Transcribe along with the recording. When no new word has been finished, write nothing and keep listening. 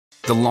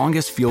The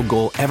longest field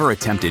goal ever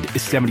attempted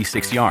is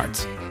 76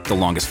 yards. The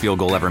longest field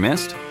goal ever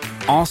missed?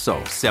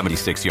 Also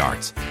 76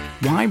 yards.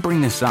 Why bring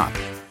this up?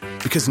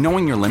 Because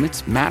knowing your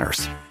limits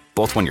matters,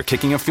 both when you're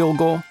kicking a field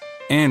goal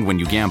and when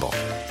you gamble.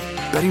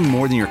 Betting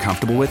more than you're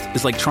comfortable with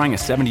is like trying a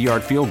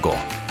 70-yard field goal.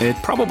 It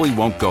probably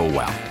won't go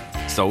well.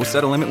 So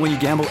set a limit when you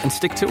gamble and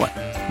stick to it.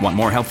 Want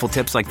more helpful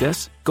tips like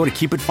this? Go to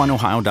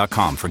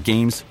keepitfunohio.com for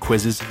games,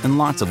 quizzes, and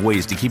lots of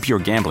ways to keep your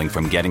gambling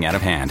from getting out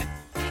of hand.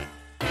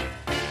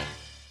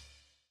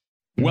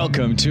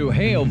 Welcome to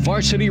Hail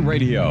Varsity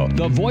Radio,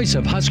 the voice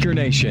of Husker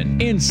Nation.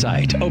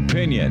 Insight,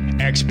 opinion,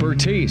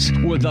 expertise,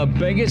 with the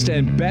biggest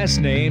and best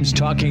names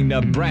talking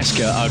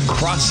Nebraska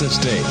across the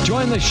state.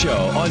 Join the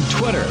show on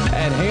Twitter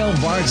at Hail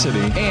Varsity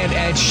and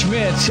at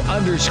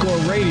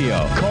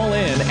Schmitz_radio. Call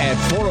in at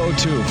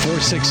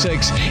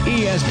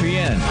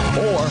 402-466-ESPN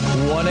or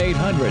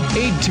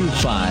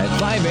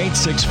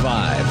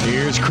 1-800-825-5865.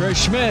 Here's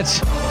Chris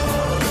Schmitz.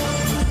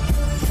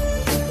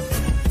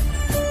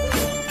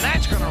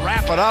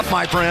 Wrap it up,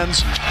 my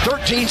friends.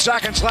 13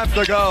 seconds left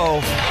to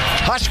go.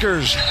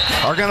 Huskers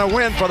are going to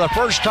win for the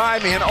first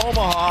time in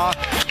Omaha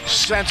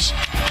since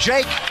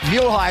Jake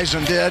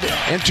Muehlheisen did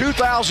in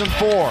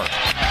 2004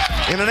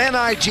 in an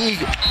NIT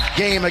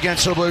game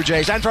against the Blue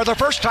Jays. And for the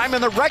first time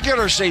in the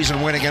regular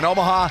season, winning in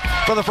Omaha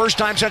for the first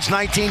time since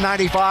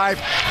 1995.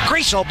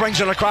 Griesel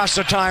brings it across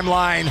the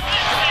timeline.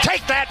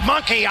 Take that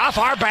monkey off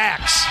our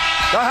backs.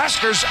 The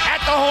Huskers at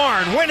the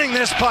horn, winning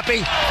this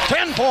puppy.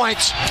 10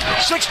 points,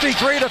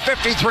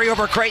 63-53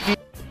 over Creighton.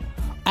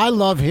 I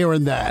love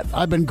hearing that.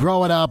 I've been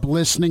growing up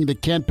listening to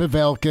Kent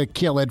Pavelka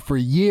kill it for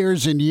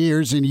years and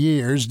years and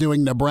years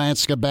doing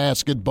Nebraska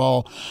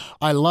basketball.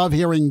 I love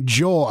hearing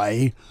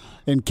joy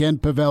in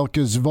Kent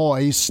Pavelka's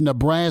voice.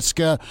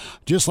 Nebraska,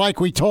 just like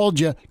we told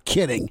you,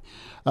 kidding.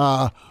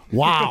 Wow.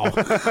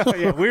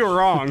 Yeah, we were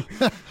wrong.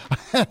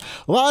 A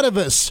lot of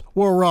us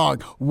were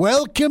wrong.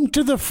 Welcome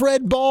to the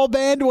Fred Ball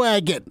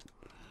bandwagon,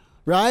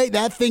 right?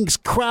 That thing's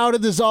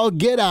crowded as all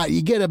get out.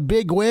 You get a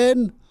big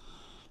win,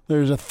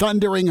 there's a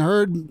thundering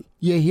herd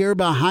you hear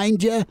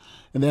behind you,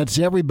 and that's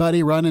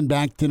everybody running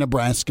back to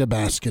Nebraska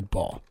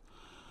basketball.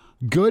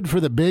 Good for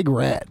the Big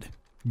Red.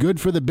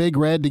 Good for the Big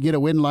Red to get a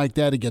win like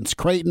that against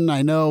Creighton.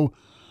 I know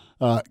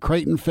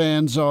Creighton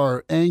fans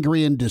are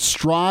angry and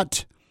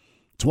distraught.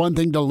 It's one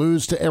thing to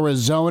lose to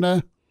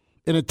Arizona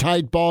in a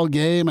tight ball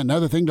game,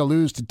 another thing to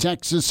lose to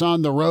Texas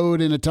on the road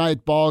in a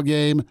tight ball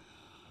game.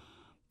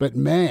 But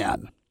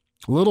man,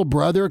 little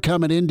brother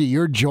coming into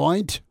your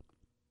joint,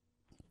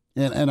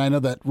 and I know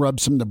that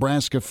rubs some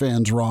Nebraska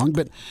fans wrong,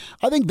 but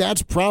I think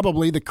that's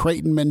probably the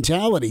Creighton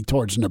mentality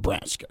towards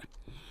Nebraska.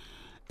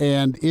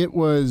 And it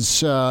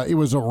was a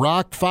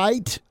rock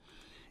fight.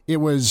 It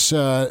was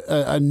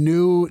a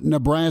new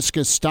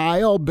Nebraska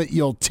style, but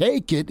you'll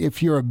take it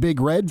if you're a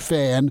Big Red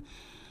fan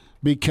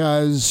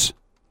because,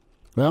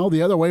 well,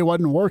 the other way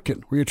wasn't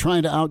working. We were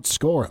trying to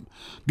outscore them.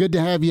 Good to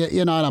have you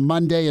in on a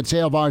Monday. It's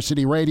Hail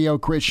Varsity Radio.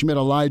 Chris Schmidt,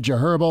 Elijah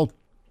Herbal.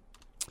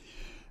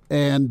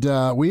 And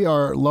we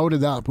are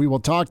loaded up. We will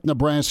talk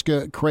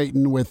Nebraska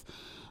Creighton with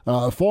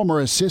a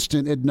former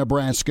assistant at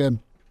Nebraska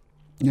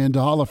and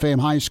Hall of Fame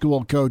high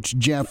school coach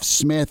Jeff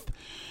Smith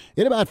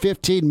in about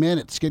 15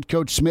 minutes. Get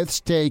Coach Smith's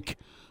take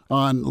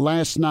on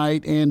last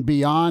night and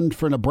beyond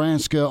for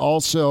Nebraska.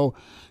 Also,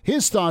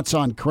 his thoughts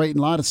on Creighton.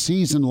 A lot of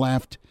season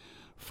left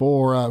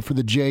for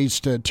the Jays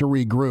to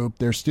regroup.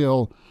 They're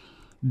still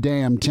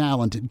damn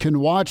talented. Can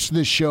watch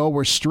this show.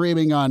 We're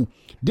streaming on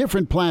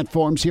different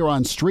platforms here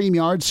on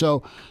StreamYard.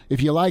 So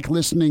if you like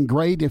listening,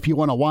 great. If you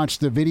want to watch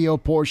the video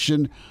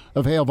portion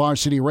of Hail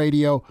Varsity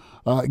Radio,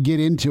 get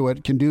into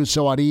it. Can do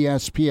so on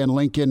ESPN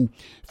Lincoln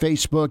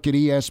Facebook, at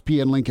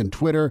ESPN Lincoln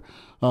Twitter,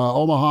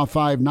 Omaha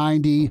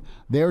 590,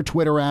 their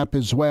Twitter app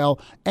as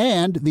well,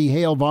 and the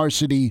Hail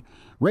Varsity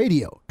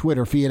Radio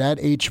Twitter feed at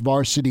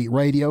HVarsity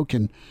Radio.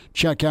 Can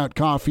check out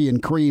Coffee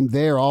and Cream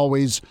there,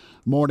 always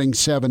morning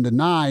 7 to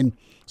 9.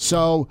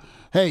 So,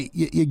 hey,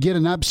 you get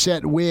an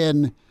upset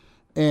win,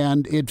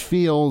 and it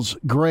feels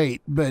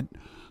great. But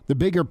the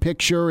bigger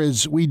picture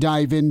is we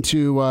dive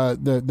into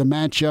the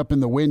matchup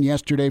and the win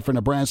yesterday for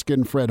Nebraska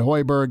and Fred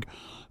Hoiberg.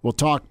 We'll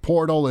talk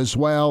portal as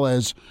well,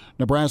 as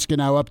Nebraska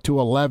now up to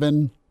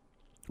 11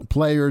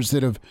 players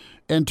that have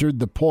entered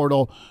the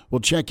portal.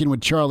 We'll check in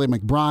with Charlie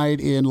McBride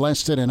in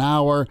less than an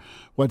hour.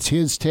 What's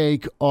his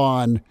take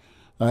on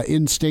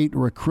in-state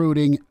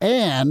recruiting?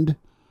 And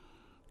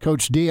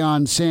Coach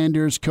Deion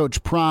Sanders,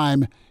 Coach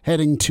Prime,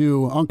 heading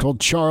to Uncle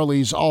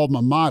Charlie's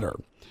alma mater,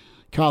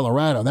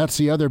 Colorado. That's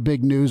the other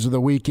big news of the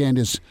weekend,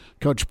 is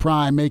Coach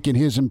Prime making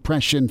his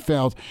impression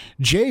felt.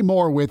 Jay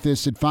Moore with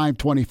us at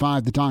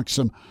 5:25 to talk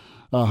some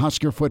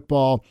Husker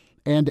football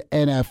and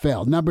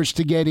NFL. Numbers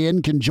to get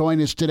in. Can join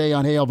us today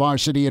on Hail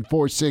Varsity at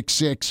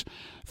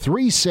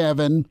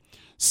 466-3776.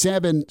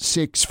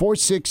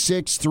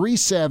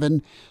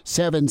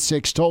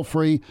 466-3776. Toll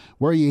free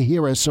where you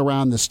hear us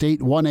around the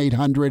state.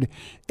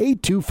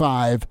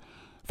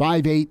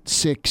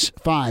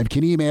 1-800-825-5865.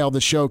 Can email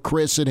the show,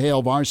 Chris at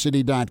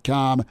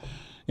HailVarsity.com.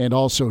 And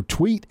also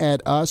tweet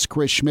at us,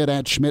 Chris Schmidt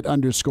at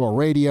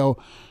Schmidt_radio.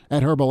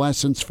 at Herbal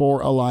Essence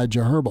for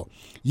Elijah Herbal.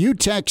 You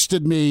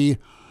texted me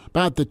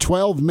about the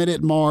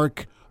 12-minute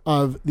mark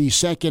of the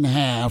second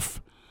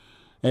half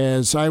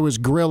as I was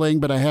grilling,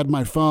 but I had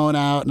my phone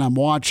out and I'm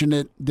watching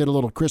it. Did a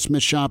little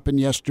Christmas shopping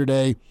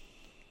yesterday.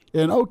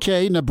 And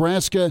okay,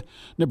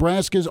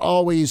 Nebraska's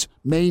always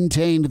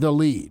maintained the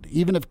lead.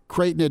 Even if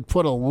Creighton had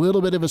put a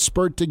little bit of a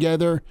spurt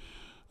together,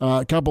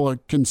 a couple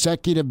of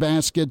consecutive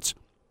baskets,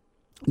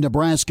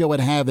 Nebraska would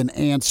have an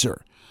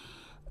answer.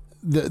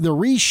 The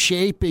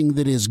reshaping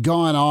that has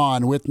gone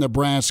on with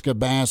Nebraska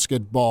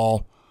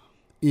basketball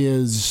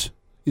is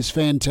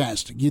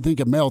fantastic. You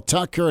think of Mel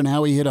Tucker and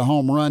how he hit a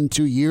home run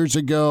 2 years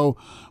ago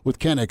with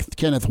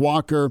Kenneth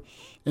Walker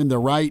and the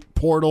Wright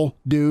Portal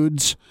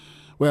dudes.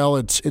 Well,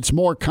 it's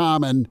more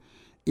common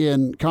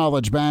in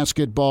college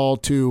basketball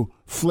to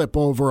flip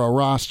over a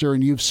roster,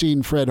 and you've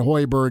seen Fred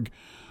Hoiberg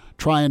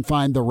try and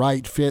find the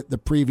right fit the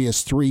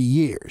previous 3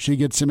 years. You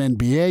get some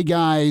NBA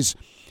guys,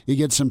 you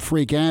get some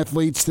freak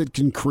athletes that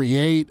can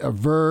create a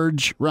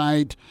Verge,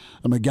 right?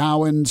 A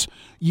McGowan's.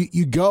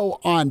 You go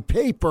on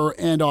paper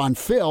and on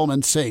film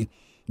and say,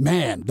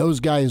 man,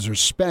 those guys are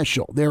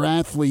special. They're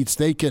athletes.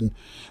 They can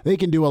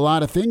do a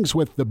lot of things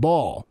with the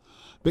ball.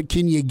 But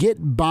can you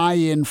get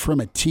buy-in from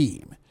a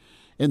team?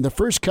 In the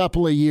first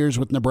couple of years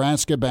with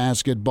Nebraska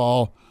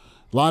basketball,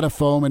 a lot of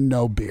foam and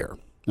no beer.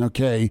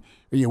 Okay?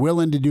 Are you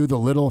willing to do the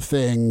little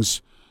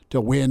things to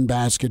win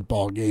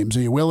basketball games?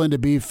 Are you willing to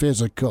be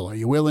physical? Are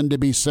you willing to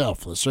be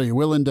selfless? Are you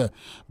willing to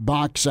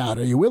box out?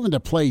 Are you willing to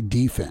play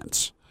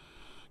defense?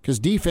 Because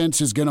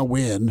defense is going to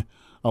win,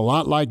 a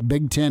lot like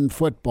Big Ten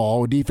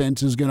football.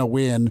 Defense is going to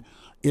win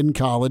in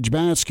college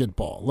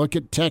basketball. Look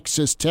at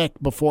Texas Tech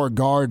before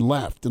Guard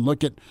left, and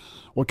look at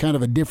what kind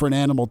of a different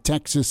animal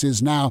Texas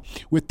is now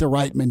with the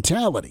right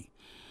mentality.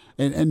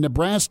 And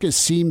Nebraska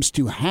seems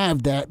to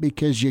have that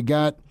because you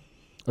got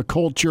a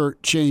culture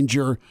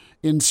changer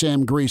in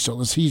Sam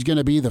Griesel. Is he going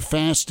to be the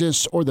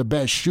fastest or the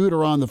best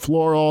shooter on the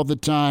floor all the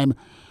time?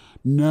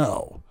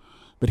 No.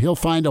 But he'll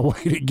find a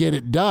way to get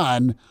it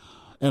done,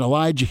 and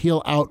Elijah,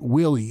 he'll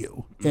outwill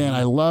you. And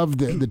I love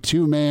the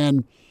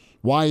two-man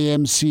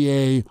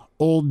YMCA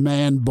old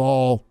man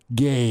ball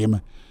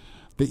game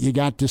that you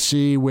got to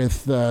see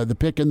with the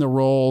pick and the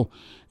roll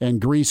and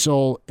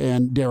Griesel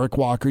and Derek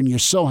Walker. And you're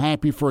so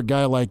happy for a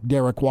guy like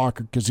Derek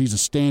Walker because he's a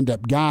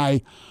stand-up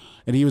guy,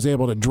 and he was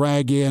able to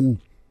drag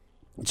in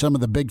some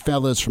of the big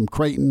fellas from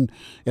Creighton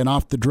and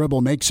off the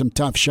dribble make some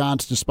tough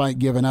shots despite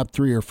giving up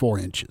 3 or 4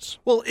 inches.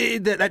 Well,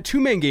 that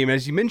two-man game,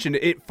 as you mentioned,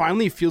 it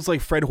finally feels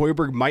like Fred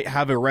Hoiberg might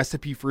have a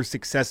recipe for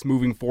success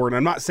moving forward.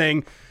 I'm not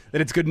saying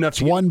that it's good enough.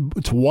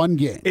 It's one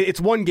game. It's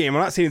one game.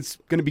 I'm not saying it's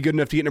going to be good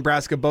enough to get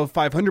Nebraska above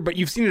 500, but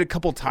you've seen it a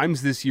couple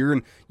times this year,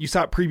 and you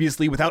saw it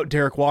previously without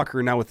Derek Walker,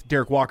 and now with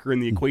Derek Walker in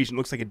the equation, it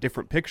looks like a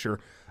different picture.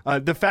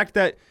 The fact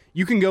that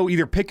you can go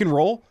either pick and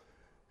roll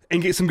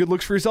and get some good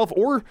looks for yourself,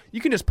 or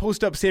you can just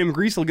post up Sam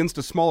Griesel against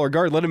a smaller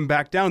guard, let him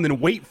back down, then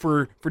wait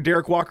for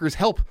Derek Walker's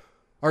help,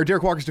 or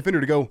Derek Walker's defender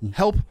to go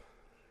help.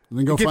 And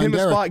then go give find him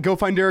Derek. a spot, go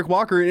find Derek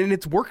Walker, and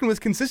it's working with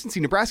consistency.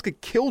 Nebraska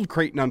killed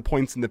Creighton on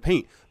points in the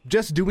paint,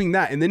 just doing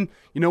that. And then,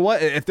 you know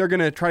what, if they're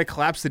going to try to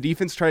collapse the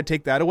defense, try to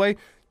take that away,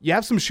 you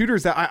have some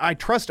shooters that I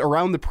trust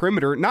around the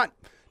perimeter, not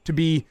to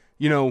be,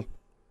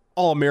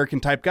 all-American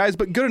type guys,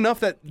 but good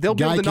enough that they'll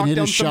be able to knock down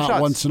some shots. Guy can hit a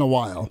shot once in a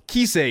while.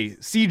 Kisei,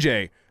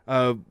 CJ,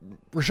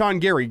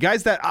 Rashawn Gary,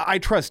 guys that I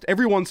trust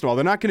every once in a while.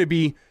 They're not going to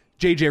be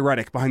JJ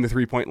Redick behind the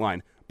three-point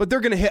line, but they're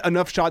going to hit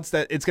enough shots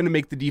that it's going to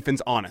make the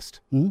defense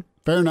honest.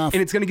 Fair enough.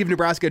 And it's going to give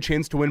Nebraska a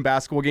chance to win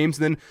basketball games,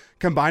 and then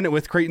combine it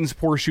with Creighton's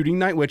poor shooting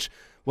night, which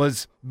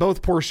was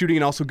both poor shooting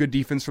and also good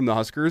defense from the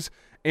Huskers.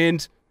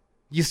 And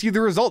you see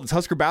the result. This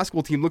Husker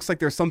basketball team looks like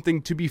there's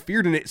something to be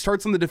feared, and it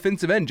starts on the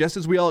defensive end, just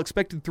as we all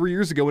expected 3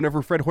 years ago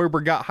whenever Fred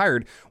Hoiberg got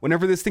hired.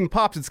 Whenever this thing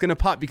pops, it's going to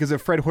pop because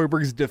of Fred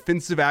Hoiberg's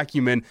defensive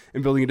acumen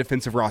in building a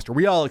defensive roster.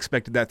 We all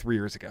expected that 3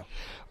 years ago.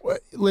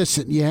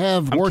 Listen, you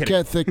have work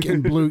ethic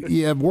and blue.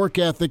 You have work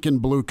ethic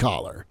and blue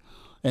collar,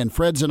 and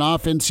Fred's an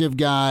offensive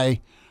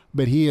guy,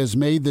 but he has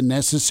made the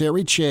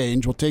necessary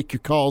change. We'll take your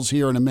calls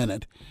here in a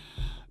minute.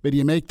 But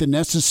you make the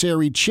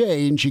necessary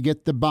change, you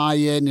get the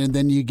buy-in, and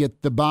then you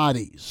get the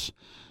bodies.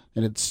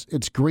 And it's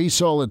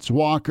Griesel, it's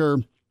Walker,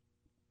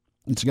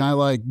 it's a guy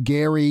like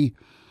Gary,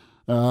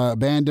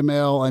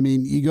 Bandamel. I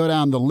mean, you go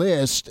down the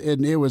list,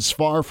 and it was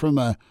far from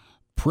a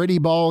pretty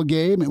ball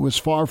game. It was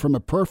far from a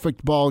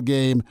perfect ball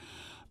game,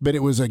 but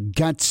it was a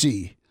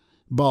gutsy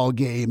ball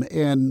game.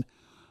 And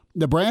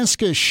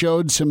Nebraska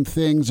showed some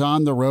things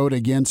on the road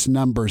against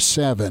number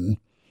 7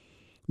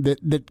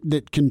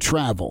 that can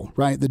travel,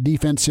 right? The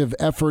defensive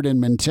effort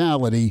and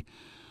mentality,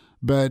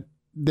 but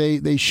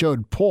they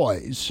showed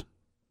poise,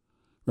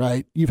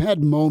 right? You've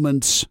had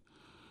moments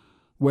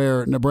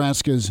where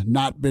Nebraska's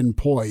not been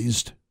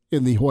poised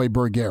in the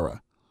Hoiberg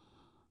era.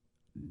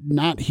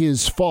 Not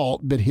his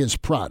fault, but his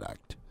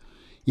product.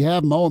 You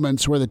have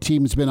moments where the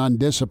team's been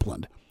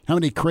undisciplined. How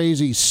many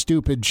crazy,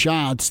 stupid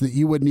shots that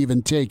you wouldn't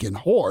even take in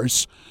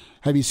horse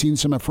have you seen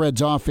some of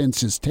Fred's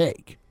offenses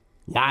take?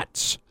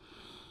 Lots.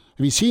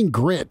 Have you seen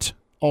grit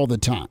all the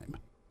time?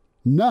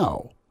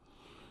 No.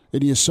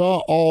 And you saw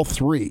all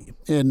three.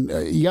 And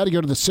you got to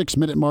go to the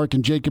 6-minute mark,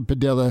 and Jacob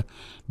Padilla,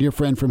 dear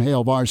friend from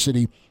Hale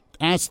Varsity,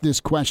 asked this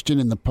question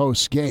in the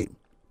post game.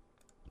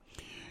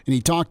 And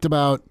he talked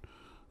about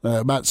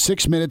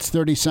 6 minutes,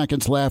 30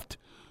 seconds left.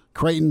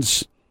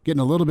 Creighton's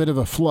getting a little bit of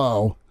a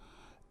flow,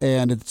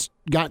 and it's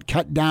got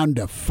cut down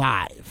to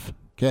 5.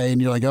 Okay,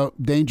 and you're like, oh,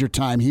 danger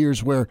time.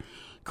 Here's where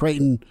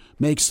Creighton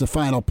makes the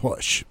final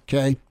push.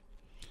 Okay.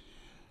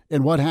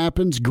 And what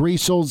happens?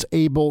 Griesel's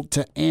able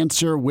to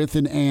answer with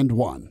an and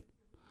one.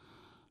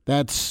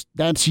 That's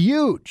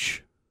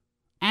huge.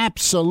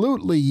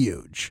 Absolutely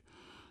huge.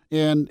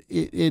 And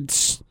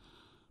it's,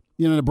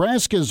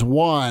 Nebraska's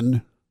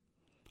won,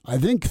 I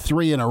think,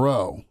 3 in a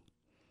row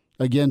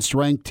against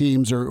ranked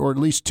teams, or at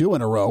least 2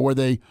 in a row, where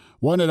they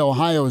won at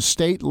Ohio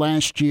State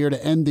last year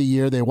to end the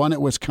year. They won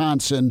at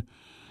Wisconsin,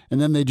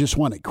 and then they just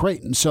won at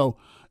Creighton. So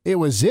it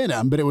was in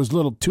them, but it was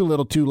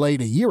too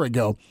late a year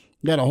ago.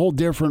 Got a whole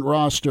different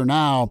roster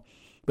now,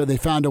 but they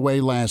found a way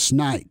last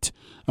night.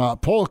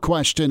 Poll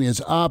question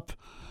is up.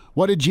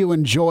 What did you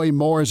enjoy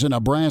more as a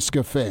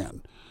Nebraska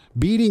fan?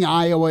 Beating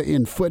Iowa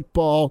in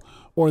football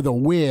or the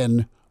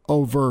win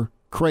over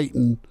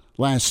Creighton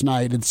last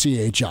night at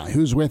CHI?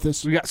 Who's with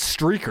us? We got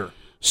Streaker.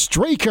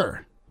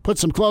 Streaker. Put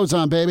some clothes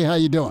on, baby. How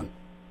you doing?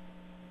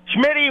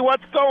 Schmitty,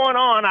 what's going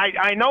on?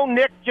 I know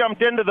Nick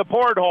jumped into the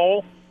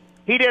porthole.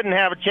 He didn't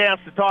have a chance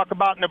to talk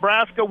about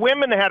Nebraska.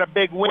 Women had a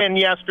big win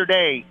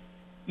yesterday.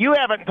 You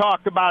haven't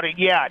talked about it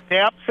yet. They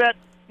upset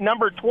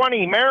number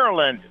 20,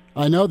 Maryland.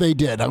 I know they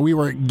did. We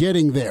were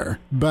getting there.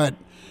 But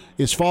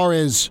as far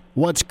as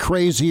what's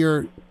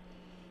crazier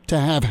to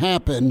have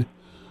happen,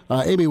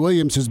 Amy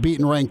Williams has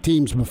beaten ranked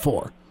teams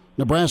before.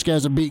 Nebraska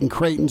hasn't beaten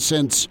Creighton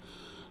since,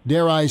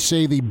 dare I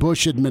say, the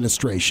Bush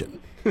administration.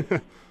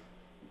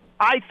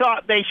 I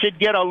thought they should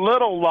get a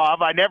little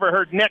love. I never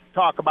heard Nick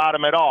talk about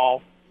them at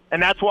all.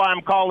 And that's why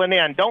I'm calling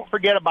in. Don't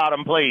forget about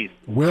them, please.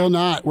 Will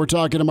not. We're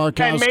talking to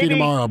Markowski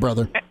tomorrow,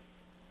 brother.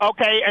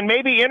 Okay, and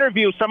maybe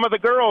interview some of the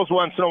girls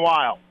once in a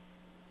while.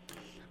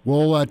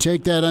 We'll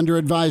take that under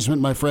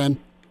advisement, my friend.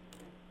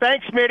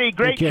 Thanks, Smitty.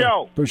 Great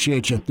show.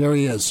 Appreciate you. There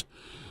he is.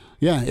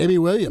 Yeah, Amy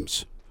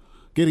Williams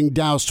getting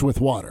doused with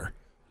water.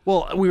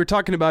 Well, we were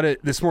talking about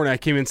it this morning. I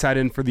came in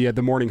for the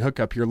morning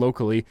hookup here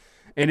locally,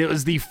 and it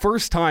was the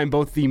first time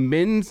both the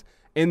men's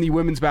and the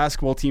women's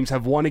basketball teams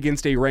have won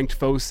against a ranked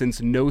foe since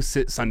No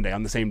Sit Sunday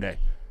on the same day.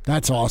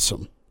 That's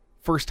awesome.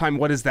 First time,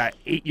 what is that,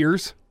 8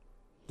 years?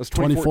 That's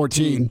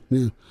 2014.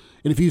 Yeah.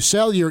 And if you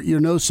sell your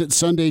No Sit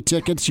Sunday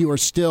tickets, you are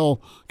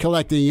still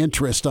collecting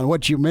interest on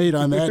what you made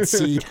on that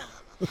seed.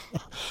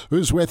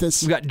 Who's with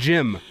us? We got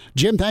Jim.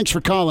 Jim, thanks for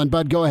calling,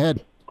 bud. Go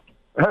ahead.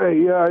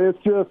 Hey, yeah, it's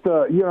just,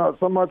 it's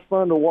so much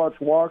fun to watch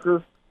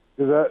Walker,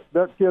 because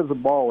that kid's a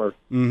baller.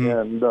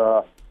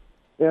 Mm-hmm.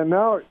 And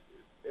now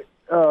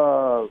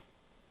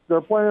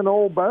they're playing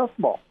old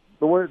basketball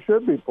the way it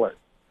should be played.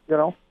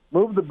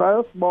 Move the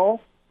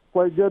basketball,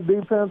 play good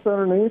defense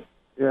underneath,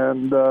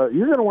 and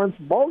you're going to win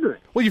some ball games.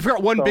 Well, you've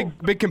got one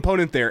big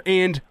component there,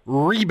 and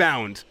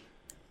rebound.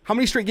 How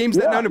many straight games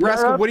now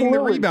Nebraska winning the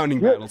rebounding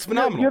battle? It's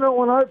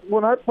phenomenal.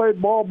 When I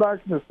played ball back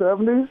in the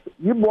 70s,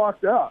 you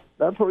blocked out.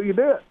 That's what you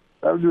did.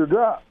 That was your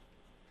job.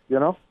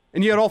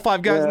 And you had all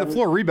 5 guys on the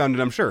floor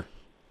rebounded, I'm sure.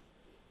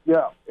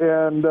 Yeah,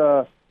 and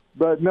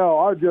but no,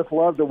 I just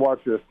love to watch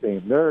this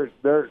team.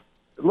 It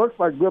looks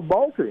like a good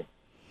ball team.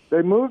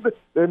 They move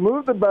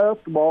the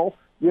basketball.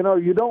 You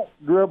don't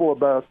dribble a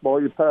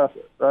basketball, you pass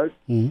it, right?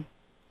 Mm-hmm.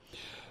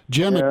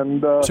 Jim,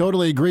 I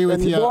totally agree with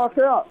you. And you block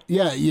out.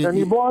 Yeah,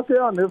 you block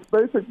out, and it's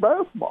basic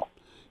basketball.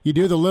 You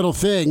do the little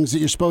things that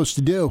you're supposed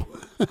to do.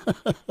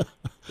 It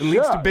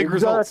leads to big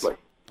results.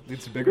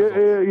 Leads to big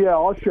results. Yeah,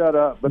 I'll shut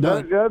up. But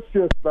that's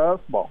just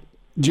basketball.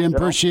 Jim,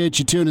 appreciate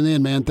you tuning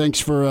in, man. Thanks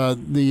for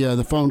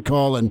the phone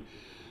call, and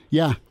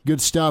yeah,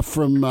 good stuff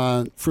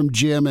from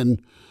Jim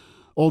and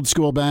old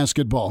school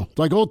basketball,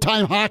 like old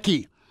time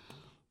hockey.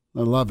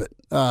 I love it.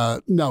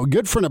 No,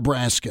 good for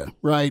Nebraska,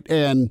 right?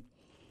 And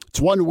it's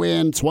one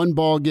win, it's one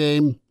ball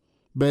game,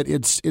 but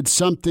it's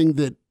something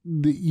that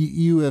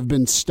you have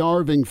been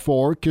starving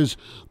for, because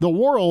the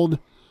world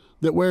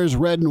that wears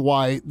red and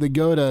white, that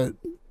go to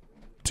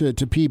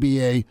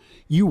PBA,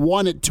 you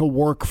want it to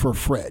work for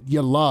Fred.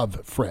 You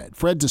love Fred.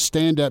 Fred's a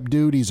stand-up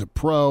dude. He's a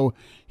pro.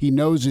 He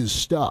knows his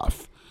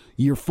stuff.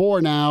 Year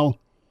 4 now,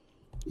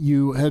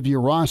 you have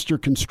your roster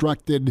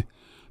constructed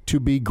to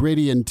be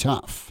gritty and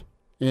tough.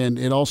 And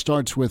it all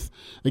starts with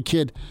a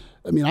kid.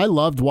 I mean, I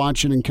loved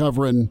watching and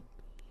covering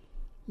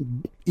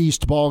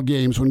East ball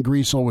games when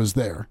Griesel was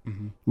there.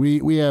 Mm-hmm.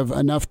 We have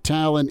enough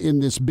talent in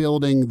this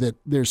building that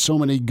there's so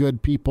many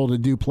good people to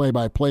do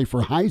play-by-play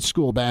for high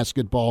school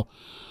basketball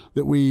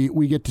that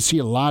we get to see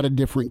a lot of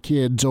different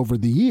kids over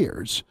the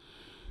years.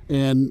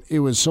 And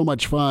it was so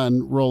much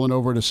fun rolling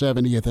over to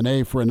 70th and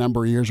A for a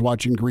number of years,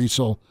 watching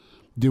Griesel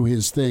do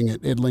his thing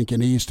at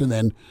Lincoln East and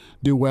then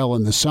do well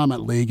in the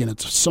Summit League. And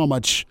it's so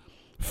much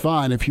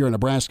fun if you're a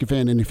Nebraska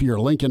fan and if you're a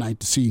Lincolnite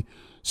to see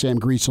Sam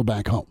Griesel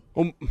back home.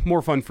 Well,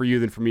 more fun for you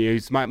than for me.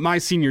 My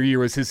senior year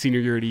was his senior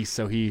year at East,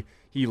 so he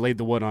laid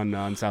the wood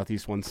on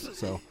Southeast once.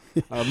 So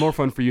More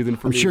fun for you than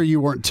for I'm me. sure you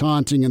weren't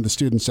taunting in the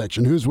student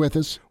section. Who's with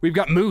us? We've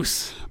got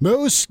Moose.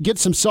 Moose, get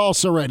some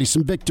salsa ready,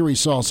 some victory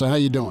salsa. How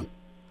you doing?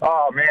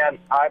 Oh, man,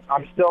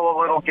 I'm still a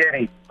little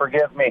giddy.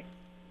 Forgive me.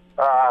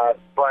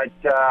 But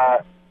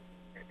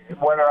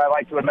whether I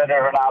like to admit it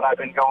or not, I've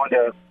been going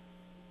to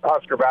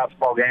Husker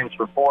basketball games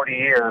for 40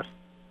 years.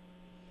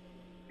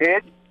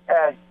 It's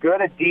as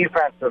good a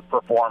defensive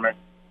performance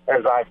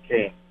as I've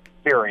seen,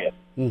 period.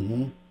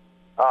 Mm-hmm.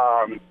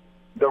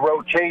 The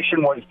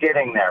rotation was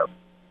getting there.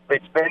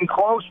 It's been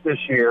close this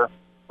year,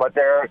 but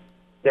there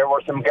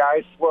were some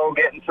guys slow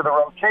getting to the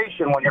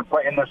rotation when you're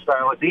playing this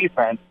style of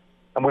defense,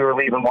 and we were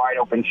leaving wide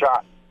open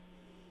shots.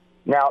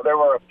 Now, there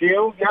were a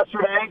few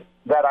yesterday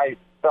that I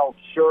felt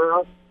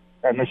sure,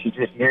 and this is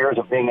just years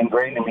of being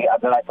ingrained in me,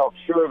 that I felt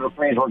sure the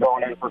threes were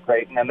going in for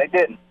Creighton, and they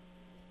didn't.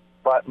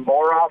 But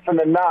more often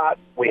than not,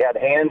 we had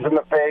hands in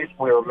the face.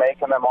 We were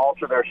making them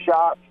alter their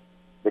shots.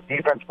 The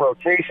defense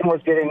rotation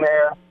was getting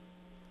there.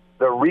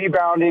 The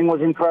rebounding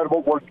was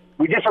incredible.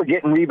 We just are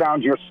getting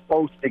rebounds you're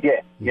supposed to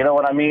get. You know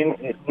what I mean?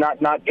 It's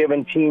not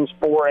giving teams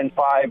 4 and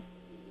 5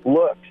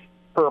 looks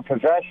per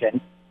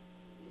possession.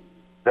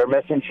 They're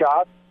missing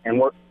shots,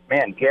 and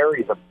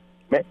Gary's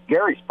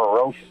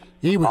ferocious.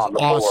 He was on the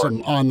awesome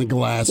board. on the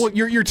glass. Well,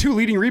 your two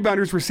leading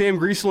rebounders were Sam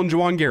Griesel and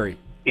Juwan Gary.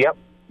 Yep.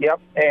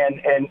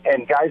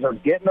 And guys are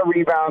getting the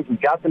rebounds. We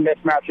got the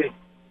mismatches.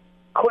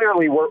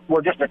 Clearly,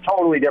 we're just a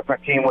totally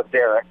different team with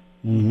Derek.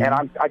 Mm-hmm.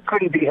 And I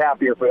couldn't be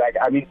happier for that.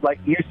 I mean, like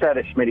you said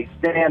it, Schmitty,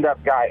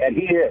 stand-up guy, and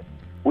he is.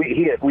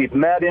 He is. We've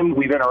met him.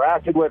 We've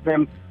interacted with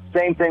him.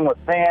 Same thing with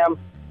Sam.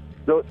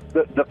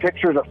 The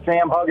pictures of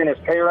Sam hugging his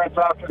parents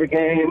after the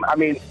game. I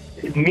mean,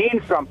 it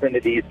means something to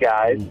these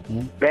guys.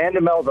 Mm-hmm.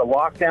 Vandermel's a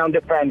lockdown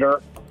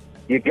defender.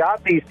 You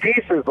got these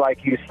pieces,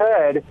 like you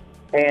said,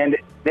 and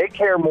they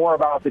care more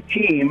about the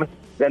team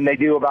than they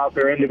do about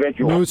their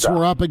individual Moose, stuff.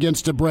 we're up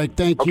against a break.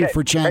 Thank you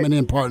for chiming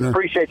in, partner.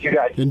 Appreciate you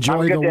guys. Enjoy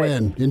Have a the good day.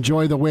 win.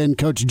 Enjoy the win.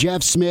 Coach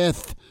Jeff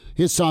Smith,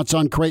 his thoughts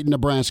on Creighton,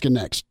 Nebraska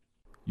next.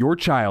 Your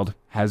child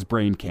has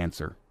brain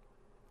cancer.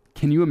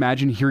 Can you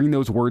imagine hearing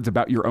those words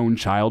about your own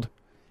child?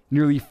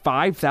 Nearly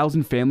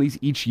 5,000 families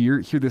each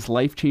year hear this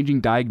life-changing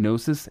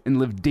diagnosis and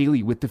live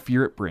daily with the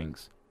fear it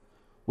brings.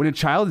 When a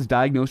child is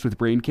diagnosed with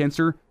brain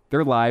cancer,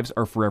 their lives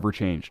are forever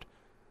changed.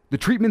 The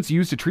treatments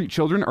used to treat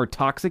children are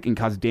toxic and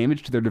cause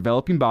damage to their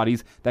developing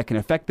bodies that can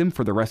affect them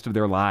for the rest of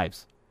their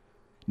lives.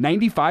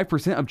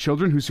 95% of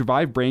children who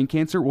survive brain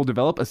cancer will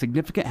develop a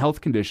significant health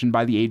condition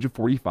by the age of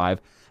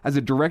 45 as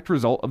a direct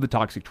result of the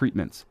toxic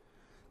treatments.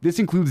 This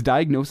includes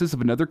diagnosis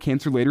of another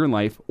cancer later in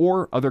life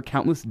or other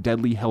countless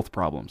deadly health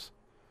problems.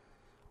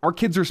 Our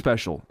kids are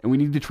special, and we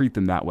need to treat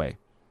them that way.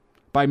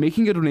 By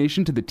making a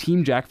donation to the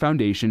Team Jack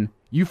Foundation,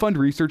 you fund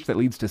research that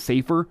leads to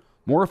safer,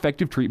 more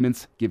effective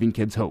treatments, giving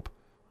kids hope.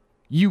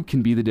 You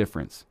can be the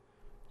difference.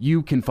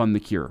 You can fund the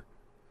cure.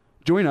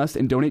 Join us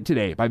and donate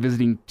today by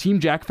visiting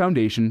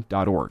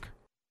teamjackfoundation.org.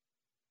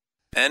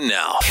 And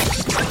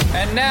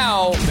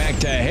now, back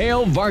to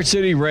Hail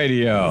Varsity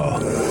Radio.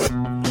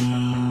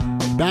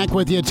 Back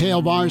with you,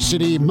 Tail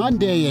Varsity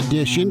Monday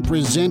edition,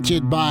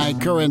 presented by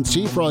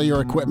Currency for all your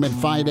equipment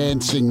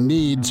financing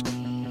needs.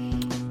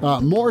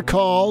 More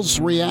calls,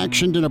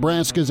 reaction to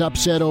Nebraska's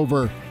upset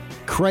over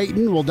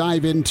Creighton. We'll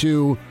dive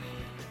into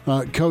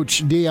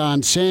Coach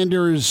Deion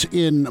Sanders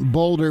in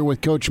Boulder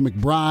with Coach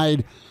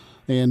McBride,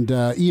 and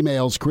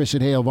emails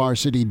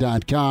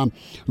chris@hailvarsity.com.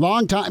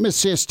 Longtime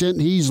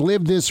assistant. He's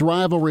lived this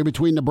rivalry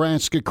between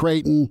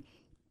Nebraska-Creighton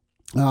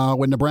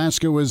when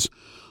Nebraska was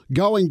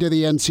going to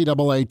the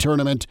NCAA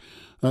tournament.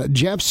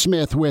 Jeff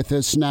Smith with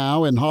us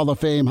now, and Hall of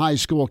Fame high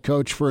school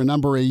coach for a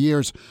number of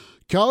years.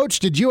 Coach,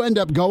 did you end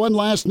up going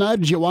last night?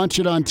 Did you watch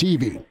it on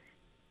TV?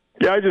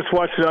 Yeah, I just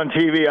watched it on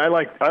TV. I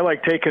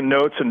like taking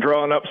notes and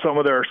drawing up some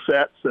of their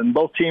sets, and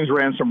both teams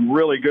ran some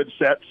really good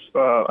sets.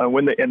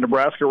 And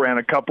Nebraska ran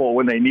a couple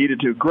when they needed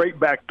to. Great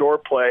backdoor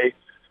play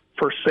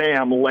for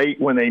Sam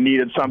late when they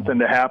needed something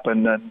to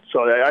happen, and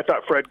so I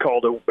thought Fred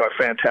called a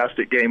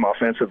fantastic game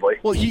offensively.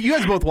 Well, you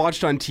guys both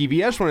watched on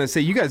TV. I just want to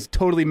say you guys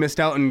totally missed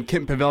out on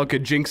Kent Pavelka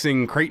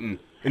jinxing Creighton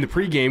in the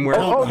pregame. Where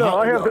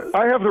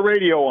I have the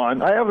radio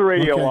on. I have the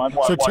radio Okay. on.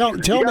 So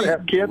tell me,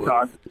 have Kent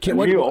on.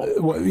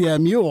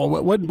 Mule.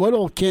 What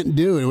will Kent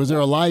do? Was there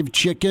a live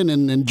chicken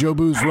and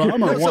Jobu's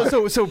rum or what?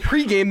 So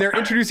pregame, they're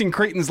introducing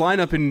Creighton's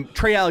lineup, and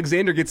Trey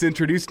Alexander gets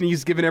introduced, and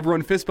he's giving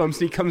everyone fist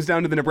bumps, and he comes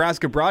down to the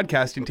Nebraska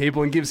broadcasting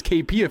table and gives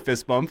KP a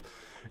fist bump.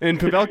 And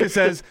Pavelka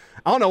says,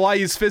 I don't know why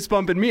he's fist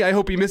bumping me. I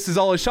hope he misses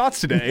all his shots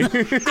today. And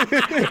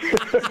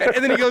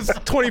then he goes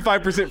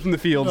 25% from the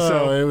field.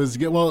 So it was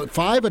good. Well,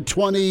 5 of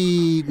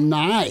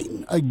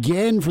 29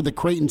 again for the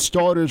Creighton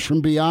starters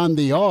from beyond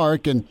the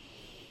arc, and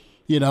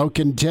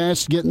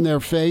contest, get in their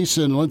face,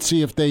 and let's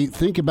see if they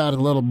think about it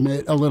a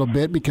little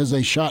bit because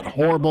they shot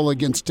horrible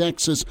against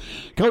Texas.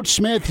 Coach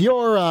Smith,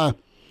 your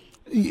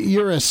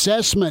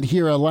assessment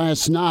here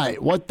last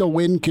night, what the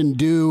win can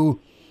do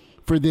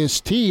for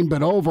this team,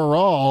 but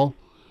overall,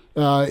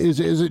 is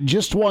it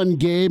just one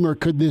game, or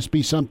could this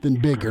be something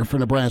bigger for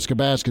Nebraska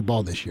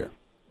basketball this year?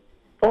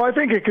 Oh, I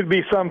think it could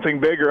be something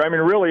bigger. I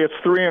mean, really, it's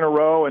 3 in a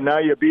row, and now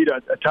you beat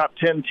a top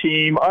 10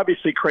 team.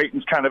 Obviously,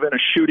 Creighton's kind of in a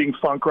shooting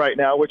funk right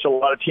now, which a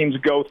lot of teams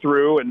go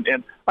through, and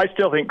I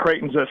still think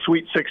Creighton's a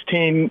Sweet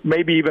 16,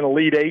 maybe even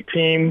Elite 8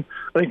 team.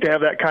 I think they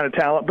have that kind of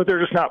talent, but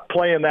they're just not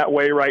playing that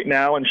way right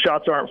now, and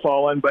shots aren't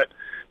falling. But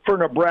for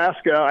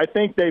Nebraska, I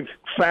think they've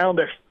found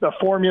a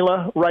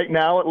formula right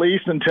now, at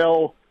least,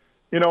 until,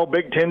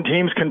 Big Ten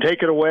teams can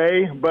take it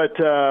away. But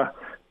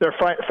they're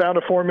found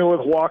a formula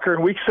with Walker.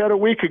 And we said a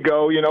week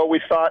ago,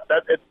 we thought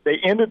that they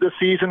ended the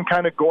season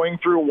kind of going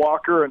through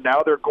Walker, and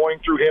now they're going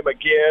through him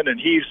again. And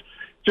he's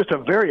just a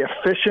very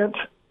efficient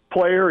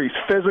player. He's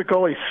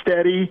physical. He's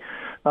steady,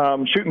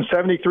 shooting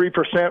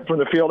 73% from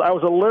the field. I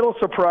was a little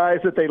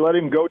surprised that they let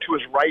him go to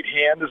his right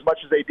hand as much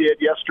as they did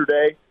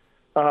yesterday.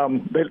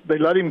 They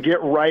let him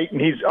get right, and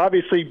he's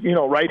obviously,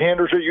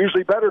 right-handers are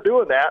usually better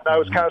doing that. And I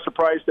was kind of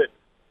surprised that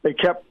they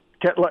kept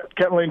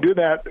letting him do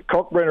that.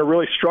 Kalkbrenner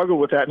really struggled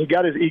with that, and he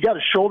got his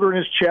shoulder in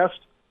his chest,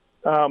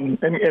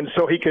 and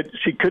so he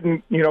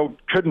couldn't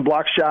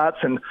block shots,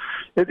 and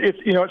it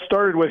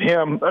started with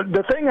him.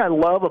 The thing I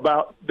love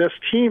about this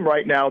team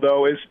right now,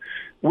 though, is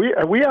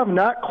we have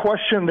not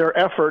questioned their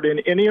effort in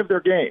any of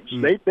their games.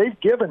 They've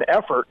given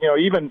effort.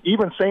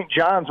 Even St.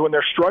 John's, when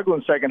they're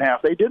struggling second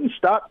half, they didn't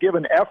stop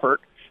giving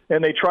effort,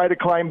 and they try to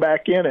climb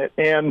back in it.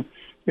 And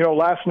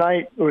last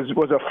night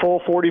was a full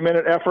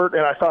 40-minute effort,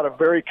 and I thought a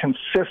very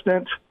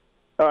consistent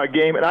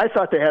game. And I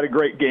thought they had a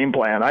great game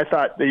plan. I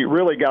thought they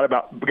really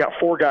got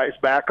 4 guys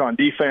back on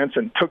defense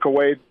and took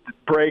away the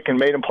break and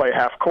made them play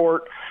half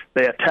court.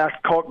 They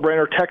attacked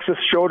Kalkbrenner. Texas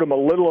showed them a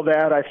little of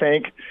that, I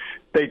think.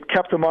 They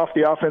kept them off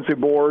the offensive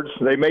boards.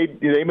 They made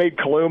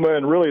Kaluma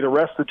and really the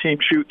rest of the team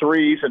shoot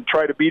threes and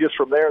try to beat us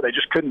from there. They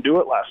just couldn't do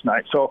it last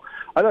night. So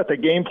I thought the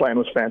game plan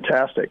was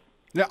fantastic.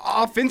 Now,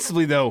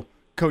 offensively, though,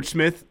 Coach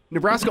Smith,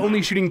 Nebraska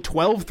only shooting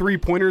 12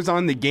 3-pointers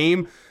on the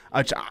game.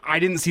 I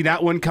didn't see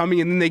that one coming,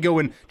 and then they go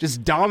and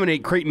just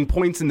dominate Creighton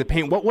points in the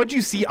paint. What do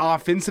you see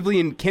offensively,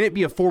 and can it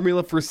be a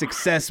formula for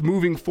success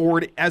moving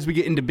forward as we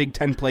get into Big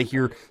Ten play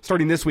here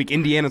starting this week?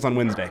 Indiana's on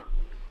Wednesday.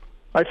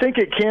 I think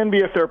it can be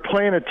if they're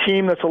playing a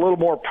team that's a little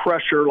more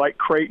pressure like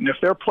Creighton. If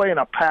they're playing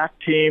a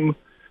packed team,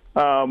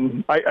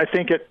 I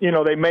think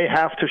they may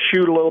have to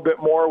shoot a little bit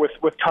more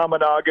with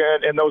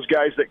Tamanaga and those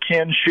guys that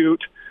can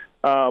shoot.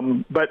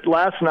 But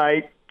last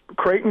night,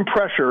 Creighton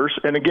pressures,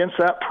 and against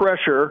that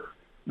pressure,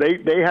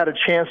 they had a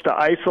chance to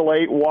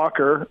isolate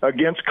Walker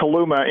against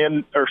Kaluma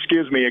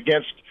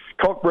against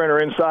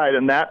Kalkbrenner inside,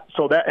 and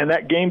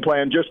that game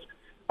plan just.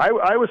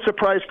 I was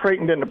surprised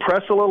Creighton didn't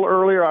press a little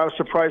earlier. I was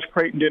surprised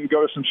Creighton didn't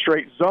go to some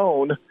straight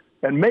zone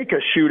and make a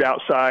shoot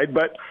outside.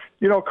 But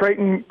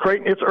Creighton,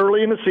 it's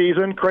early in the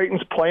season.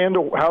 Creighton's planned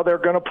how they're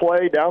going to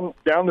play down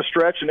the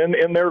stretch and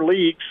in their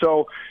league.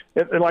 So,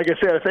 and like I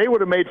said, if they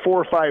would have made 4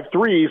 or 5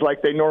 threes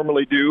like they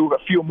normally do, a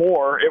few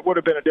more, it would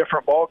have been a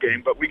different ball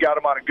game. But we got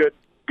them on a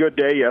good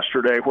day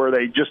yesterday where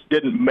they just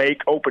didn't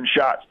make open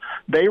shots.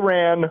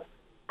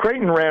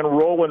 Creighton ran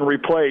roll and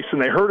replace,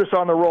 and they hurt us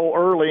on the roll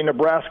early.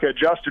 Nebraska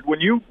adjusted. When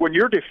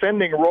you're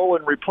defending roll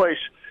and replace,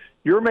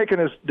 you're making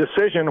a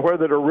decision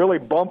whether to really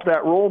bump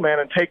that roll man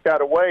and take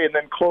that away and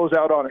then close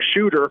out on a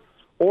shooter,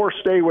 or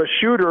stay with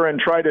shooter and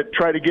try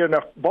to get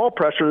enough ball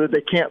pressure that they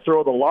can't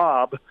throw the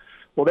lob.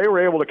 Well, they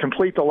were able to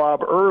complete the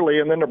lob early,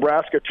 and then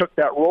Nebraska took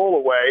that roll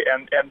away.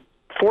 And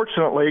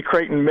fortunately,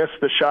 Creighton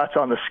missed the shots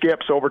on the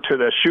skips over to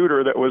the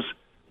shooter that was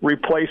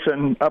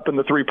replacing up in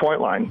the 3-point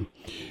line.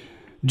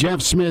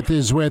 Jeff Smith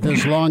is with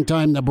us,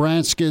 longtime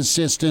Nebraska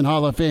assistant,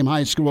 Hall of Fame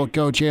high school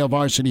coach, Hail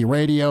Varsity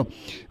Radio,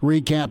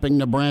 recapping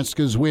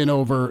Nebraska's win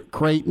over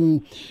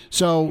Creighton.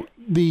 So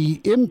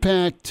the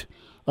impact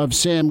of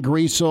Sam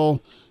Griesel,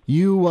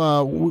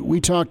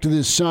 we talked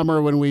this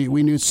summer when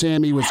we knew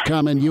Sammy was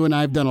coming. You and I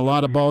have done a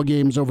lot of ball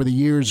games over the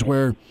years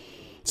where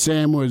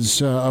Sam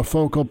was a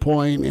focal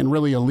point and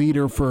really a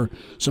leader for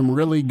some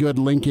really good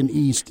Lincoln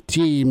East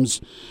teams.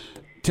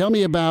 Tell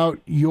me about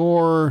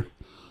your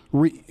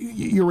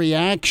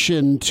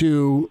reaction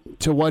to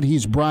what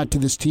he's brought to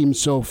this team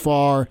so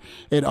far,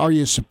 and are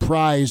you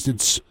surprised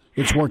it's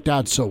worked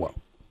out so well?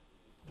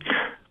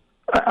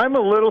 I'm a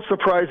little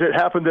surprised it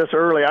happened this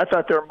early. I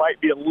thought there might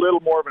be a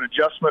little more of an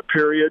adjustment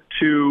period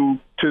to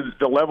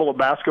the level of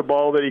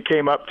basketball that he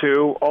came up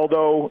to,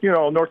 although,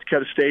 North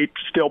Dakota State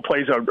still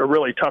plays a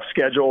really tough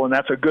schedule, and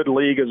that's a good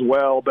league as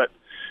well. But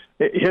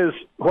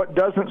what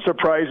doesn't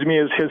surprise me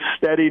is his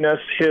steadiness,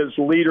 his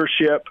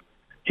leadership.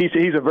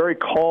 He's a very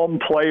calm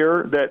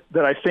player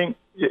that I think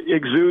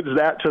exudes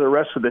that to the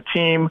rest of the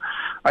team.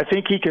 I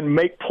think he can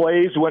make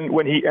plays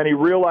when he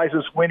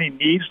realizes when he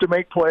needs to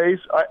make plays.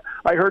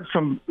 I heard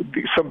some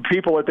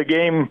people at the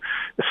game,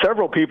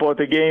 several people at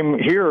the game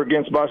here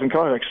against Boston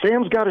College, like,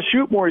 Sam's got to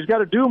shoot more, he's got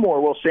to do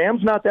more. Well,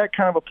 Sam's not that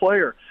kind of a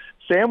player.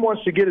 Sam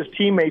wants to get his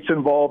teammates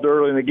involved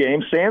early in the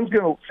game. Sam's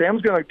going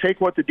to take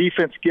what the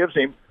defense gives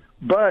him.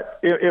 But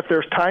if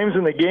there's times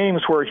in the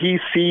games where he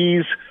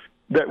sees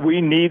that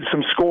we need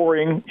some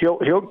scoring, he'll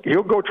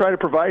go try to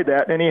provide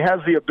that, and he has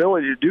the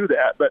ability to do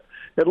that. But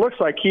it looks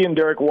like he and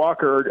Derek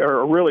Walker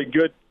are a really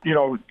good,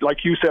 like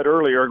you said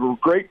earlier, a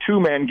great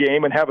two-man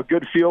game and have a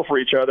good feel for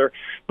each other.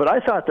 But I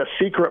thought the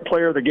secret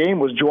player of the game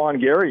was Juwan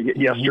Gary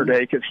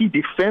yesterday, because he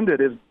defended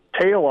his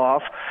tail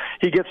off.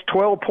 He gets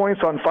 12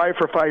 points on 5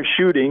 for 5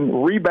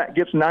 shooting,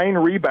 gets 9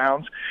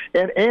 rebounds,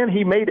 and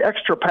he made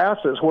extra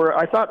passes where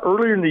I thought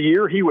earlier in the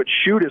year he would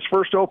shoot his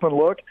first open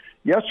look.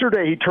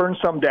 Yesterday he turned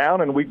some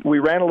down, and we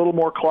ran a little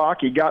more clock.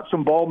 He got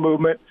some ball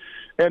movement.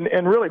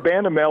 And really,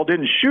 Bandamel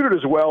didn't shoot it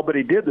as well, but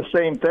he did the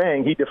same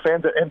thing. He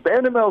defends it. And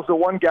Bandamel's the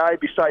one guy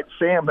besides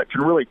Sam that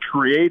can really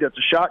create at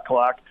the shot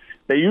clock.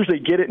 They usually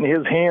get it in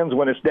his hands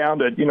when it's down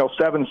to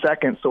 7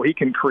 seconds, so he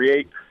can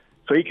create.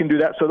 So he can do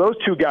that. So those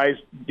two guys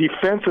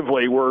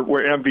defensively were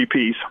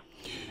MVPs.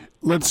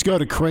 Let's go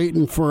to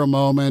Creighton for a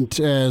moment,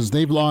 as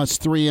they've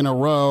lost 3 in a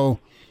row.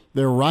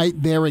 They're right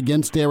there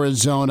against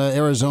Arizona.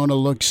 Arizona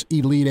looks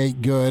Elite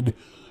Eight good.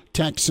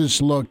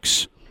 Texas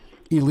looks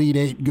Elite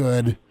Eight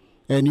good.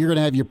 And you're going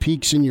to have your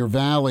peaks and your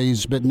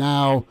valleys, but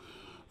now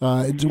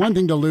it's one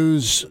thing to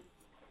lose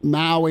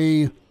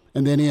Maui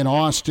and then in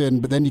Austin,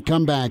 but then you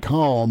come back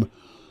home.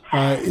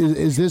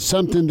 Is this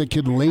something that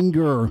could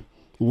linger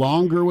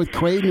longer with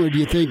Creighton, or do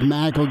you think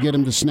Mac will get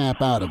him to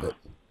snap out of it?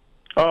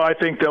 Oh, I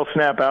think they'll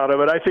snap out of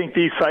it. I think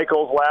these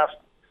cycles last,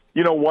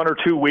 1 or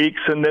 2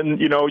 weeks, and then,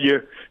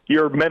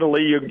 you're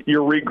mentally, you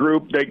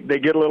regroup. They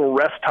get a little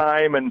rest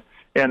time, and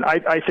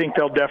I think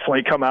they'll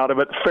definitely come out of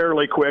it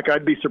fairly quick.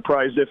 I'd be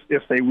surprised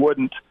if they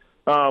wouldn't.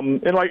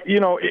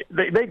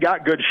 They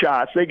got good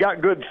shots. They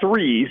got good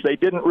threes. They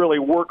didn't really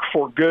work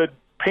for good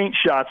paint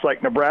shots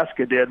like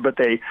Nebraska did, but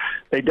they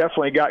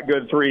definitely got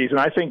good threes. And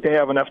I think they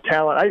have enough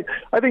talent.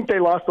 I think they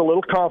lost a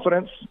little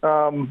confidence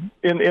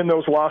in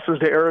those losses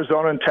to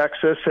Arizona and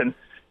Texas.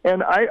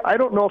 And I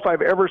don't know if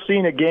I've ever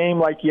seen a game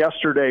like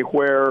yesterday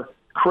where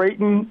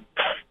Creighton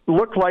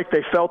looked like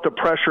they felt the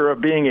pressure of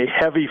being a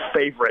heavy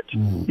favorite.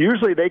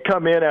 Usually they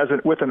come in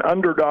with an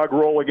underdog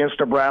role against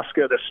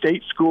Nebraska, the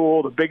state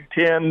school, the Big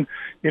Ten,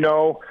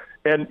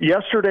 and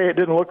yesterday it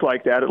didn't look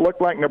like that. It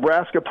looked like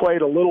Nebraska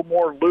played a little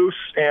more loose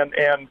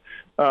and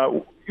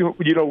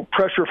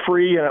pressure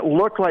free, and it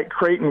looked like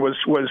Creighton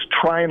was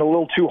trying a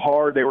little too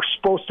hard. They were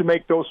supposed to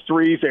make those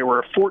threes. They were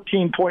a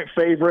 14-point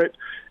favorite,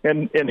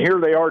 and here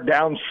they are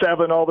down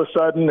 7 all of a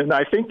sudden. And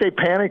I think they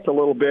panicked a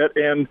little bit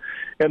and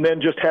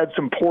then just had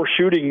some poor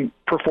shooting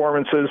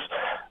performances.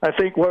 I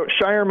think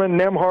Shireman,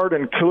 Nembhard,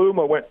 and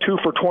Kaluma went 2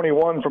 for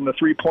 21 from the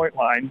 3-point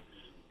line.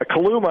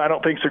 Kaluma, I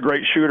don't think is a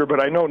great shooter,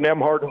 but I know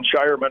Nembhard and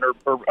Shireman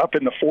are up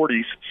in the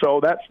 40s.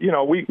 So that's,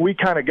 we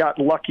kind of got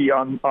lucky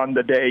on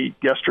the day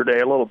yesterday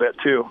a little bit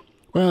too.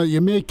 Well, you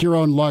make your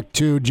own luck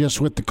too,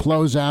 just with the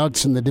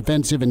closeouts and the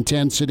defensive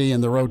intensity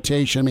and the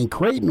rotation. I mean,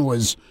 Creighton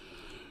was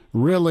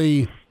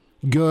really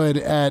good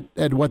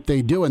at what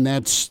they do, and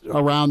that's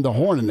around the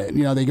horn.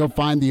 They go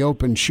find the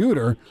open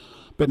shooter,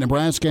 but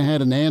Nebraska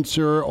had an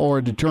answer or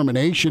a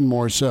determination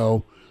more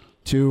so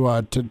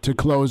to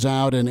close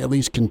out and at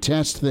least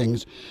contest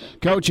things.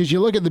 Coach, as you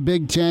look at the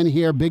Big Ten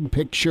here, big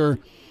picture,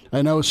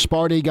 I know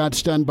Sparty got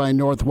stunned by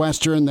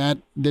Northwestern. That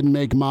didn't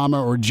make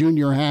Mama or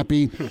Junior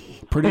happy.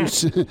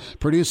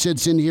 Purdue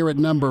sits in here at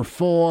number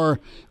 4.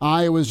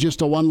 Iowa's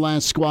just a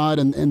one-last squad,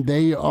 and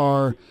they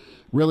are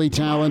really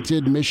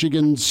talented.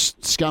 Michigan's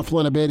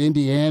scuffling a bit.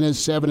 Indiana's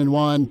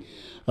 7-1.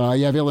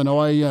 You have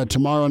Illinois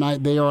tomorrow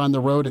night. They are on the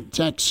road at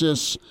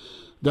Texas.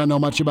 Don't know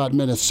much about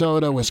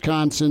Minnesota.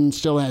 Wisconsin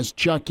still has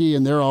Chucky,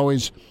 and they're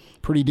always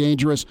pretty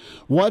dangerous.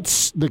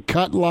 What's the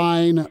cut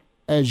line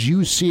as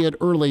you see it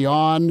early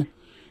on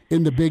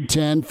in the Big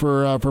Ten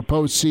for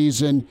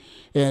postseason,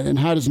 and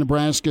how does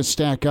Nebraska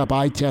stack up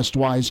eye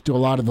test-wise to a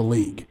lot of the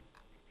league?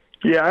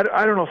 Yeah,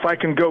 I don't know if I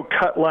can go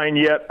cut line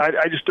yet.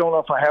 I just don't know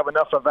if I have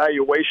enough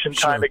evaluation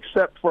time,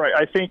 except for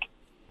I think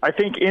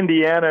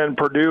Indiana and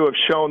Purdue have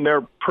shown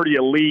they're pretty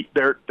elite.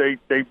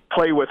 They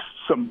play with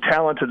some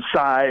talented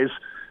size.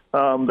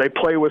 They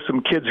play with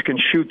some kids who can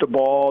shoot the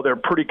ball. They're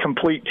pretty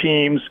complete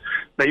teams.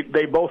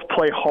 They both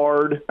play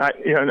hard.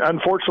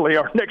 Unfortunately,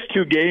 our next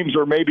 2 games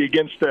are maybe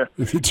against the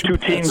 2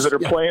 teams that are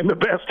playing the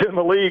best in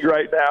the league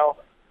right now.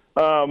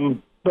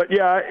 But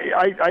yeah,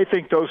 I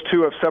think those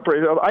 2 have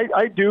separated.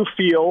 I do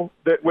feel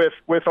that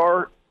with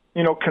our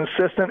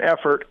consistent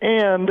effort,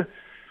 and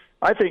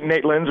I think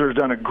Nate Linzer's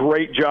done a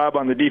great job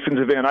on the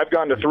defensive end. I've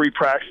gone to 3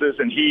 practices,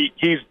 and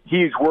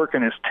he's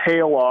working his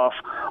tail off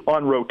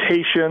on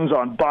rotations,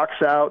 on box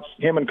outs.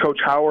 Him and Coach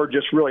Howard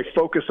just really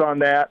focus on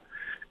that,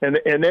 and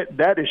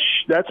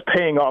that's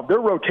paying off. Their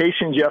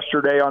rotations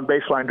yesterday on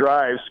baseline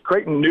drives,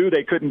 Creighton knew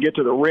they couldn't get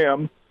to the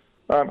rim.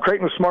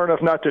 Creighton was smart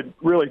enough not to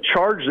really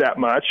charge that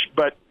much,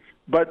 but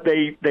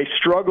they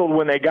struggled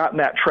when they got in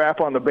that trap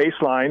on the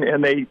baseline,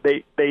 and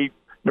they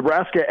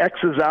Nebraska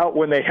X's out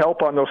when they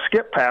help on those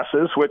skip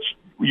passes, which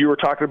you were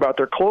talking about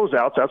their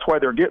closeouts. That's why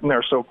they're getting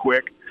there so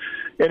quick.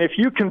 And if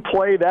you can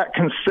play that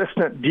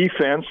consistent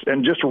defense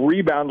and just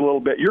rebound a little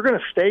bit, you're going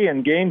to stay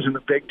in games in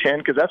the Big Ten,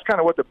 because that's kind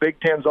of what the Big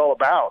Ten's all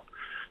about.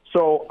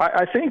 So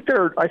I think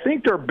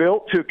they're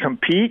built to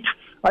compete.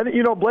 I think,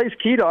 Blaise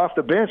Keita off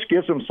the bench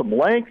gives him some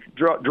length,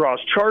 draws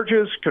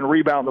charges, can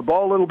rebound the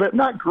ball a little bit.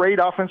 Not great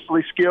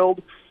offensively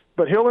skilled,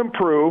 but he'll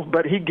improve.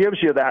 But he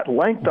gives you that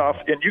length off,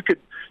 and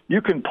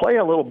you can play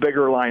a little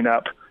bigger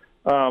lineup.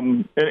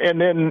 And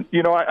then,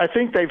 I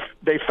think they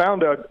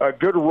found a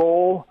good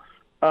role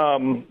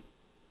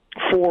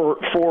for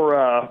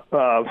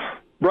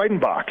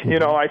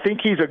Breidenbach. I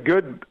think he's a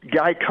good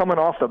guy coming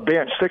off the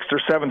bench, 6th or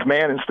 7th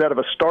man instead of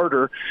a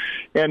starter,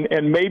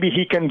 and maybe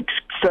he can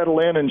settle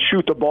in and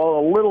shoot the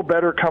ball a little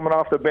better coming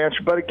off the bench.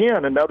 But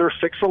again, another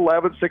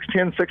 6'11",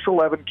 6'10",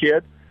 6'11"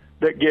 kid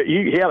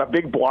he had a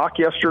big block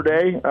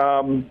yesterday,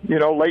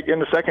 late in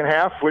the second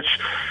half, which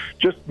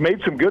just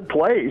made some good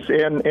plays.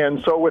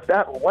 And so with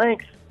that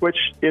length, which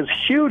is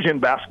huge in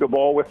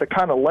basketball, with the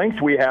kind of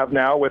length we have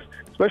now,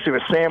 especially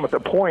with Sam at the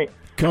point,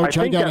 Coach,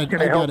 I think that's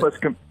going to help us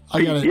compete.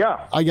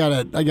 I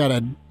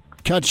gotta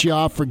cut you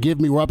off.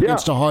 Forgive me. We're up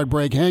against a hard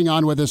break. Hang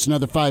on with us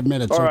another 5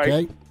 minutes, all okay?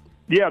 Right.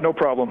 Yeah, no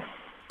problem.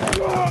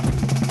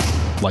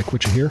 Like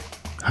what you hear?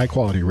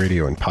 High-quality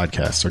radio and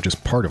podcasts are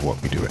just part of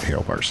what we do at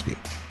Hail Varsity.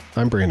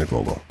 I'm Brandon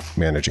Vogel,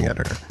 managing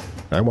editor.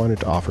 I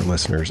wanted to offer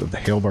listeners of the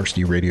Hail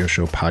Varsity Radio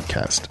Show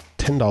podcast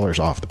 $10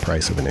 off the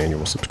price of an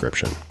annual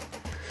subscription.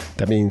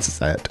 That means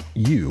that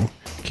you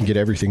can get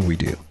everything we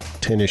do,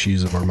 10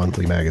 issues of our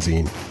monthly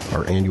magazine,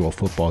 our annual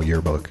football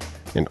yearbook,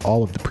 and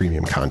all of the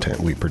premium content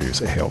we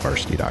produce at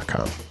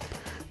hailvarsity.com.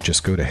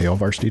 Just go to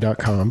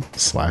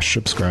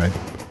hailvarsity.com/subscribe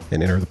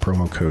and enter the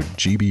promo code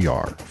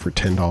GBR for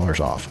 $10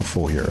 off a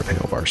full year of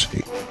Hail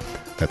Varsity.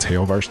 That's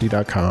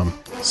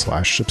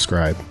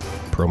hailvarsity.com/subscribe,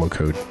 promo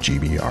code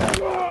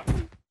GBR.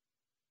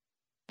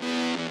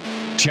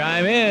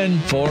 Chime in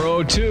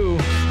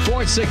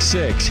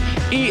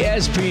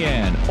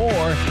 402-466-ESPN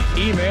or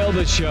email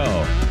the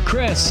show,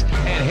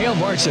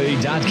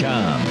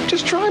 Chris@HailVarsity.com.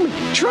 Just try me.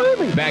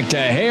 Back to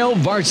Hail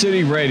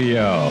Varsity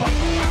Radio.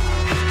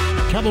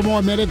 Couple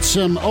more minutes,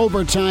 some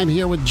overtime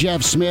here with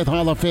Jeff Smith,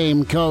 Hall of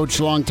Fame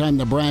coach, longtime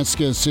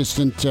Nebraska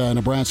assistant,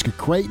 Nebraska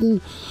Creighton.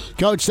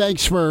 Coach,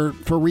 thanks for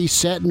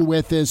resetting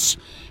with us.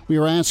 We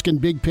were asking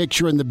big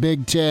picture in the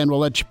Big Ten. We'll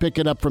let you pick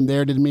it up from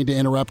there. Didn't mean to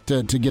interrupt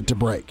to get to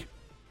break.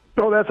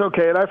 Oh, that's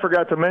okay. And I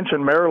forgot to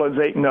mention Maryland's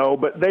 8-0,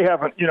 but they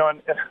haven't,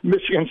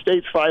 Michigan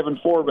State's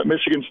 5-4, but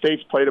Michigan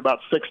State's played about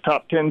 6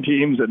 top 10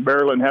 teams, and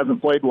Maryland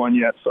hasn't played one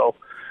yet. So,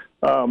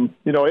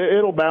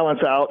 it'll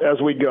balance out as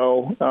we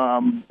go.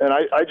 And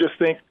I just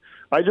think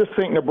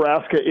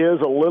Nebraska is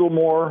a little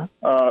more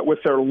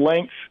with their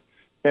length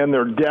and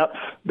their depth.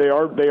 They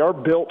are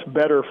built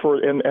better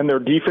and their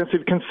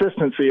defensive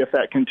consistency. If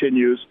that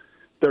continues,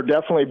 they're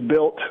definitely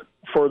built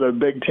for the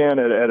Big Ten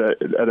at a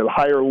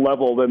higher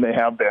level than they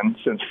have been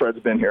since Fred's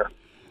been here.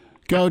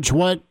 Coach,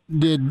 what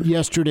did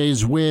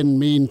yesterday's win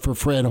mean for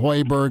Fred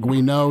Hoiberg?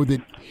 We know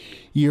that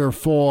year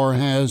 4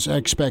 has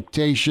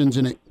expectations,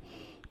 and it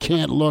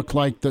can't look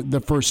like the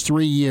first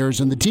 3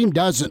 years, and the team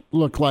doesn't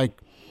look like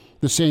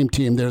the same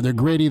team. They're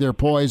gritty, they're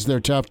poised,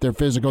 they're tough, they're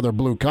physical, they're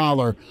blue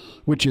collar,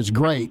 which is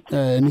great.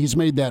 And he's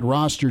made that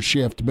roster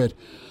shift, but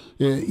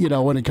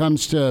when it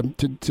comes to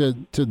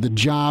the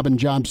job and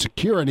job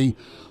security,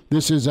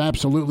 this is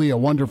absolutely a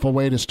wonderful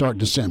way to start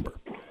December.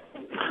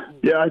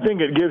 Yeah, I think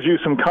it gives you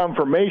some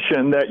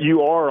confirmation that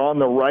you are on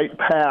the right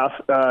path,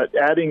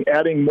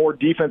 adding more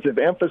defensive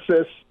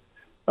emphasis.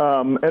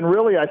 And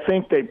really, I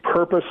think they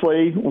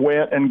purposely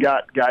went and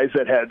got guys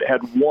that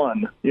had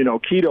won.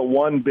 Keita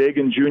won big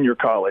in junior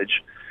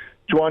college.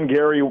 Juwan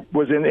Gary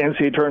was in the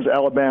NCAA tournament at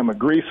Alabama.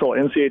 Griesel,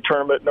 NCAA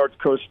tournament at North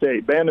Dakota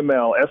State.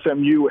 Bandamel,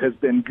 SMU has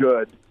been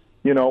good.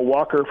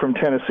 Walker from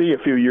Tennessee a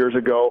few years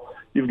ago.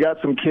 You've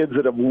got some kids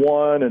that have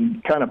won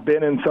and kind of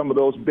been in some of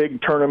those big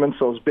tournaments,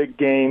 those big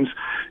games.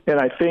 And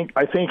I think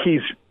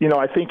he's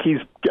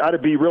got to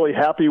be really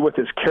happy with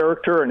his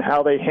character and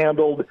how they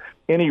handled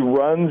any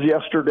runs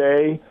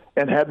yesterday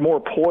and had more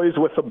poise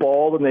with the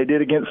ball than they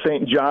did against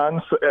St.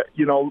 John's,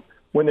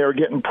 when they were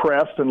getting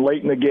pressed and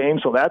late in the game.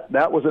 So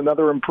that was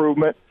another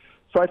improvement.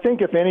 So I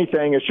think, if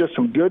anything, it's just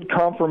some good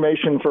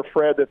confirmation for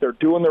Fred that they're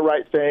doing the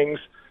right things.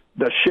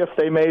 The shift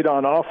they made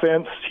on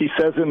offense, he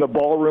says in the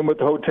ballroom at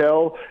the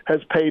hotel,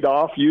 has paid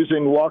off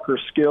using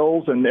Walker's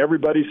skills and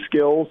everybody's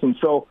skills. And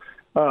so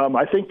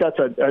I think that's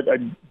a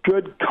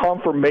good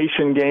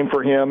confirmation game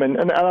for him,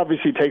 and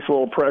obviously takes a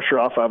little pressure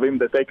off of him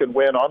that they can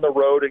win on the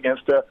road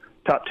against a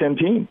top 10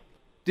 team.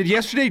 Did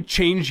yesterday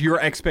change your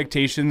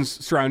expectations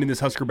surrounding this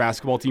Husker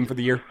basketball team for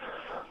the year?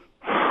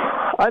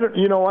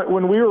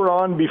 When we were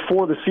on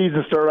before the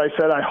season started, I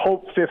said I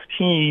hope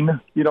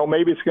 15.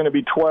 Maybe it's going to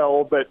be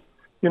 12, but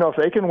if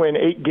they can win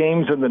 8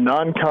 games in the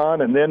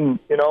non-con and then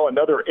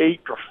another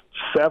 8 or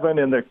 7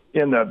 in the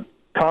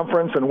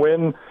conference and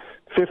win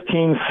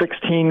 15,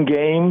 16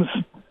 games,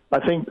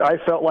 I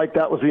felt like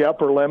that was the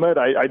upper limit.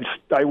 I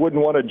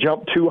wouldn't want to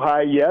jump too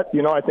high yet.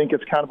 I think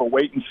it's kind of a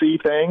wait and see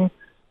thing.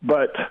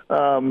 But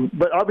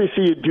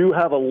obviously you do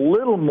have a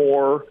little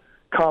more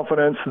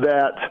confidence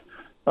that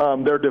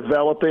they're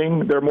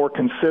developing. They're more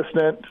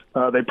consistent.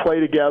 They play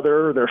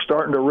together. They're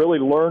starting to really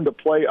learn to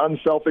play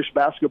unselfish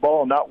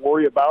basketball and not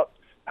worry about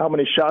how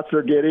many shots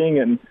they're getting.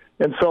 And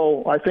And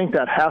so I think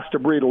that has to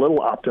breed a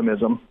little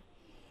optimism.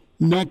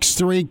 Next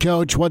three,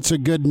 Coach, what's a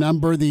good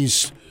number?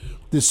 This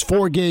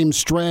 4-game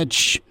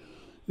stretch,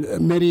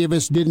 many of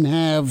us didn't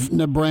have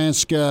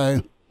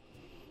Nebraska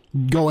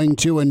going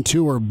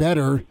 2-2 or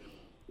better.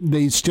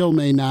 They still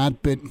may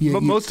not, but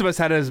most of us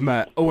had it as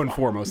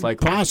 0-4, most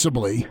likely.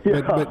 Possibly,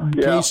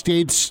 but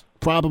K-State's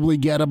probably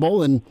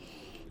gettable. And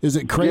is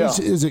it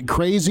crazy? Is it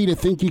crazy to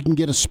think you can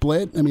get a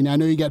split? I mean, I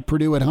know you got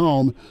Purdue at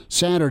home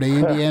Saturday.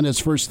 Indiana's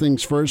first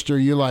things first. Or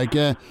you like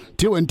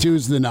 2-2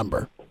 is the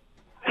number?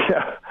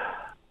 Yeah,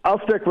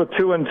 I'll stick with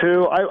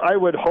 2-2. I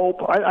would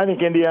hope. I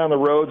think Indiana on the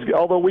roads,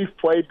 although we've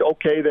played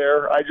okay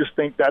there, I just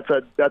think that's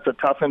a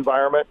tough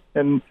environment,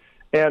 and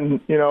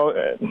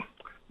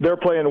they're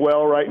playing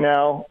well right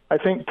now. I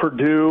think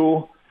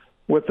Purdue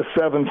with the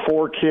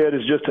 7-4 kid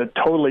is just a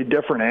totally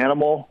different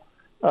animal.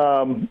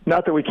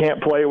 Not that we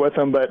can't play with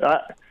them, but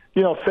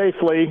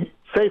safely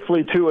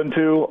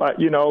 2-2.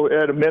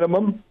 At a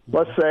minimum,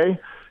 let's say.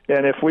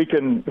 And if we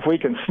can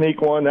sneak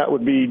one, that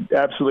would be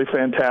absolutely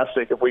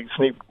fantastic. If we can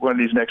sneak one of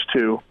these next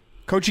two.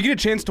 Coach, you get a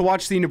chance to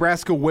watch the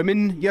Nebraska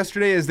women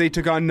yesterday as they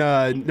took on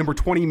number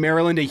 20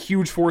 Maryland. A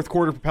huge fourth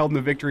quarter propelled them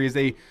to victory as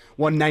they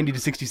won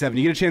 90-67.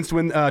 You get a chance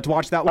to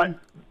watch that one?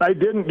 I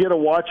didn't get to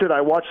watch it.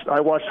 I watched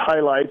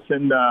highlights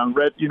and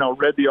read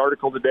the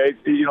article today.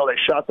 They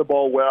shot the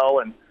ball well,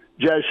 and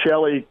Jaz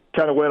Shelley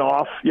kind of went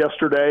off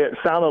yesterday. It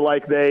sounded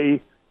like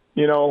they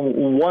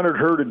wanted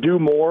her to do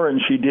more,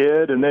 and she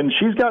did. And then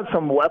she's got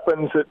some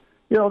weapons that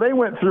they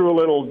went through a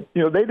little.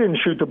 They didn't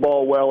shoot the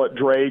ball well at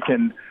Drake,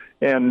 and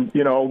they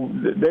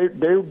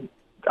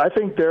I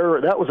think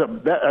that was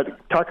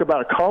talk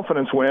about a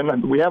confidence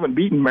win. We haven't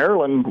beaten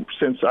Maryland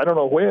since I don't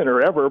know when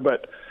or ever,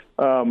 but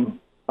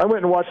I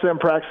went and watched them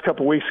practice a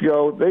couple weeks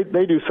ago.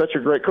 They do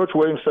Coach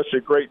Williams does such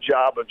a great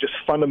job of just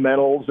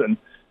fundamentals, and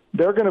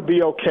they're going to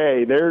be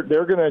okay. They're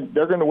going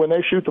to when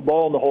they shoot the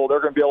ball in the hole, they're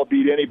going to be able to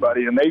beat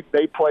anybody, and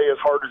they play as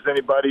hard as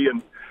anybody.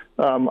 And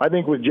I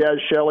think with Jaz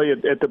Shelley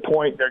at the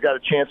point, they've got a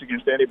chance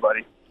against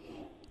anybody.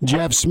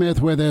 Jeff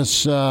Smith with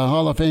us,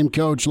 Hall of Fame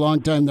coach,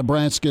 longtime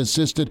Nebraska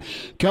assistant.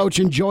 Coach,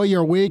 enjoy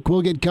your week.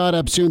 We'll get caught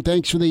up soon.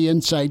 Thanks for the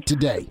insight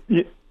today.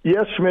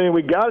 Yes, Schmitty,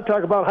 we got to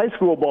talk about high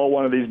school ball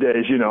one of these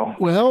days,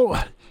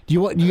 Well,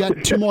 you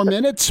got 2 more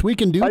minutes? We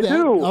can do that. I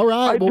do. All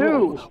right. I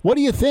do. What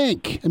do you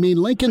think? I mean,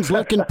 Lincoln's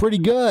looking pretty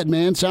good,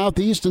 man.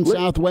 Southeast and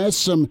Southwest,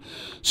 some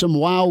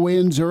wow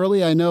wins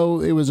early. I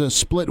know it was a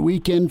split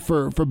weekend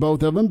for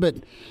both of them, but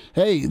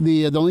hey,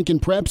 the Lincoln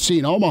Prep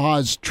scene,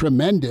 Omaha's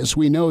tremendous.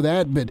 We know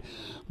that, but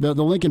the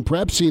Lincoln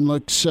Prep scene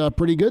looks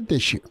pretty good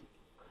this year.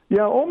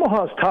 Yeah,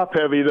 Omaha's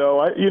top-heavy,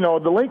 though.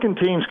 The Lincoln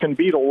teams can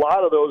beat a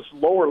lot of those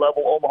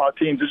lower-level Omaha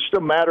teams. It's just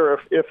a matter of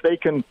if they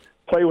can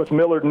play with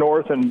Millard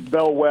North and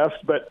Bell West.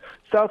 But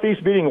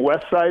Southeast beating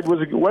Westside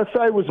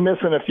was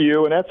missing a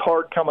few, and that's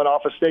hard coming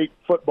off a state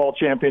football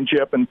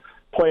championship and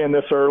playing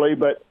this early.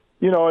 But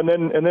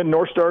and then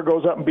North Star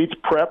goes up and beats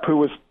Prep, who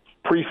was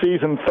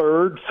preseason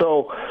third.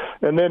 So,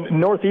 and then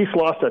Northeast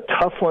lost a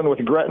tough one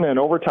with Gretna in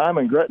overtime,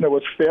 and Gretna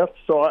was fifth.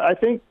 So I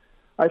think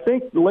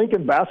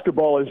Lincoln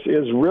basketball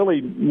is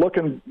really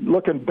looking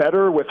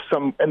better with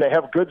some, and they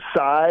have good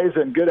size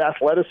and good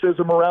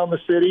athleticism around the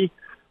city.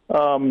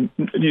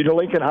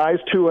 Lincoln High's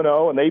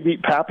 2-0, and they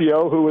beat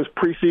Papio, who was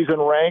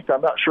preseason ranked.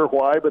 I'm not sure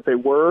why, but they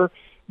were.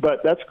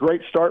 But that's a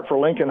great start for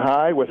Lincoln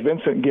High with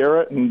Vincent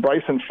Garrett and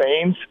Bryson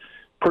Faines.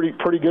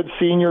 Pretty good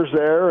seniors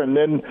there. And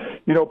then,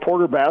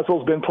 Porter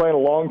Basil's been playing a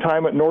long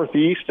time at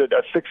Northeast, a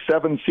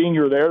 6'7"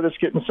 senior there that's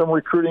getting some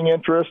recruiting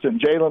interest.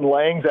 And Jalen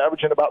Lang's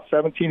averaging about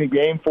 17 a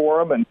game for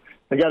them. And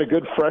they got a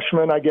good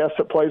freshman, I guess,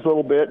 that plays a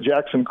little bit,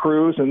 Jackson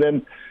Cruz. And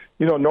then,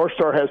 North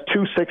Star has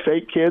 2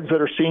 6'8" kids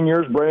that are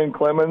seniors, Brennan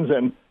Clemens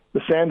and the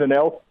San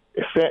Linnell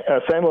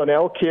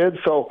kid.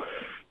 So,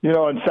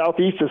 and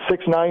Southeast is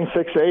 6'9",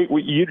 6'8".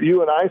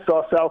 You and I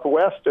saw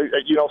Southwest,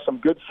 some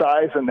good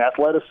size and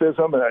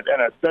athleticism and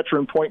a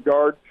veteran point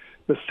guard.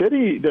 The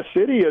city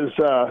is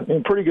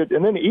in pretty good.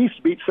 And then the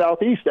East beat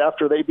Southeast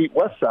after they beat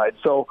Westside.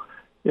 So,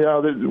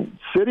 the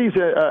city's,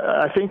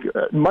 I think,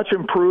 much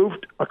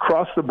improved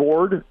across the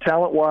board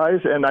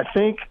talent-wise, and I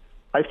think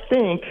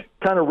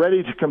kind of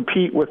ready to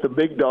compete with the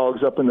big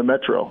dogs up in the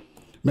Metro.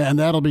 Man,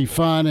 that'll be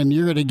fun, and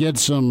you're going to get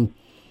some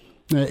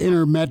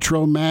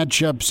inter-metro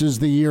matchups as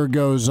the year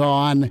goes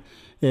on,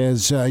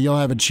 as you'll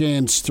have a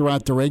chance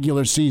throughout the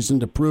regular season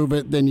to prove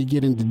it. Then you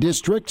get into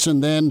districts,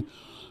 and then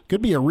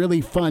could be a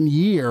really fun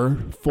year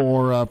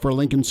for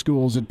Lincoln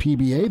schools at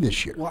PBA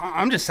this year. Well,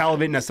 I'm just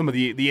salivating at some of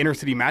the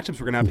inter-city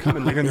matchups we're going to have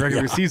coming later in the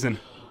regular season.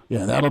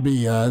 Yeah, that'll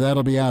be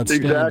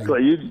outstanding.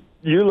 Exactly.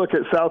 You look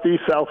at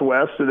Southeast,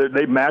 Southwest,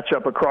 they match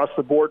up across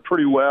the board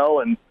pretty well,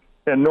 and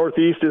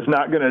Northeast is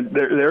not going to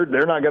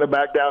they're not going to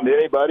back down to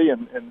anybody,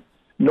 and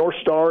North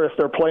Star, if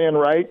they're playing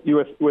right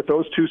with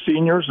those 2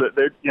 seniors, that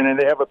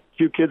they have a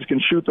few kids can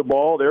shoot the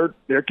ball,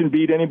 they can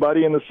beat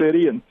anybody in the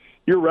city. And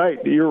you're right,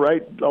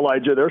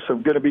 Elijah. There's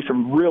going to be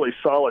some really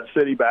solid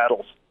city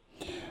battles.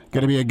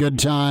 Going to be a good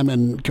time,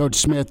 and Coach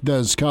Smith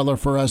does color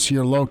for us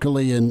here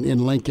locally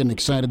in Lincoln.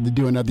 Excited to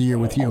do another year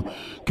with you.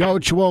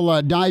 Coach,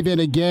 we'll dive in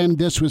again.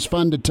 This was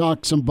fun to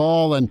talk some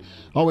ball, and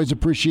always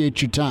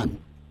appreciate your time.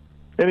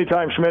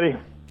 Anytime, Schmitty.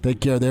 Take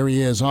care. There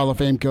he is, Hall of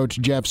Fame coach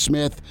Jeff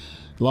Smith,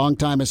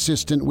 longtime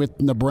assistant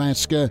with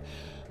Nebraska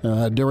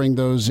during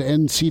those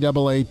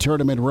NCAA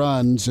tournament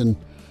runs. And,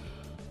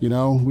 you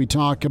know, we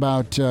talk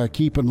about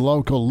keeping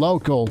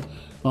local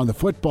on the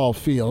football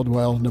field.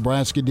 Well,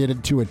 Nebraska did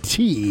it to a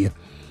T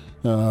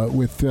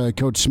with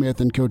Coach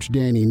Smith and Coach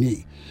Danny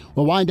Nee.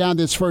 We'll wind down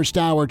this first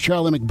hour.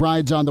 Charlie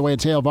McBride's on the way.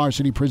 It's Hail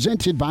Varsity,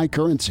 presented by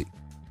Currency.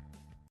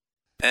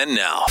 And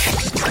now,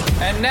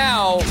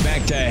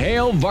 back to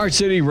Hail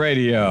Varsity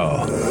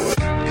Radio.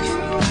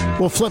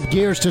 We'll flip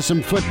gears to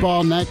some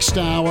football next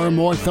hour.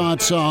 More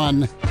thoughts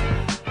on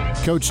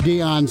Coach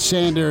Deion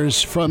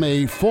Sanders from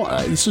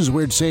this is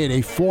weird saying,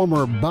 a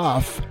former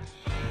Buff.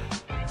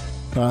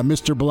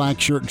 Mr.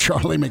 Blackshirt,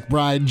 Charlie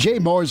McBride. Jay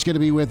Moore is going to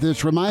be with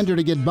us. Reminder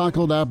to get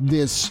buckled up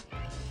this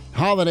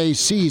holiday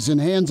season.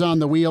 Hands on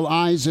the wheel,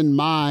 eyes in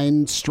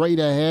mind. Straight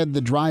ahead,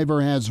 the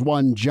driver has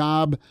one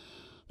job.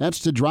 That's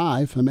to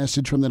drive. A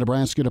message from the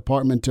Nebraska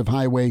Department of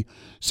Highway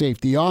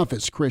Safety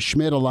Office. Chris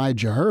Schmidt,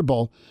 Elijah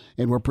Herbal,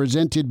 and we're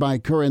presented by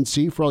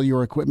Currency. For all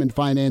your equipment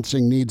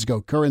financing needs,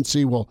 go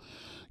Currency. We'll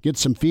get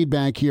some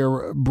feedback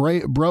here.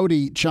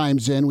 Brody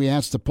chimes in. We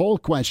asked the poll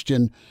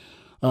question.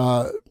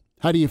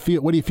 How do you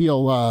feel? What do you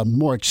feel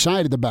more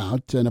excited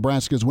about?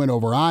 Nebraska's win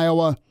over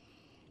Iowa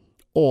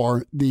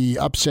or the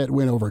upset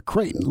win over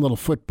Creighton? A little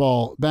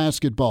football,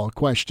 basketball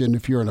question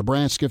if you're a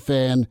Nebraska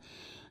fan.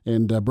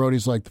 And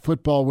Brody's like, the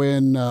football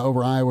win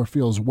over Iowa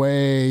feels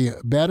way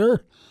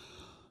better.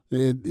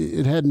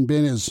 It hadn't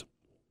been as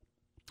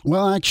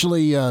well,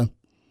 actually.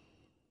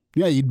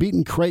 You'd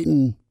beaten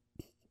Creighton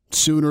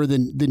sooner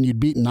than you'd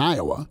beaten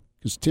Iowa,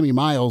 because Timmy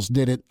Miles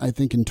did it, I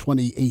think, in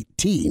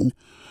 2018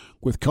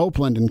 with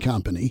Copeland and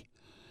company.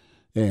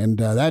 And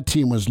that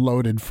team was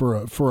loaded for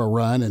a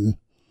run and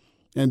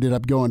ended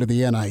up going to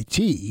the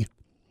NIT.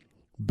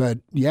 But,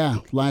 yeah,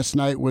 last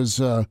night was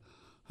a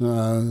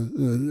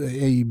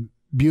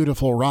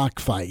beautiful rock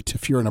fight.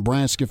 If you're a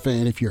Nebraska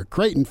fan, if you're a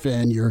Creighton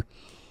fan, you're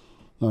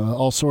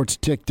all sorts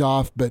ticked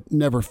off, but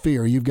never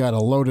fear. You've got a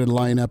loaded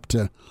lineup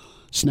to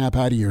snap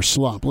out of your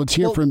slump. Let's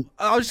hear from...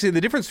 I'll just say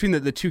the difference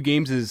between the two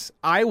games is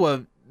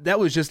Iowa, that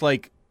was just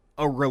like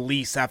a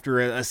release after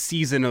a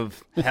season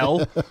of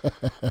hell.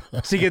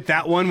 To get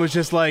that one was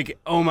just like,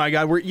 oh my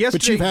God.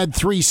 But you've had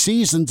 3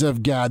 seasons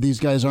of, God, these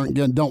guys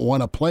don't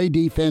want to play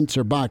defense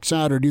or box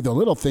out or do the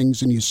little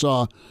things, and you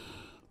saw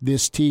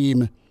this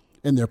team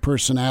and their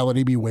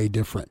personality be way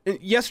different.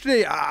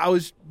 Yesterday, I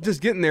was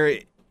just getting there.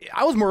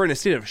 I was more in a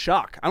state of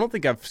shock. I don't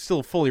think I've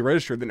still fully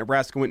registered that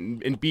Nebraska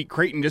went and beat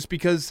Creighton just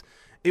because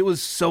it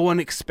was so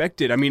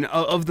unexpected. I mean,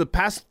 of the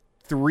past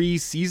 3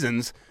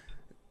 seasons,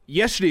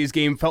 yesterday's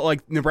game felt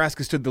like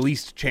Nebraska stood the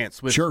least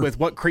chance with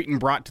what Creighton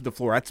brought to the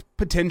floor. That's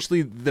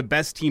potentially the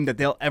best team that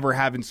they'll ever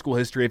have in school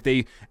history if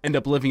they end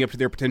up living up to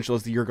their potential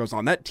as the year goes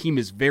on. That team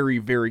is very,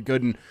 very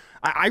good, and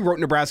I wrote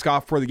Nebraska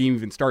off before the game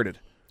even started.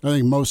 I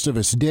think most of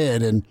us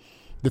did, and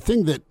the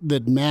thing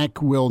that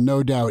Mac will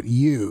no doubt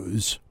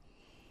use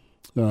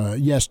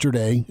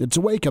yesterday, it's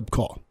a wake-up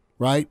call,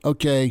 right?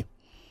 Okay,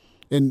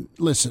 and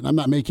listen, I'm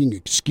not making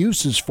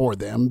excuses for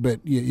them,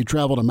 but you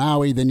travel to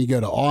Maui, then you go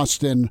to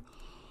Austin.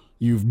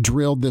 You've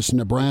drilled this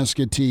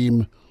Nebraska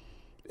team,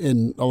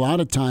 and a lot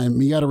of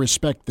time you got to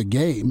respect the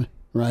game,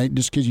 right?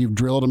 Just because you've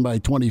drilled them by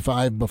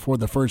 25 before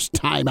the first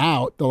time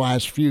out the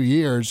last few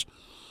years.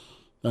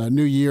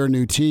 New year,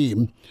 new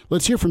team.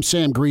 Let's hear from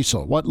Sam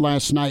Griesel. What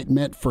last night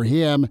meant for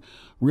him.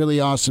 Really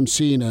awesome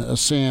seeing a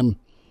Sam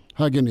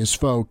hugging his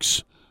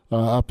folks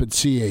up at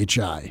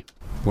CHI.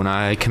 When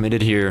I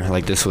committed here,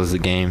 like, this was the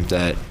game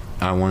that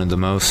I wanted the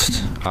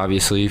most,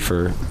 obviously,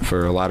 for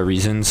a lot of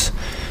reasons.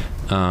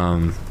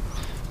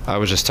 I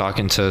was just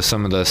talking to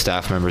some of the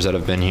staff members that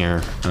have been here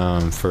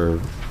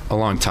for a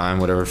long time,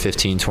 whatever,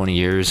 15, 20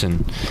 years,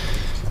 and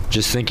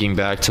just thinking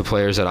back to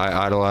players that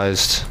I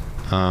idolized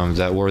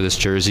that wore this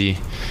jersey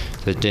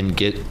that didn't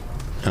get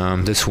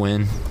this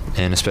win,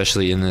 and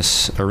especially in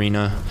this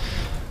arena.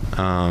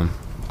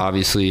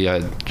 Obviously,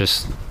 I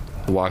just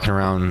walking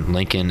around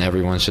Lincoln,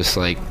 everyone's just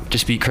like,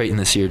 just beat Creighton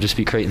this year, just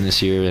beat Creighton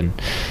this year, and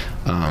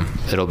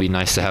it'll be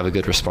nice to have a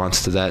good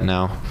response to that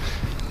now.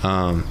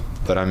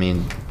 But I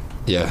mean,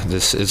 yeah,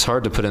 it's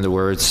hard to put into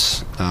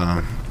words.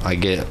 I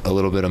get a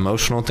little bit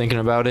emotional thinking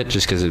about it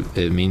just because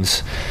it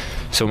means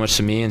so much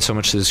to me and so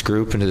much to this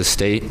group and to the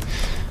state.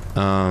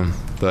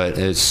 But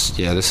this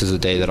is a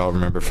day that I'll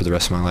remember for the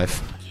rest of my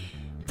life.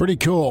 Pretty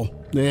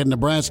cool. The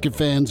Nebraska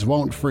fans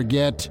won't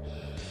forget.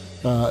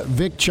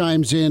 Vic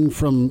chimes in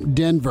from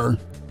Denver,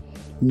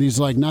 and he's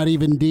like, not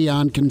even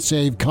Deion can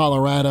save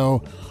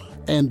Colorado,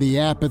 and the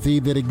apathy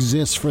that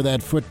exists for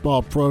that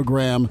football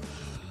program.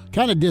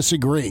 Kind of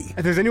disagree.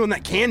 If there's anyone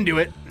that can do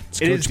it,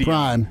 it's Coach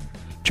Prime.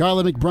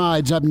 Charlie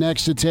McBride's up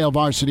next at Hail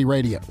Varsity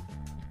Radio.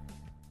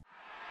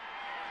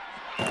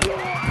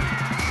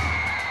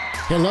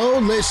 Hello,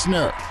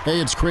 listener. Hey,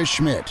 it's Chris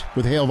Schmidt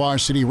with Hail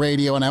Varsity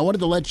Radio, and I wanted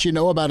to let you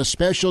know about a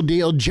special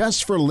deal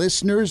just for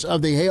listeners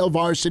of the Hail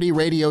Varsity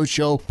Radio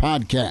Show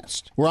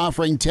podcast. We're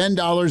offering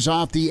 $10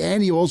 off the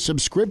annual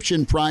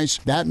subscription price.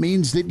 That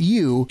means that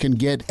you can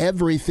get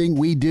everything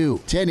we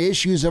do. 10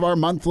 issues of our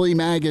monthly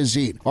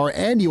magazine, our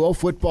annual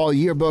football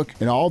yearbook,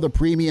 and all the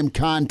premium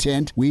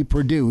content we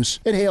produce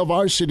at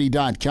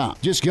HailVarsity.com.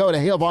 Just go to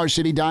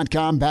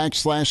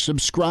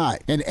HailVarsity.com/subscribe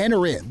and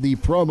enter in the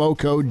promo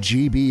code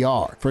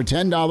GBR for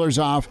 $10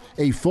 off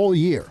a full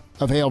year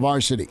of Hail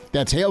Varsity.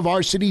 That's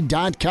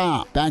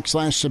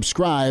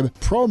HailVarsity.com/subscribe,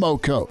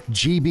 promo code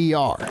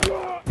GBR.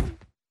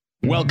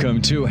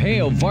 Welcome to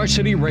Hail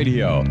Varsity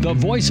Radio, the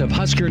voice of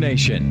Husker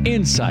Nation.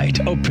 Insight,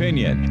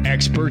 opinion,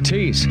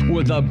 expertise,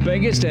 with the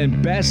biggest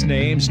and best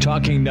names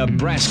talking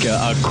Nebraska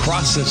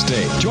across the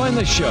state. Join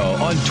the show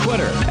on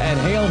Twitter at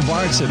Hail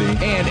Varsity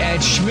and at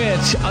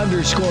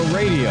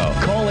Schmidt_radio.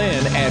 Call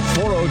in at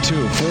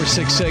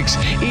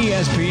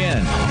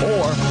 402-466-ESPN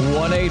or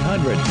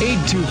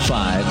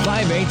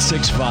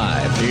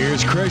 1-800-825-5865.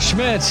 Here's Chris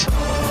Schmidt.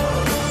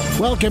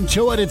 Welcome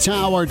to it. It's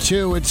Hour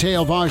 2. It's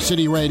Hail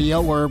Varsity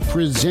Radio. We're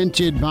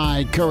presented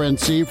by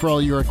Currency for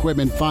all your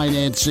equipment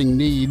financing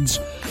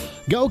needs.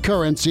 Go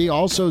Currency,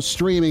 also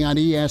streaming on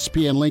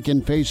ESPN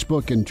Lincoln,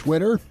 Facebook, and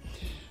Twitter.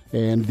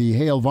 And the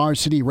Hail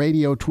Varsity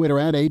Radio Twitter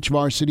at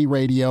HVarsity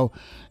Radio,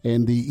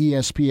 and the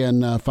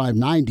ESPN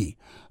 590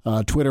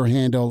 Twitter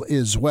handle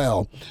as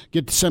well.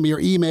 Get to some of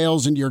your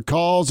emails and your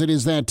calls. It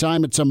is that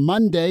time. It's a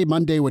Monday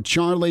with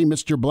Charlie,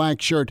 Mr.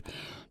 Blackshirt.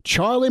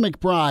 Charlie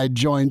McBride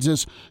joins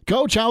us.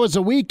 Coach, how was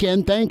the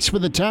weekend? Thanks for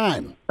the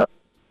time.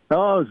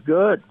 Oh, it was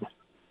good.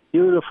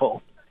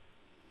 Beautiful.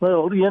 A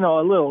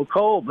little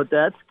cold, but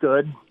that's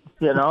good.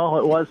 It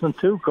wasn't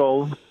too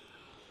cold.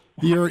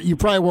 You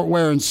probably weren't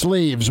wearing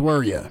sleeves,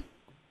 were you?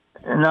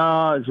 No,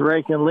 I was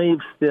raking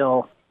leaves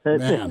still.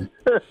 Man.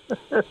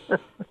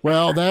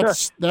 Well,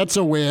 that's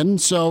a win.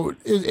 So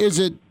is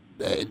it,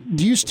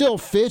 do you still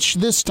fish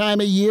this time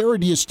of year, or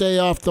do you stay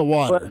off the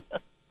water?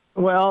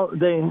 Well,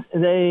 they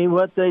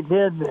what they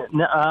did,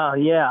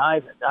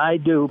 I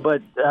do,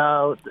 but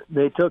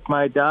they took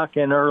my dock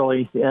in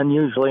early, and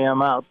usually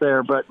I'm out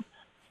there, but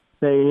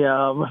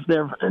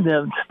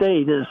the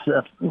state is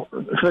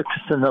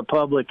fixing the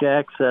public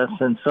access,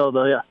 and so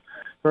the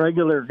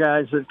regular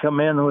guys that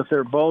come in with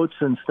their boats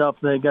and stuff,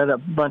 they got a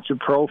bunch of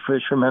pro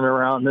fishermen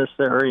around this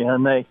area,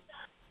 and they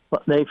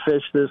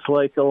fish this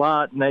lake a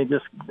lot, and they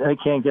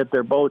can't get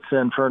their boats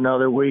in for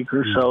another week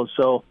or so,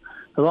 so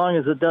as long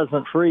as it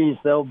doesn't freeze,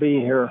 they'll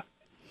be here.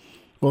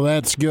 Well,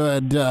 that's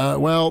good.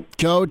 Well,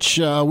 Coach,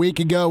 a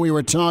week ago we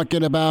were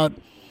talking about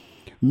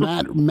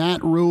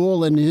Matt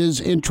Rhule and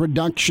his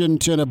introduction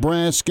to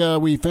Nebraska.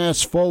 We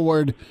fast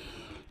forward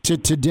to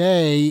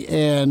today,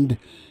 and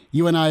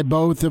you and I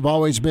both have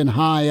always been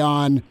high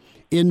on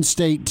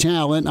in-state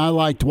talent. I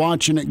liked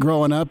watching it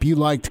growing up. You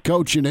liked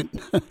coaching it.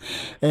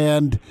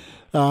 And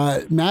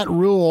Matt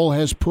Rhule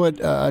has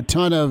put a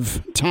ton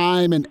of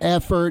time and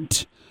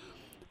effort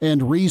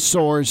and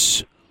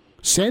resource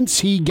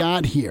since he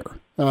got here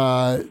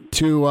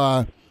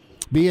to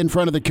be in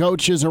front of the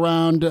coaches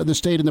around the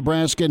state of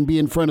Nebraska and be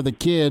in front of the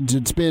kids.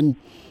 It's been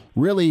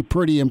really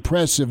pretty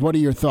impressive. What are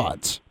your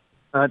thoughts?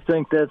 I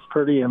think that's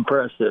pretty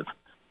impressive.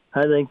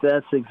 I think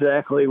that's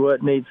exactly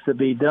what needs to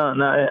be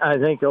done. I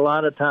think a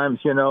lot of times,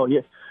 he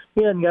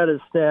hasn't got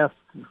his staff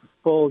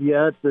full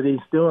yet, but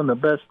he's doing the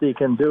best he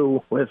can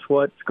do with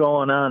what's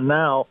going on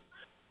now.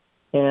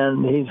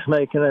 And he's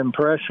making an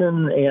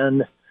impression,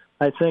 and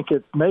I think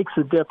it makes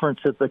a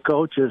difference that the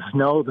coaches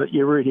know that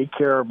you really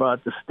care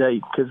about the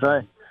state, because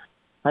I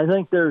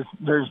think there's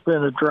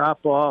been a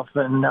drop-off,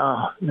 and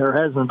there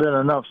hasn't been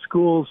enough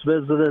schools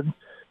visited.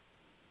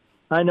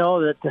 I know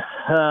that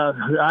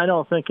I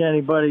don't think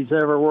anybody's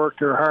ever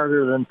worked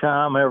harder than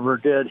Tom ever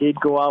did.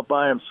 He'd go out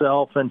by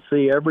himself and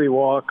see every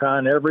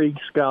walk-on, every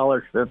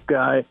scholarship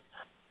guy,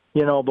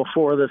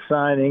 before the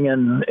signing,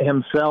 and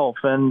himself.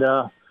 And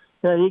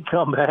he'd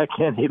come back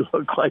and he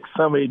looked like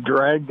somebody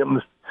dragged him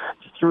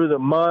through the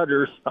mud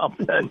or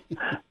something.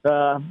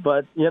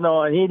 But,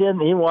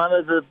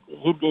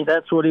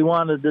 that's what he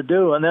wanted to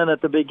do. And then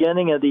at the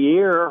beginning of the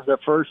year, the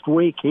first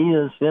week, he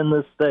is in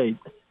the state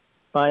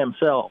by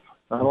himself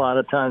a lot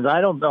of times.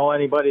 I don't know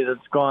anybody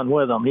that's gone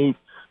with him.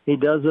 He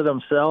does it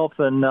himself,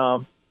 and,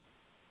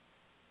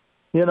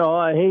 he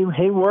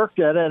worked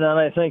at it, and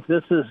I think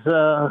this is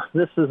a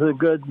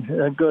good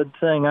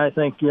thing. I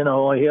think,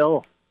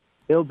 he'll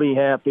be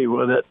happy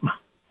with it.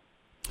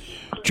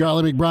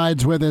 Charlie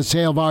McBride's with us,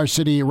 Hail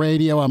Varsity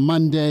Radio, a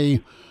Monday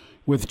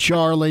with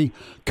Charlie.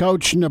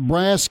 Coach,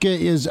 Nebraska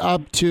is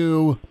up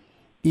to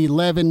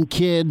 11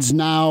 kids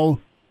now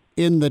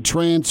in the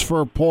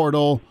transfer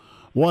portal.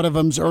 One of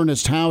them's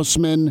Ernest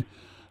Hausman.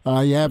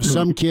 You have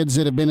some kids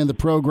that have been in the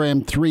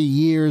program 3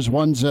 years.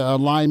 One's a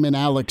lineman,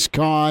 Alex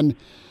Kahn,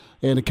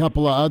 and a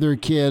couple of other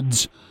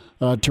kids,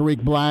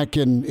 Tariq Black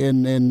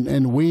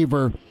and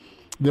Weaver,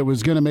 that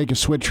was going to make a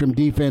switch from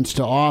defense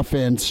to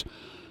offense.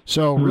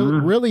 So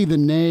really the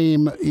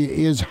name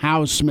is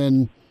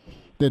Hausman,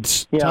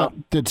 that's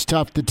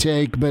tough to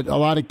take. But a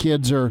lot of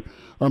kids are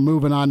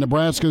moving on.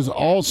 Nebraska's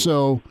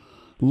also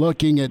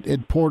looking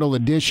at portal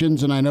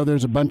additions, and I know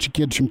there's a bunch of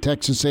kids from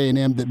Texas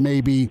A&M that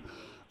may be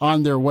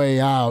on their way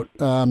out.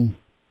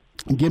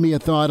 Give me a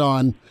thought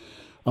on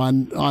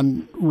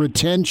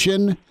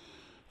retention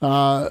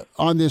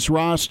on this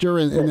roster,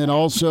 and then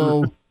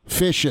also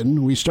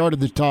fishing. We started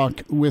the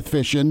talk with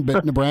fishing,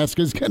 but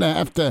Nebraska's going to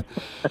have to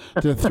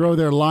throw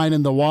their line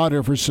in the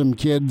water for some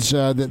kids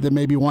that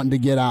may be wanting to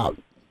get out.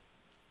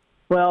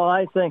 Well,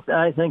 I think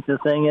the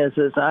thing is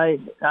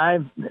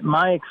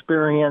my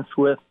experience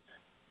with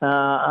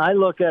I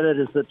look at it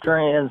as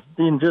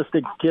just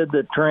a kid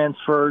that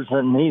transfers,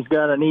 and he's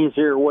got an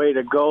easier way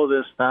to go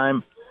this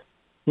time.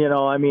 You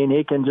know, I mean,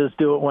 he can just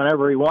do it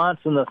whenever he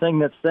wants, and the thing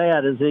that's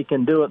sad is he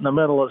can do it in the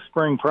middle of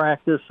spring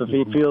practice if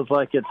he feels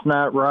like it's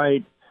not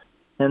right.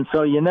 And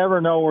so you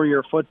never know where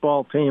your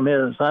football team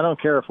is. I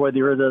don't care whether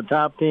you're the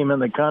top team in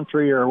the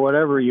country or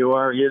whatever you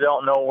are, you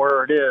don't know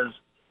where it is,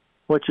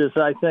 which is,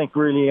 I think,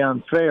 really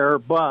unfair,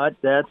 but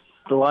that's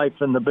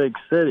life in the big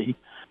city.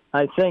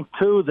 I think,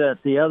 too, that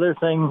the other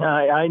thing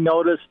I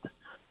noticed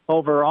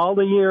over all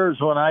the years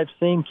when I've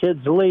seen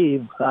kids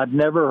leave, I've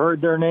never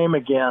heard their name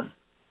again.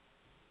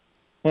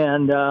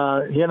 And,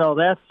 I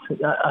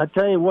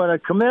tell you what, a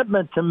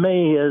commitment to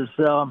me is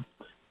a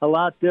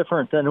lot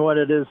different than what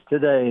it is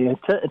today.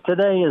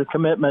 Today, a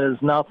commitment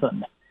is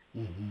nothing.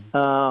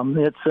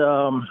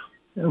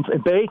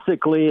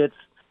 Basically,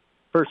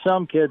 for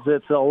some kids,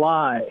 it's a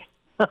lie.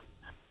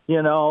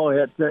 They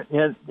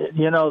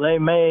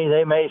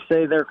may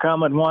say they're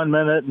coming 1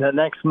 minute and the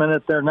next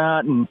minute they're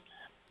not. And,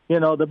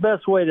 the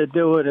best way to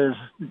do it is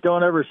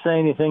don't ever say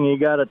anything you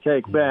got to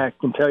take back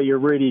until you're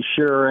really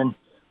sure. And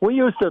we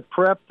used to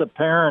prep the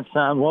parents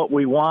on what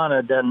we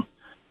wanted. And,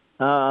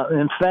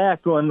 in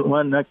fact,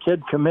 when a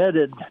kid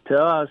committed to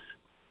us,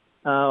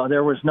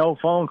 there was no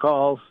phone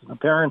calls. The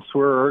parents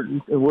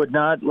would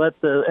not let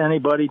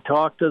anybody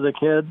talk to the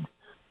kid.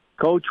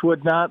 Coach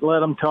would not let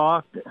them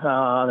talk,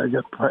 and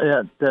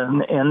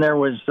there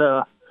was,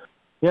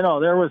 it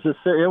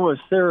was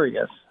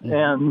serious.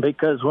 And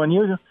because when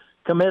you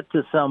commit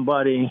to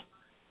somebody,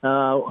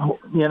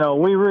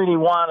 we really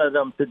wanted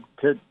them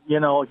to,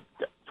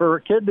 for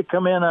a kid to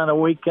come in on a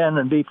weekend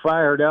and be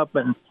fired up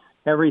and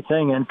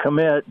everything and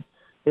commit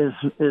is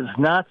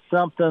not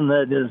something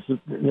that is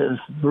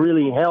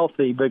really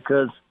healthy,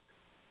 because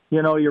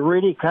you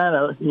really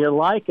you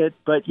like it,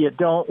 but you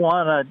don't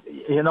want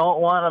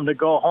them to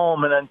go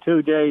home and in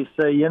 2 days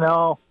say,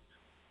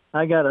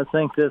 I got to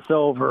think this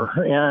over.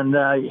 And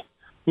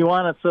you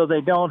want it so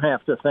they don't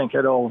have to think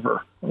it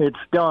over. It's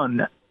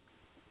done.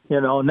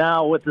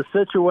 Now with the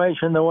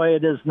situation the way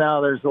it is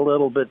now, there's a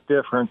little bit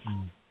different.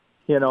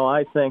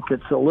 I think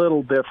it's a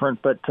little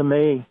different, but to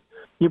me,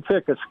 you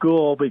pick a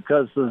school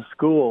because of the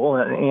school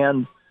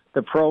and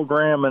the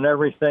program and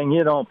everything.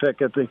 You don't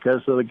pick it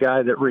because of the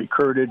guy that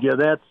recruited you.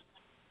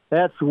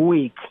 That's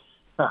weak.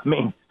 To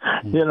me,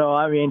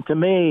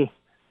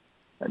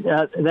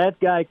 that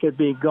guy could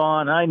be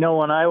gone. I know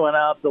when I went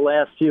out the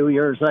last few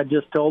years, I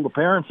just told the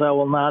parents I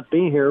will not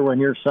be here when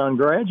your son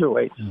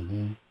graduates.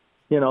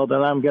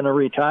 That I'm going to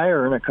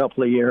retire in a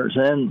couple of years,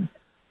 and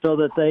so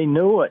that they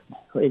knew it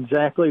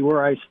exactly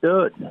where I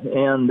stood.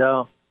 And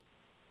a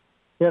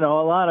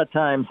lot of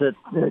times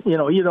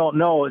you don't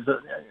know as a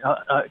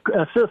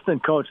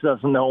assistant coach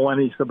doesn't know when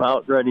he's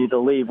about ready to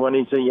leave when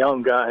he's a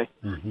young guy.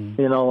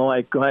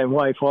 Like my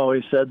wife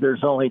always said,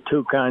 there's only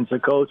two kinds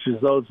of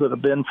coaches: those that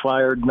have been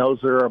fired and those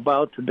that are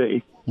about to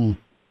be.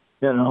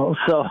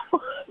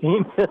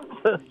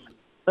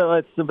 So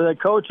it's the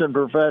coaching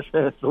profession.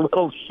 It's a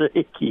little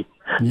shaky,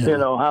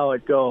 how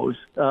it goes.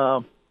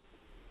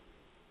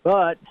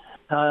 But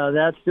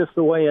that's just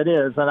the way it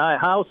is. And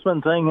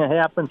Houseman thing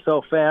happened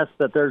so fast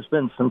that there's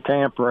been some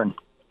tampering.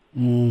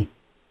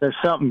 There's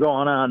something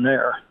going on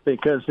there,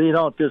 because you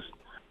don't just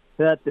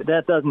that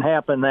doesn't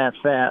happen that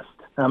fast.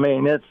 I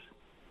mean,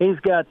 he's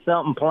got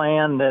something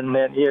planned, and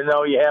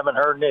you haven't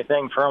heard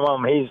anything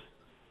from him.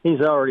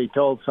 He's already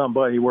told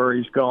somebody where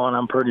he's going.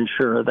 I'm pretty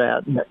sure of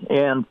that.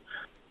 And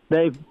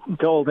they've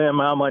told him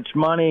how much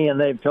money, and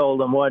they've told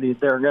him what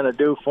they're going to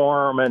do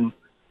for him. And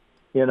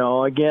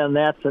again,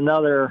 that's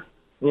another.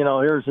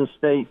 Here's a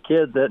state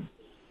kid that,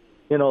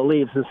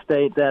 leaves the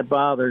state. That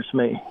bothers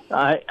me.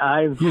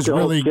 He's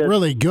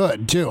really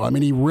good too. I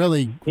mean, he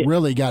really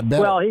got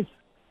better. Well, he's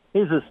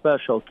a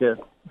special kid.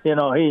 He's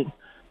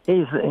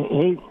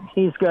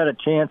got a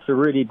chance to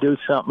really do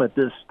something at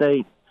this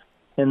state,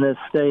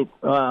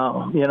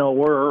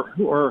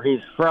 where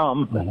he's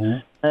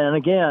from. And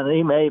again,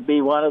 he may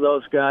be one of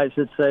those guys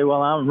that say,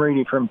 well, I'm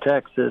really from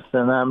Texas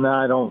and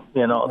I don't,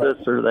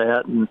 this or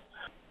that. And,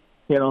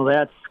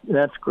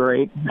 that's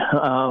great.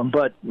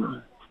 But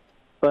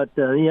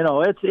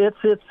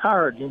it's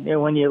hard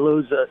when you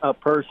lose a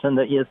person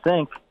that you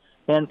think,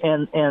 and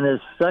as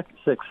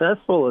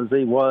successful as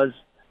he was,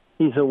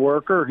 he's a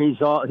worker.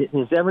 He's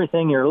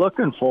everything you're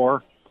looking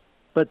for.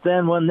 But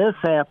then when this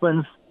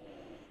happens,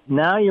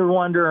 now you're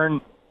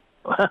wondering,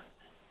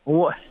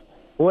 what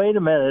wait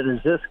a minute,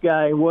 is this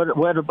guy,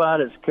 what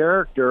about his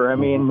character? I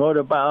mean, what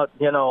about,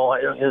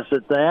 is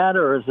it that,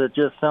 or is it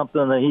just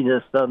something that he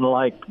just doesn't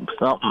like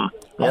something?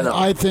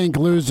 I think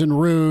losing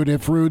Rude,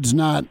 if Rude's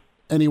not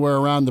anywhere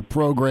around the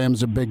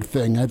program's a big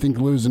thing. I think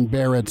losing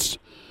Barrett's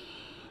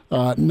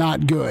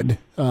not good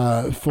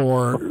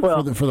for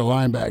the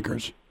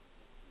linebackers.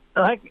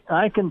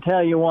 I can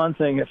tell you one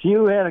thing. If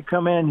you had to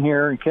come in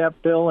here and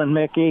kept Bill and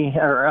Mickey,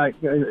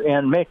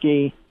 and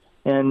Mickey,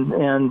 and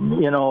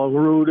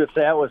Rude, if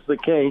that was the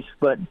case,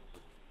 but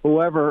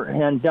whoever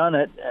had done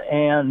it,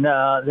 and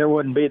there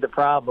wouldn't be the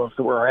problems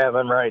that we're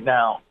having right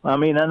now. I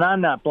mean, and I'm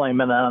not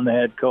blaming it on the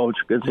head coach,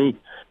 because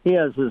he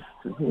has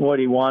what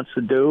he wants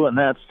to do, and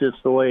that's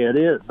just the way it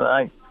is.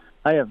 I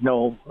have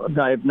no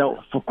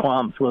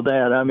qualms with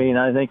that. I mean,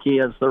 I think he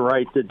has the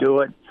right to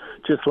do it,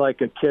 just like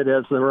a kid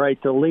has the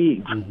right to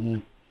leave. Mm-hmm.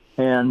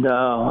 And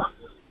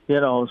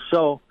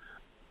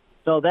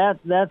so that's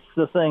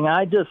the thing.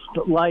 I just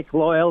like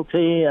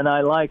loyalty, and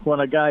I like when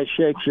a guy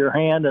shakes your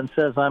hand and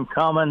says, "I'm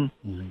coming,"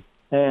 mm-hmm.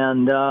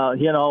 and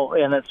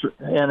and it's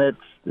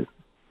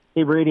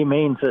he really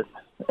means it,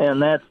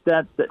 and that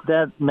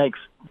makes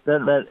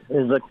that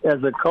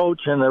as a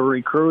coach and a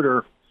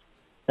recruiter,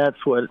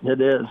 that's what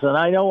it is. And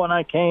I know when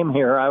I came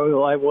here,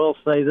 I will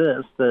say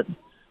this, that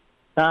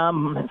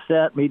Tom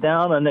sat me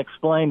down and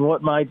explained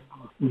what my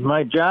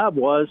job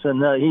was,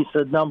 and he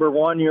said, number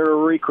one, you're a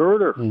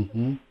recruiter.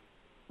 Mm-hmm.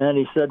 And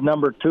he said,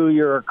 number two,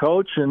 you're a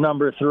coach, and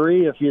number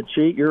three, if you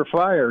cheat, you're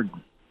fired.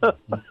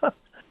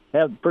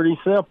 That's pretty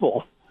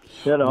simple,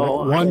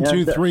 1,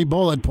 2, 3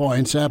 bullet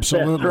points,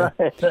 absolutely.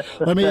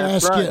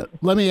 That's right.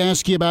 Let me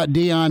ask you about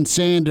Deion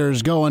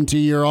Sanders going to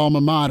your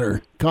alma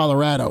mater,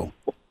 Colorado.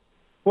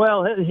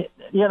 Well, the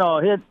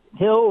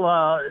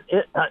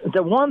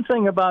one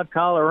thing about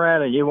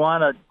Colorado you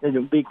want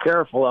to be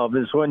careful of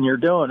is when you're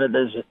doing it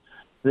is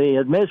the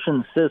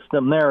admission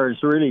system there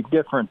is really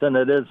different than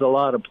it is a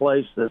lot of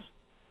places.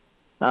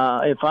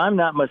 If I'm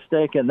not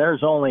mistaken,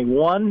 there's only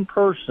one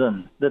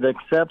person that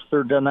accepts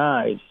or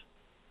denies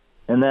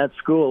in that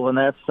school, and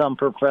that's some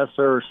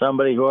professor or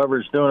somebody,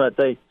 whoever's doing it.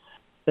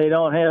 They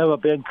don't have a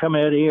big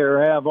committee or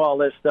have all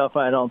this stuff,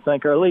 I don't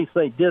think, or at least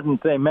they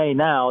didn't. They may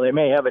now. They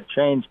may have it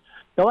changed.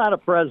 A lot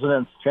of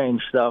presidents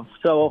change stuff.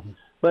 So,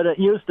 but it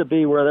used to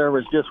be where there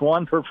was just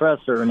one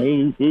professor,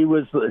 and he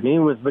was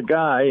the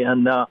guy,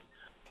 and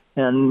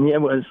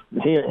it was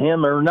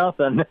him or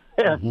nothing,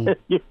 mm-hmm.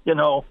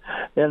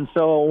 And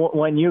so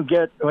when your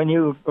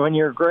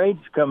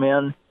grades come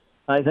in,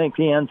 I think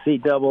the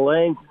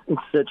NCAA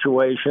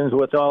situations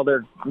with all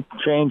their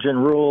changing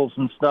rules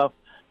and stuff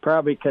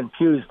probably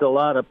confused a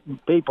lot of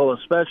people,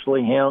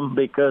 especially him,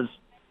 because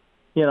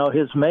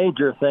his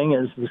major thing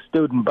is the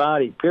student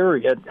body,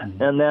 period.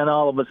 Mm-hmm. And then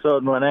all of a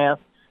sudden when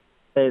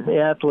the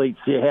athletes,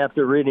 you have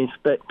to really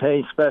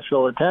pay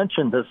special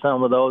attention to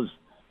some of those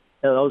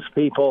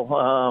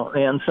people.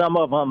 And some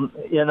of them,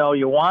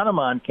 you want them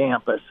on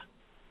campus.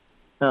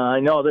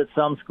 I know that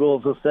some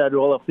schools have said,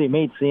 well, if he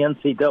meets the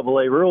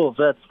NCAA rules,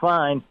 that's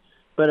fine.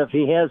 But if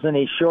he has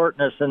any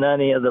shortness in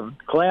any of the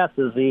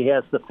classes, he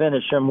has to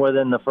finish them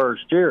within the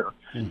first year.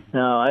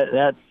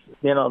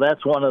 Mm-hmm.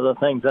 That's one of the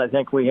things I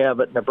think we have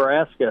at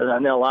Nebraska. I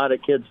know a lot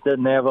of kids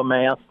didn't have a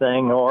math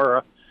thing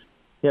or,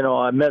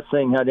 a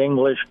missing an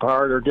English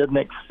part, or didn't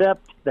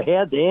accept. They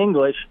had the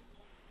English,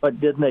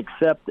 but didn't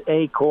accept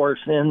a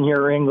course in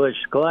your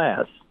English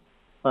class.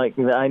 Like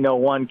I know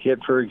one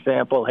kid, for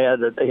example,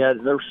 had an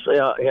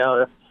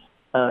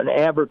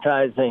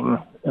advertising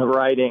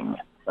writing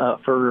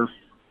for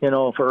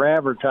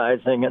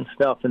advertising and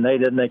stuff, and they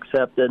didn't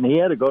accept it, and he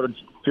had to go to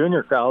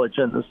junior college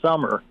in the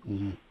summer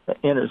mm-hmm.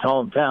 in his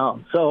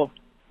hometown. So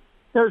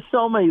there's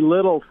so many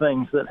little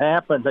things that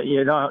happen that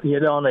you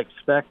don't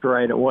expect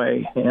right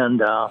away.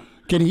 And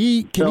can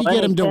he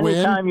get him to win?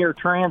 Anytime you're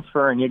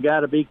transferring, you got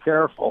to be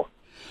careful.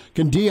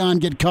 Can Deion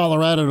get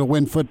Colorado to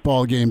win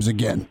football games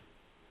again?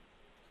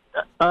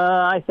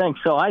 I think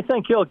so. I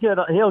think he'll get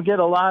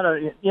a lot of.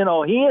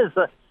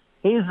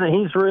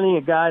 He's really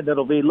a guy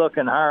that'll be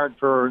looking hard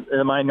for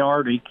a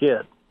minority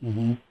kid,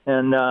 mm-hmm.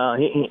 and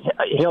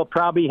he'll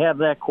probably have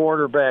that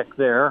quarterback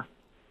there.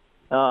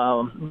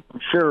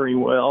 Sure, he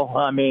will.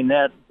 I mean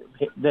that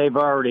they've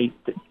already,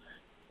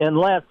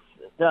 unless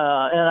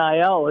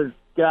NIL has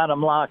got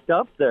him locked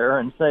up there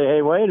and say,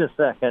 hey, wait a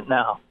second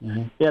now,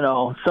 mm-hmm.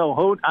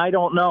 So I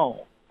don't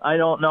know. I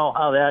don't know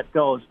how that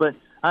goes, but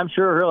I'm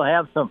sure he'll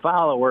have some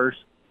followers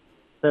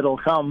that'll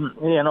come,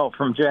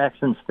 from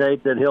Jackson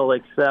State that he'll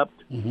accept,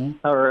 mm-hmm.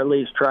 or at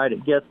least try to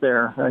get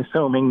there,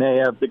 assuming they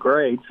have the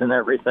grades and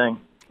everything.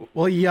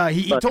 Well, yeah,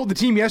 he told the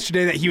team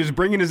yesterday that he was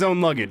bringing his own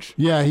luggage.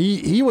 Yeah,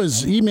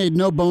 he made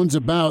no bones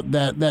about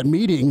that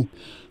meeting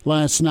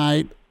last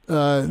night.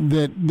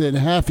 That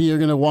half of you are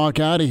going to walk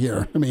out of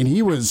here. I mean,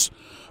 he was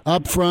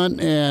up front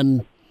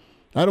and.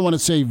 I don't want to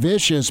say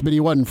vicious, but he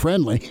wasn't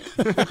friendly.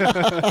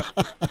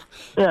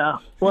 Yeah,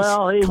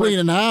 well, he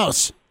cleaning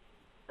house.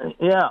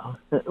 Yeah,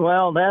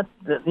 well, that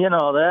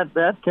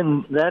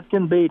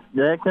can be,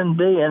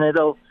 and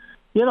it'll,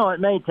 it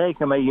may take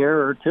him a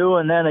year or two,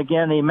 and then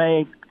again he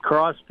may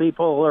cross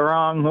people the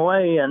wrong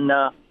way, and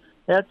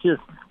that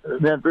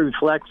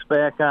reflects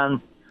back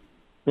on,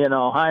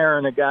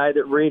 hiring a guy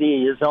that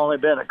really has only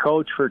been a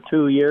coach for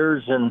 2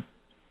 years. And,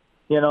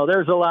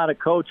 there's a lot of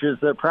coaches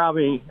that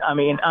probably,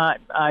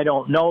 I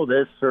don't know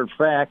this for a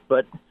fact,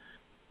 but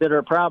that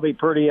are probably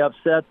pretty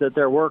upset that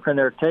they're working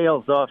their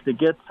tails off to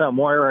get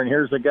somewhere, and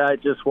here's a guy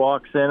just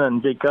walks in,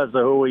 and because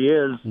of who he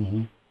is,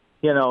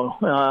 he's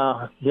all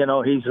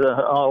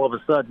of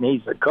a sudden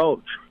he's a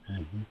coach.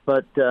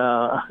 But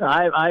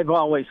I've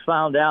always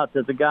found out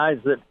that the guys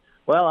that,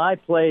 I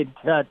played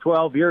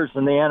 12 years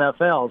in the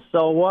NFL,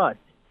 so what?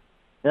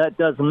 That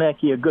doesn't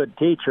make you a good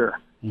teacher.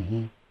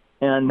 And,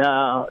 and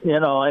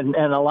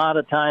a lot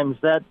of times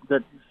that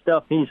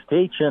stuff he's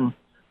teaching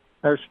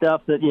are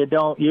stuff that you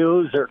don't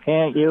use or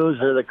can't use,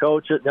 or the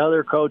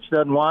other coach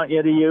doesn't want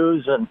you to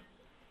use. And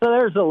so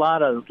there's a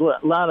lot of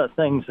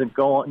things that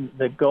go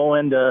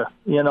into,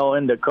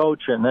 into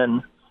coaching.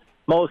 And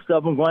most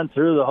of them went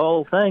through the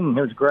whole thing.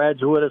 There's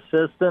graduate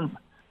assistant,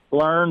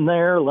 learn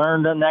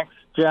the next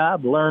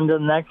job,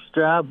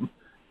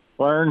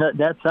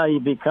 that's how you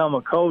become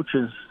a coach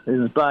is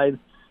by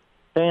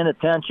paying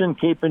attention,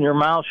 keeping your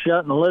mouth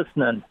shut, and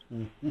listening.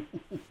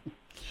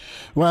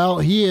 Well,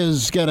 he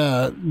is going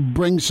to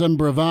bring some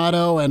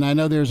bravado, and I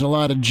know there's a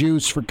lot of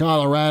juice for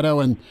Colorado,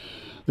 and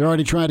they're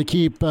already trying to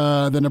keep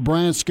the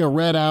Nebraska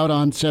Red out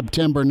on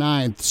September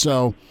 9th.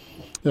 So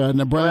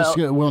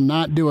Nebraska will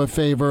not do a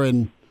favor,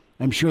 and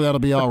I'm sure that'll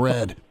be all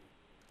red.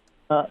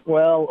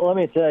 Let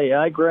me tell you,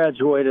 I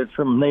graduated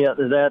from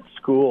that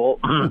school.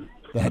 And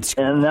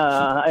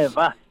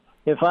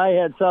if I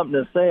had something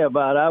to say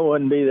about it, I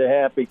wouldn't be the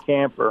happy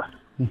camper.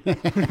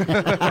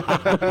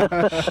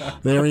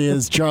 There he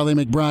is, Charlie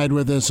McBride,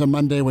 with us on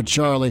Monday with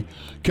Charlie.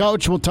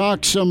 Coach, we'll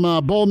talk some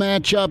bowl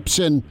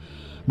matchups and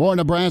more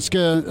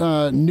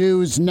Nebraska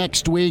news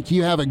next week.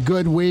 You have a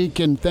good week,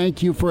 and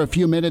thank you for a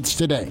few minutes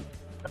today.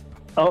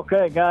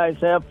 Okay, guys,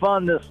 have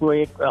fun this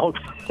week.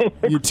 Okay.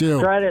 You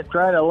too. Try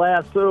to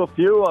last through a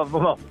few of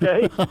them,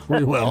 okay?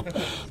 We will.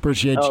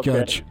 Appreciate you,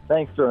 Coach.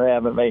 Thanks for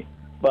having me.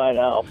 Bye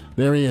now.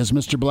 There he is,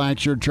 Mr.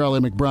 Blackshirt,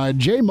 Charlie McBride.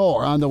 Jay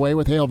Moore on the way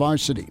with Hail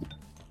Varsity.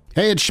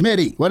 Hey, it's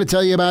Schmitty. Want to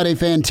tell you about a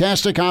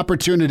fantastic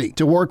opportunity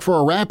to work for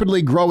a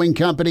rapidly growing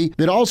company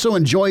that also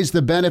enjoys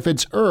the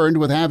benefits earned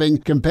with having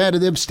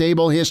competitive,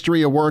 stable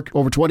history of work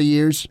over 20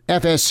 years.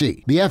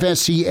 FSC. The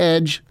FSC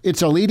Edge.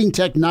 It's a leading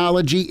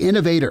technology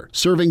innovator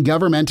serving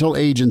governmental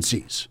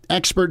agencies.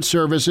 Expert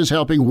services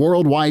helping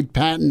worldwide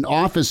patent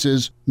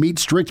offices meet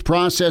strict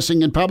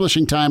processing and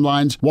publishing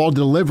timelines while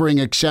delivering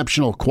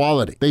exceptional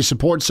quality. They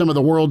support some of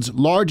the world's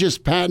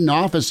largest patent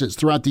offices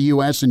throughout the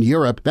U.S. and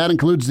Europe. That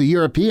includes the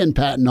European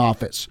Patent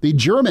Office, the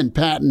German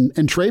Patent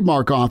and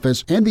Trademark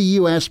Office, and the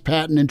U.S.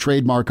 Patent and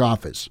Trademark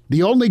Office.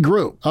 The only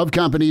group of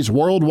companies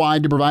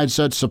worldwide to provide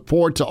such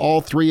support to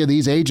all three of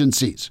these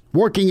agencies.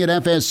 Working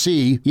at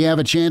FSC, you have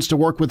a chance to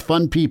work with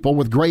fun people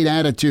with great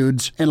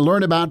attitudes and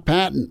learn about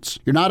patents.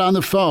 You're not on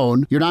the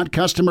phone. You're not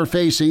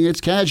customer-facing.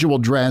 It's casual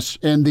dress.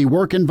 And the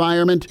work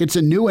environment, it's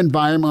a new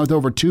environment with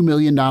over $2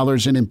 million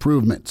in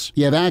improvements.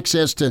 You have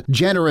access to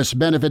generous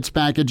benefits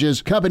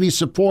packages, company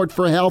support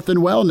for health and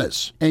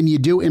wellness, and you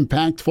do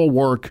impactful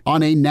work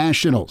on a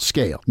national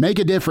scale. Make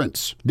a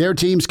difference. Their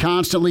team's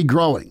constantly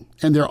growing,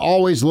 and they're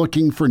always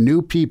looking for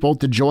new people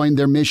to join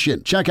their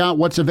mission. Check out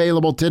what's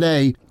available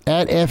today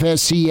at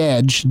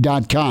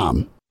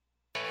fscedge.com.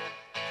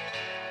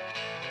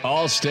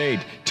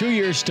 All-State,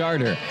 2-year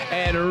starter,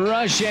 and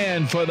rush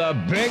in for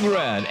the Big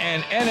Red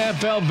and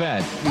NFL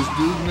vet. Is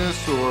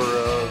Dudeness or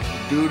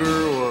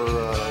Duder or,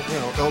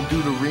 El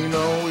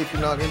Duderino if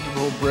you're not into the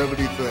whole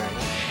brevity thing.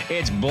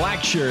 It's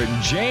Blackshirt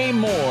Jay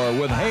Moore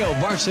with Hail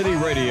Varsity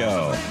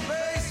Radio.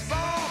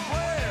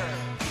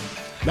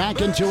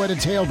 Back into it,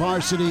 it's Hail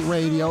Varsity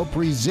Radio,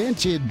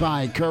 presented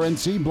by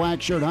Currency.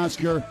 Blackshirt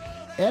Husker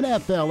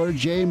NFLer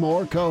Jay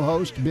Moore,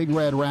 co-host Big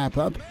Red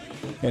Wrap-Up.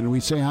 And we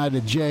say hi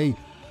to Jay.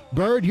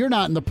 Bird, you're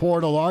not in the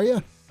portal, are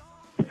you?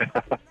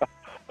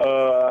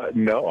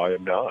 No, I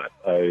am not.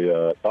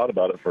 I thought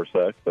about it for a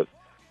sec, but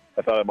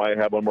I thought I might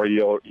have one more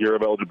year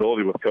of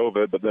eligibility with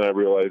COVID, but then I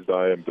realized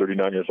I am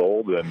 39 years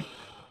old and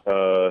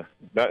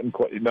not in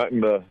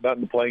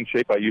the playing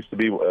shape I used to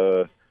be.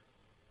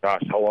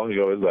 Gosh, how long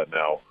ago is that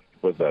now?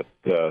 Was that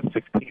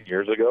 16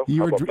 years ago?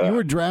 You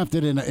were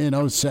drafted in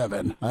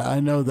 2007. I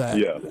know that.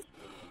 Yeah.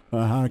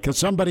 Because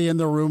somebody in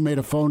the room made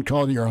a phone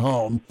call to your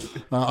home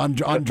on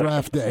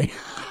draft day.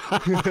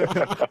 Well,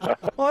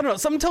 I don't know.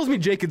 Something tells me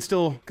Jake could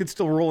still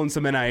roll in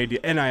some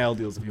NIL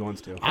deals if he wants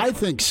to. I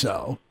think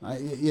so.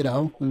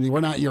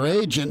 We're not your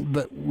agent,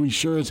 but we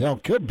sure as hell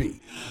could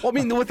be. Well, I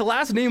mean, with the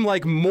last name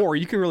like Moore,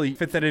 you can really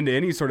fit that into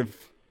any sort of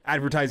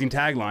advertising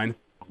tagline.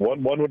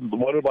 One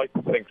would like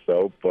to think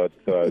so, but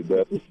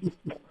that's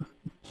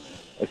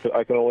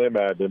I can only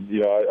imagine.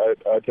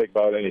 I'd take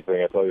about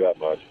anything. I tell you that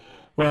much.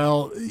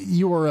 Well,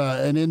 you were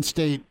an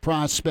in-state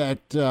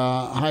prospect,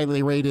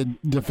 highly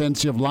rated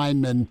defensive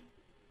lineman,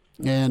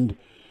 and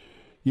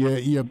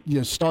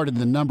you started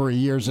the number of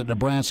years at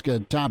Nebraska,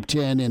 top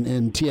 10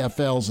 in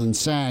TFLs and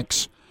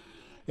sacks.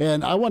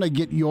 And I want to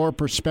get your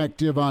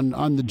perspective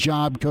on the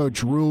job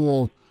Coach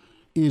Rule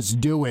is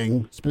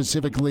doing,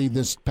 specifically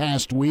this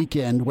past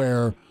weekend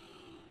where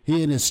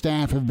he and his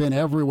staff have been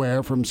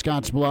everywhere from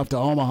Scottsbluff to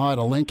Omaha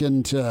to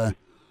Lincoln to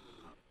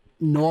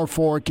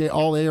Norfolk,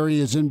 all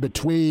areas in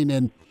between.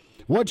 And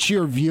what's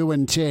your view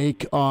and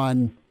take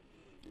on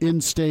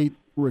in-state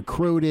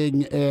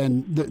recruiting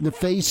and the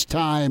face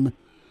time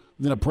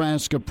the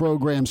Nebraska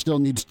program still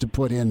needs to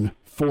put in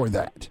for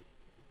that?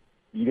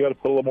 You got to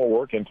put a little more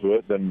work into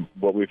it than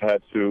what we've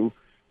had to,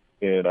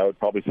 and I would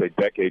probably say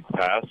decades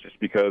past, just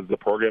because the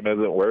program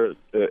isn't where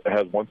it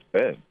has once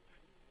been.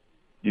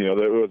 You know,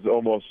 there was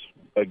almost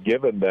a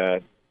given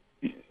that,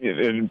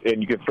 and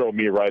you can throw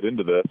me right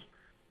into this,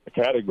 a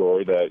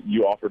category that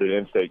you offered an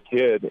in-state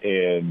kid,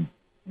 and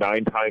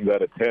 9 times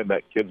out of 10,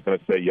 that kid's going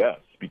to say yes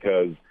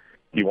because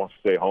he wants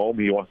to stay home.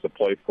 He wants to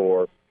play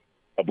for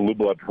a blue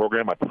blood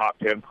program, a top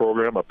 10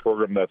 program, a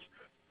program that's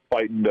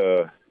fighting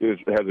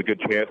has a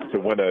good chance to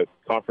win a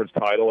conference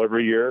title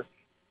every year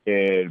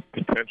and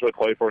potentially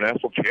play for a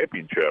national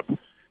championship.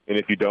 And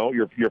if you don't,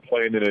 you're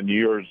playing in a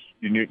New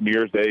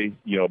Year's Day,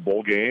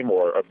 bowl game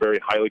or a very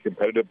highly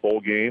competitive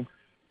bowl game.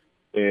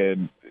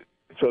 And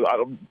so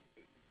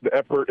the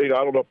effort. I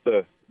don't know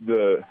if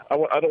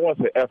I don't want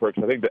to say effort,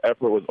 because I think the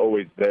effort was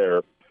always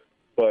there,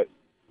 but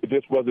it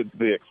just wasn't to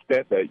the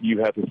extent that you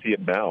have to see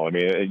it now. I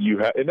mean,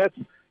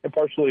 and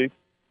partially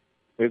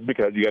is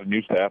because you got a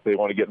new staff. They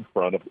want to get in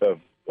front of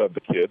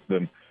the kids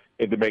and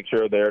to make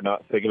sure they're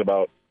not thinking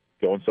about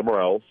going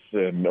somewhere else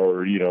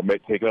or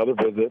taking other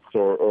visits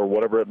or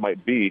whatever it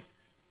might be.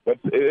 But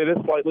it is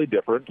slightly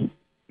different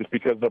just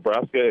because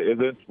Nebraska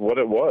isn't what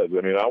it was.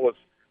 I mean, I was,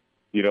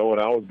 when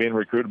I was being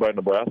recruited by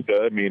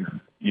Nebraska, I mean,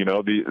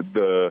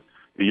 the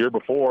year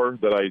before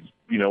that I,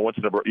 went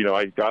to,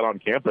 I got on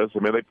campus, I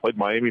mean, they played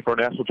Miami for a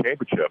national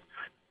championship.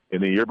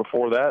 And the year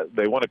before that,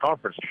 they won a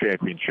conference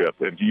championship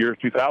in the year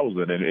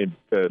 2000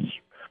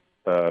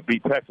 and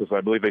beat Texas. I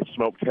believe they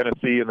smoked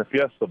Tennessee in the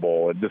Fiesta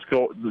Bowl and just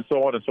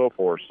so on and so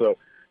forth. So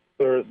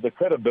the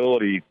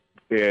credibility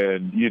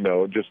and,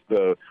 just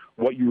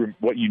what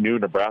you knew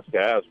Nebraska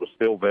as was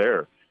still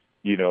there,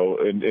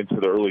 into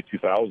the early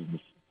 2000s.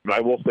 And I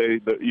will say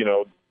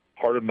that,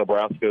 part of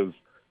Nebraska's,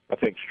 I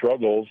think,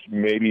 struggles,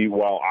 maybe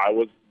while I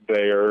was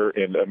there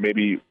and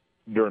maybe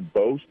during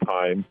Bo's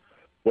time,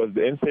 was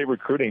the in-state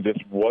recruiting just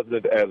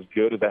wasn't as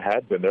good as it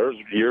had been. There was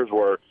years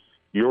where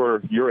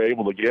you're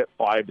able to get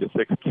 5 to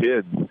 6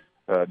 kids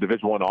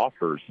Division I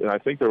offers, and I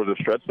think there was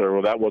a stretch there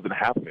where that wasn't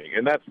happening.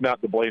 And that's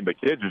not to blame the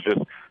kids;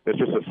 it's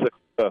just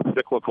a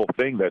cyclical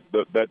thing that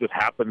just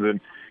happens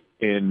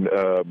in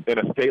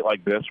a state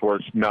like this where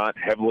it's not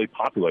heavily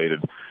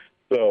populated.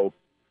 So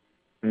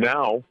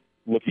now,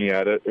 looking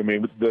at it, I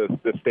mean, the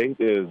state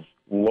is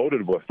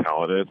loaded with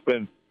talent, and it's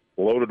been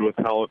loaded with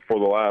talent for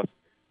the last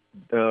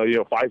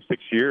 5-6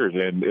 years,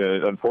 and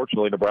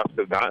unfortunately,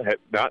 Nebraska has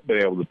not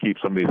been able to keep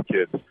some of these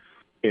kids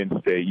in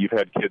state. You've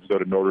had kids go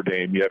to Notre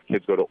Dame, you have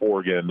kids go to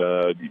Oregon,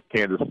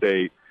 Kansas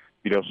State,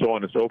 so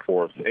on and so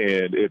forth,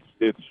 and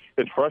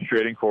it's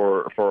frustrating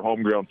for a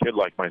homegrown kid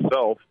like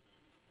myself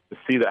to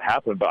see that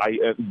happen.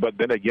 But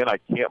then again, I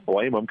can't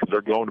blame them because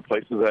they're going to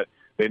places that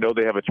they know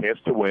they have a chance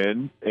to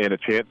win and a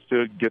chance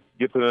to get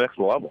to the next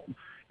level.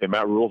 And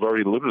Matt Rule's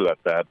already alluded at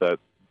that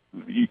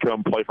you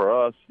come play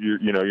for us, you're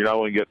not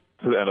going to get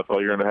to the NFL,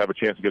 you're going to have a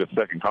chance to get a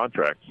second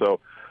contract. So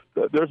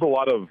there's a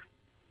lot of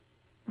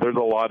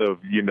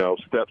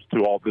steps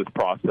to all this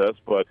process,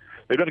 but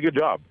they've done a good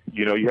job.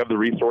 You have the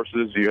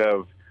resources, you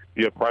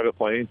have private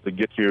planes to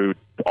get you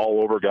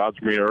all over God's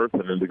green earth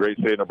and in the great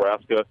state of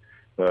Nebraska.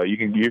 You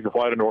can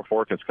fly to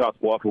Norfolk and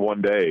Scottsbluff in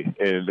one day,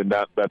 and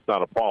that's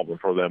not a problem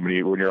for them when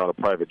you're on a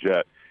private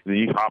jet. And then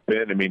you hop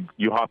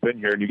in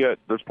here and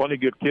there's plenty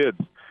of good kids.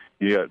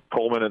 You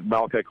got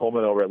Malachi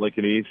Coleman over at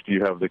Lincoln East.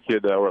 You have the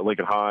kid over at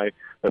Lincoln High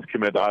that's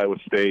committed to Iowa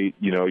State.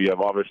 You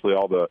have obviously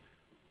all the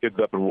kids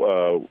up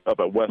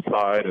at West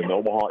Side and the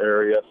Omaha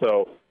area.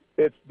 So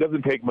it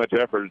doesn't take much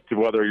effort to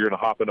whether you're going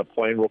to hop in a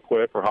plane real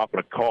quick or hop in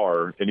a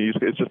car. And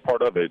it's just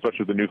part of it,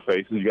 especially with the new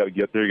faces. You got to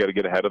get there. You got to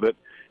get ahead of it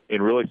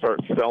and really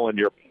start selling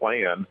your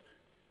plan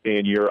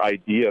and your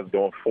ideas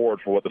going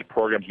forward for what this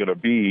program's going to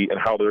be and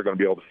how they're going to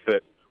be able to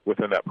fit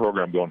within that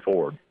program going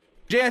forward.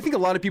 Jay, I think a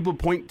lot of people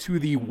point to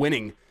the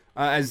winning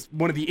as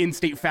one of the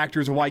in-state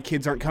factors of why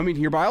kids aren't coming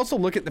here. But I also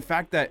look at the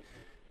fact that,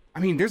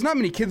 there's not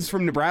many kids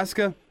from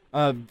Nebraska,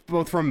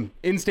 both from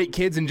in-state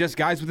kids and just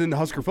guys within the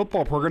Husker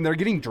football program that are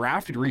getting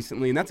drafted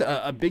recently. And that's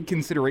a big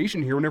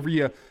consideration here whenever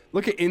you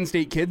look at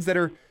in-state kids that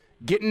are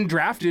getting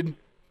drafted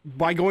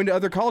by going to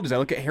other colleges. I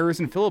look at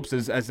Harrison Phillips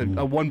as a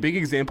one big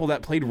example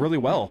that played really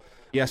well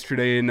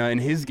yesterday in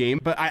his game.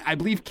 But I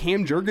believe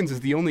Cam Jurgens is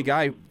the only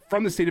guy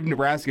from the state of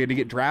Nebraska to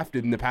get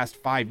drafted in the past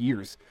 5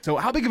 years. So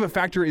how big of a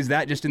factor is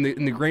that just in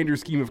the grander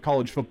scheme of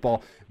college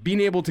football, being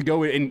able to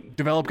go and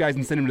develop guys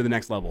and send them to the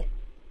next level?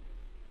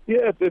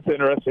 Yeah, it's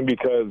interesting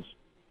because,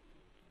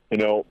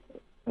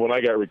 when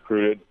I got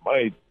recruited,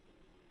 my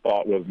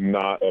thought was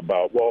not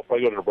about, well, if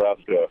I go to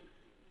Nebraska,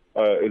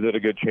 is it a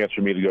good chance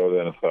for me to go to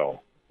the NFL?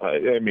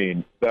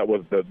 That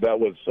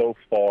was so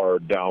far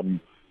down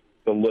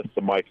the list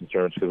of my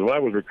concerns, because when I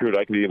was recruited,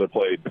 I could either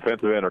play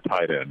defensive end or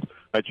tight end.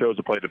 I chose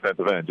to play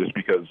defensive end just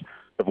because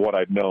of what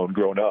I'd known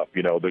growing up.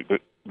 You know,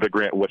 the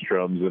Grant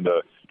Wistroms and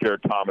the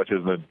Jared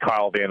Thomases and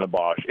Kyle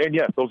Vandenbosch. And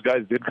yes, those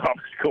guys did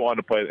go on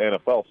to play the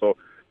NFL, so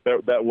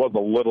that was a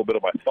little bit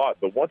of my thought.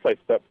 But once I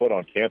stepped foot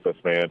on campus,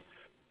 man,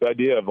 the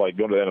idea of like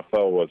going to the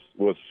NFL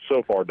was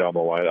so far down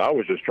the line. I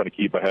was just trying to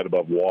keep my head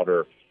above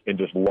water and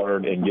just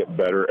learn and get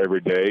better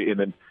every day. And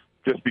then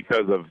just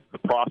because of the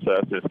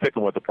process and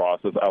sticking with the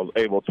process, I was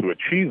able to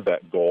achieve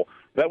that goal.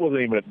 That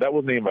wasn't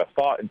even a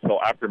thought until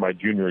after my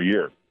junior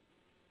year.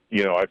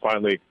 You know, I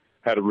finally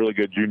had a really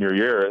good junior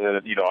year, and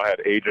then, you know, I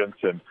had agents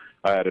and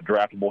I had a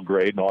draftable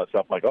grade and all that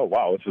stuff. I'm like, oh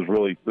wow, this is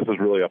really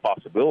a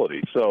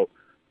possibility. So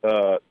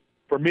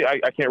for me,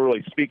 I can't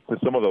really speak to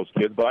some of those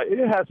kids, but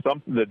it has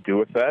something to do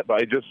with that.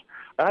 But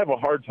I have a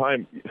hard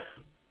time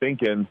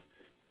thinking.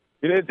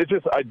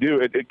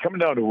 It comes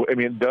down to, I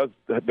mean,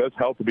 it does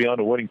help to be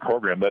on a winning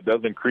program. That does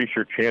increase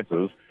your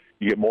chances.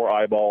 You get more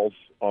eyeballs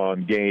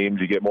on games.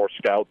 You get more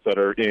scouts that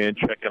are in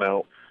checking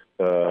out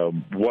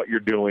what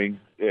you're doing,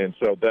 and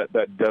so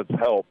that does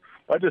help.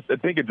 I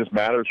think it just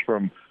matters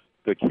from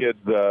the kids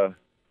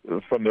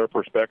from their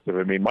perspective.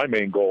 I mean, my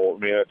main goal,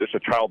 it's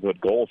a childhood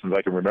goal since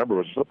I can remember,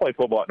 was to play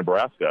football at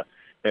Nebraska,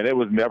 and it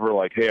was never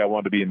like, hey, I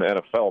wanted to be in the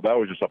NFL. That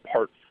was just a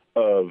part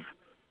of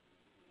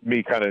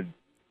me kind of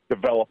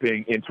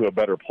developing into a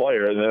better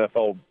player, and the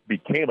NFL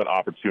became an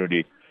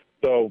opportunity.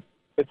 So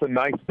it's a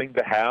nice thing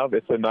to have.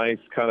 It's a nice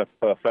kind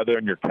of feather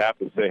in your cap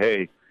to say,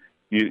 hey,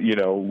 you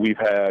know, we've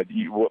had,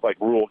 like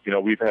Rule, you know,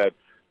 we've had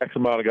X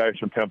amount of guys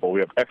from Temple. We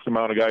have X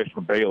amount of guys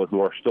from Baylor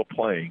who are still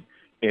playing,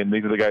 and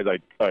these are the guys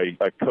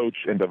I coach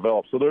and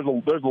develop. So there's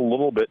a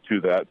little bit to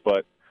that,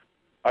 but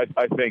I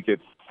think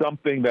it's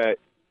something that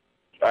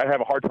I have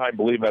a hard time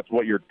believing that's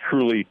what you're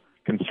truly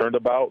concerned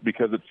about,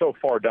 because it's so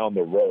far down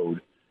the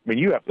road. I mean,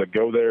 you have to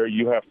go there.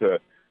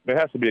 It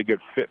has to be a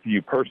good fit for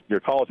you personally. Your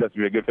college has to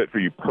be a good fit for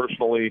you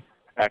personally,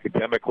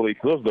 academically.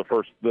 Those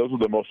are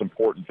the most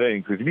important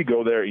things. Because if you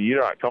go there and you're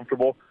not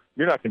comfortable,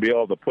 you're not going to be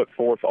able to put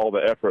forth all the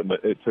effort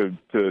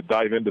to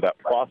dive into that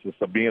process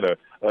of being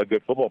a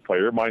good football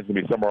player. Your mind's going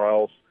to be somewhere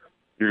else.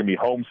 You're going to be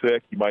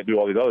homesick. You might do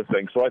all these other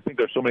things. So I think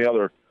there's so many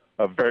other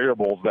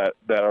variables that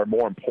are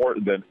more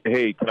important than,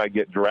 hey, can I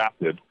get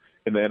drafted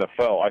in the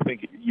NFL? I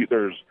think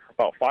there's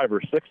about 5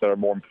 or 6 that are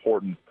more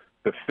important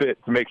to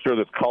make sure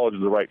this college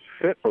is the right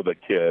fit for the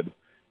kid.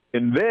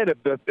 And then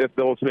if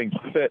those things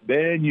fit,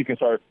 then you can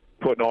start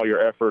putting all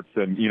your efforts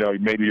and, you know,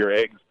 maybe your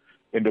eggs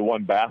into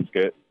one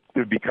basket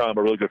to become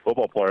a really good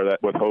football player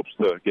that with hopes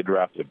to get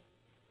drafted.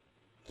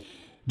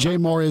 Jay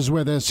Moore is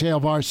with us, Hail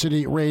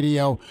Varsity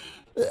Radio.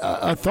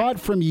 A thought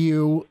from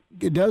you.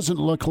 It doesn't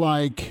look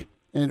like,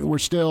 and we're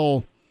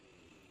still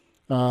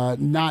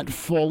not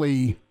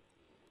fully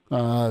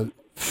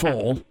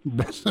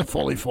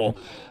fully full.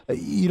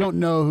 You don't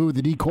know who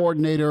the D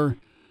coordinator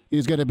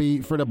is going to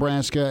be for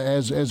Nebraska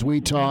as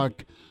we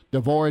talk.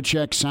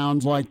 Dvoracek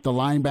sounds like the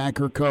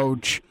linebacker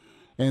coach,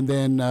 and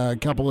then a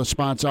couple of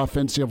spots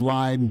offensive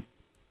line,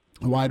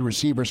 wide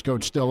receivers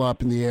coach still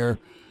up in the air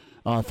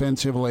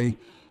offensively.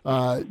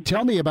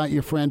 Tell me about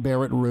your friend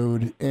Barrett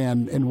Ruud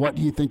and what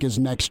you think is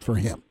next for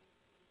him.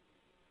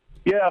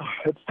 Yeah,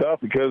 it's tough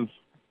because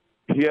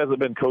he hasn't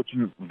been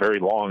coaching very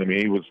long. I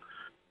mean, I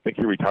think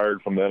he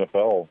retired from the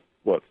NFL,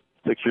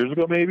 6 years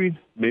ago maybe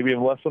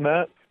even less than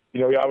that.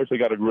 You know, he obviously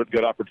got a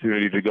good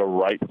opportunity to go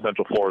right to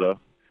Central Florida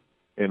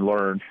and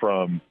learn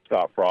from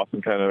Scott Frost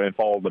and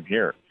follow them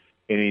here.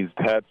 And he's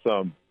had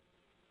some,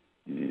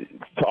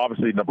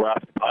 obviously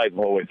Nebraska ties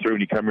all the way through,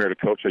 and you come here to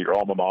coach at your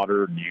alma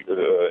mater, and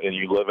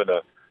you live in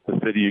the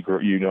city you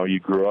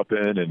grew up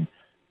in, and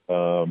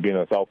being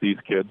a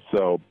Southeast kid.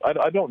 So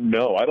I don't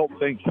know. I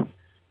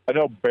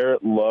know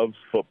Barrett loves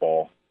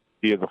football.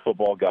 He is a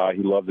football guy.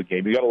 He loves the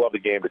game. You got to love the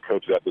game to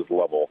coach at this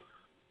level.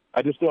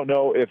 I just don't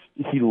know if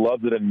he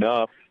loves it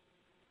enough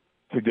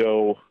to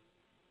go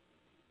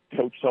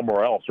coach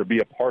somewhere else or be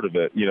a part of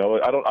it. You know,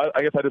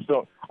 I guess I just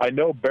don't. I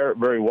know Barrett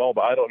very well,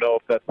 but I don't know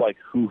if that's like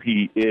who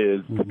he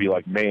is to be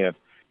like, man,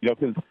 you know,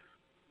 because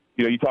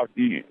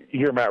you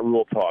hear Matt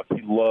Rule talk.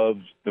 He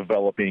loves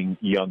developing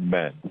young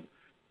men,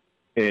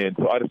 and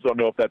so I just don't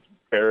know if that's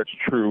Barrett's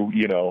true,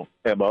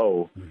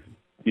 MO.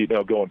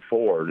 Going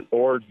forward,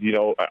 or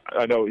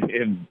I know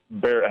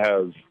Barrett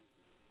has,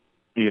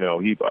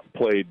 he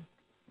played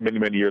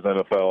many years in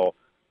the NFL,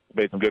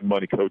 made some good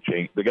money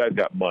coaching. The guy's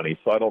got money,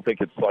 so I don't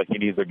think it's like he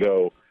needs to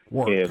go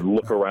and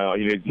look around.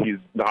 He's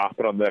not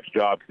hopping on the next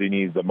job because he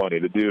needs the money.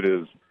 The dude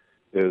is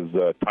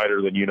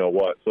tighter than you know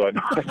what. So I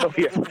know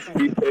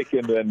he's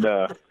taking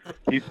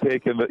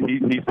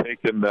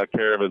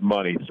care of his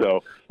money.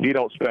 So he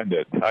don't spend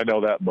it. I know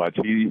that much.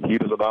 He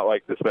does not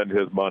like to spend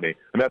his money,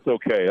 and that's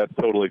okay. That's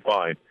totally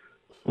fine.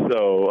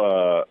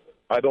 So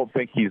I don't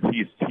think he's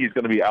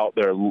going to be out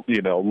there,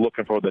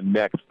 looking for the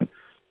next,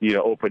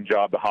 open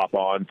job to hop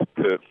on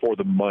for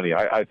the money.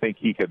 I think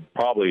he could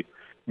probably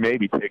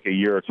maybe take a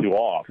year or two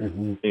off,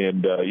 and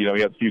he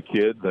has a few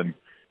kids and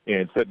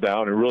sit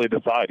down and really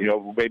decide,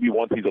 maybe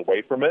once he's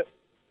away from it,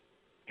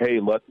 hey,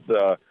 let's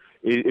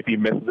if he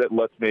misses it,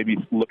 let's maybe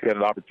look at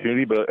an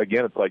opportunity. But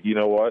again, it's like, you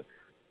know what?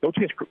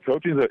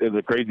 Coaching is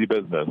a crazy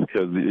business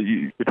because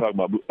you're talking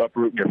about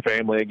uprooting your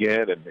family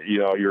again, and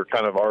you're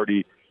kind of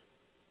already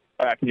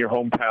back in your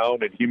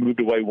hometown, and you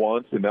moved away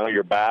once, and now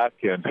you're back,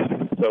 and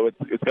so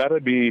it's got to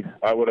be.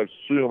 I would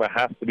assume it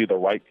has to be the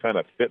right kind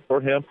of fit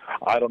for him.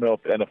 I don't know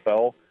if the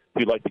NFL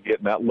he'd like to get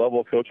in that level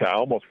of coach. I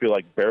almost feel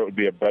like Barrett would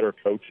be a better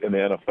coach in the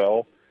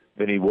NFL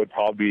than he would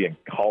probably be in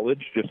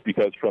college, just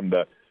because from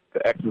the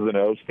X's and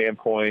O's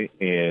standpoint,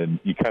 and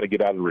you kind of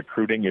get out of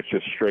recruiting, it's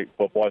just straight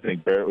football. I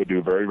think Barrett would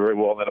do very, very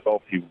well in the NFL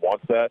if he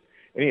wants that.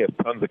 And he has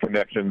tons of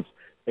connections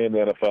in the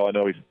NFL. I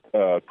know he's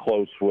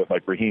close with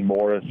like Raheem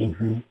Morris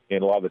and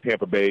a lot of the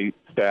Tampa Bay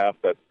staff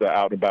that's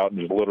out and about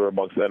and just litter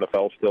amongst the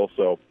NFL still.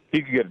 So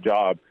he could get a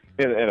job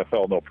in the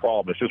NFL, no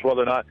problem. It's just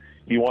whether or not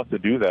he wants to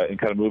do that and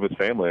kind of move his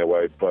family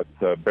away. But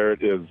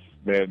Barrett is,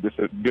 man, just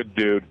a good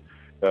dude.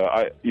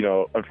 I'd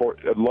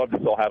love to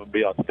still have him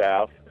be on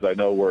staff because I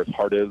know where his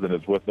heart is and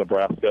it's with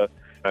Nebraska.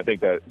 And I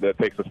think that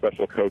takes a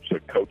special coach to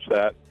coach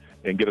that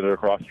and get it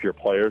across to your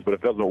players. But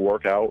if it doesn't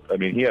work out, I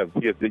mean, he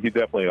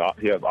definitely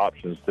has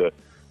options to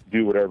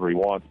do whatever he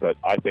wants. But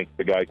I think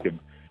the guy could,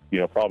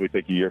 probably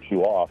take a year or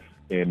two off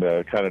and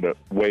kind of to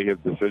weigh his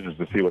decisions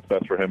to see what's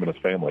best for him and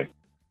his family.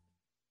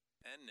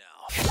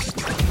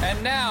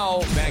 And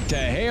now back to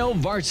Hail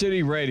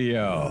Varsity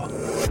Radio.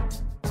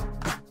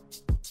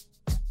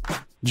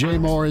 Jay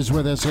Moore is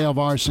with us, Hail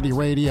Varsity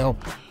Radio.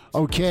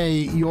 Okay,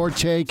 your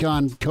take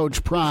on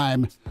Coach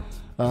Prime,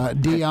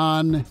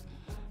 Deion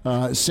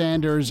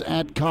Sanders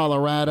at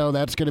Colorado.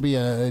 That's going to be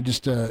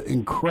just an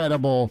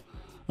incredible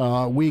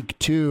week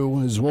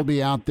 2, as we'll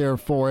be out there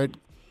for it.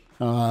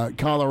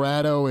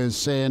 Colorado is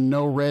saying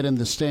no red in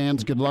the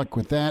stands. Good luck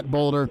with that,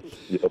 Boulder.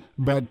 Yep.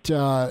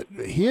 But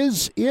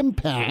his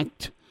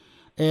impact,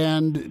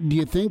 and do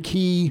you think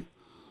he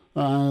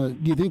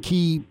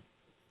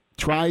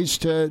tries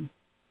to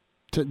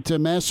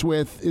mess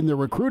with in the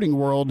recruiting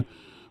world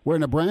where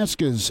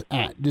Nebraska's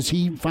at? Does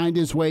he find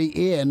his way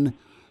in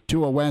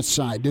to a West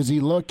Side? Does he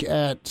look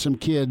at some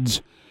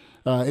kids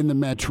in the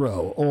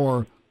Metro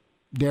or,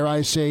 dare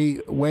I say,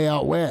 way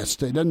out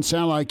West? It doesn't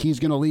sound like he's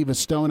going to leave a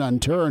stone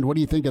unturned. What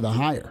do you think of the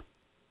hire?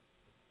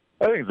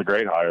 I think it's a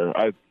great hire.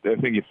 I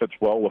think he fits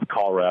well with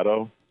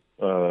Colorado.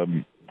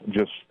 I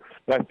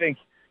think,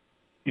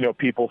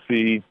 people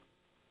see,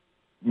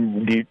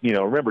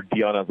 remember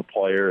Deion as a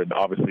player and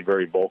obviously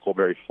very vocal,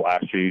 very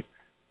flashy.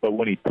 But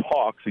when he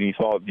talks, and you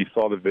saw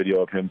the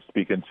video of him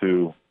speaking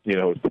to, his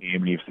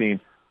team, and you've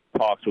seen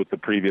talks with the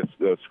previous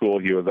school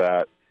he was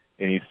at,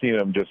 and you've seen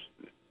him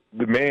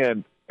the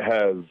man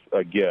has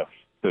a gift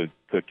to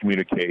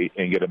communicate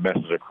and get a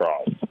message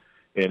across.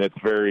 And it's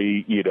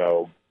very,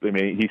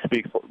 he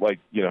speaks like,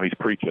 he's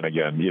preaching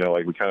again,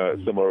 like we kind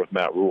of similar with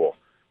Matt Rule.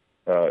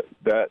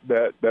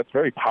 That's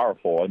very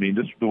powerful. I mean,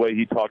 just the way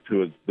he talked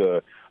to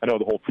I know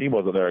the whole team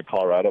wasn't there in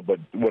Colorado, but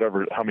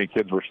how many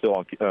kids were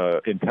still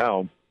in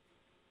town,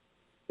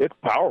 it's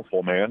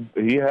powerful, man.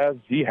 He has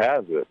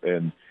it.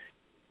 And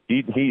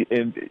he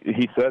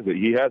says it.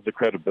 He has the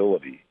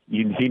credibility.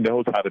 He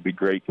knows how to be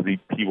great because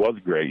he was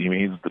great. I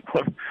mean,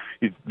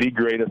 he's the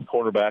greatest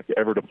cornerback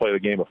ever to play the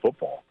game of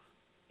football.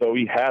 So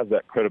he has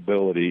that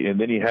credibility, and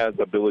then he has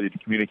the ability to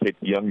communicate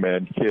to young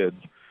men, kids,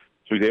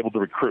 so he's able to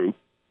recruit.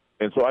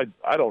 And so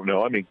I don't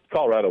know. I mean,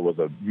 Colorado was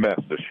a mess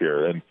this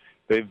year, and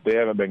they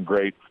haven't been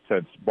great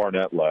since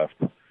Barnett left.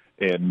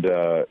 And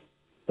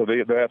so they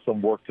have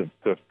some work to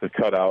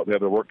cut out. They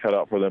have their work cut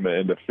out for them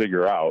and to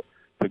figure out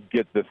to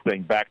get this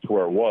thing back to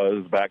where it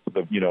was, back to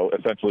the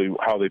essentially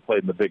how they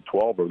played in the Big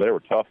 12, where they were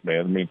tough,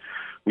 man. I mean,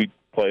 we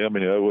play them,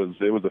 and it was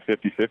a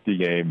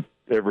 50-50 game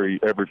every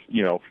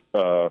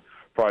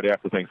Friday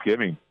after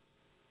Thanksgiving,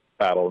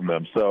 battling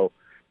them. So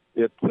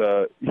he's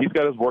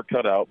got his work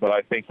cut out, but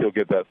I think he'll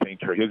get that thing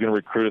turned. He's going to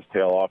recruit his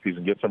tail off. He's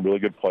going to get some really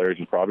good players.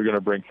 He's probably going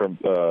to bring some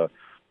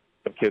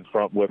kids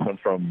with him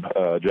from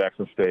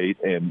Jackson State,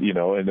 and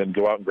then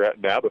go out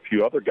and nab a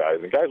few other guys.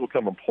 And guys will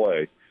come and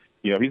play.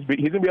 He's going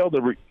to be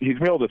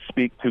able to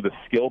speak to the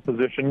skill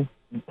position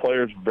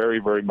players very,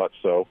 very much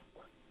so.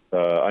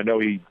 I know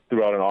he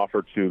threw out an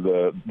offer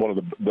to one of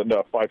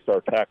the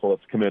 5-star tackle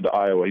that's come into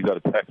Iowa. He's out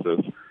of Texas.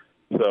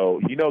 So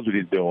he knows what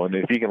he's doing.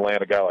 If he can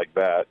land a guy like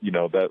that,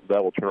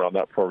 that will turn around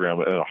that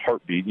program in a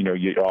heartbeat. You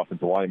get your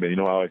offensive linemen. You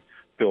know how I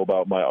feel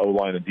about my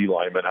O-line and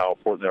D-linemen, how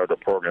important they are to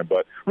the program.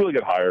 But really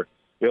good hire.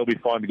 It'll be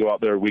fun to go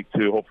out there week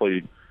 2.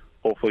 Hopefully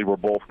we're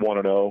both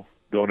 1-0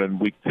 going in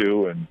week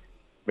 2, and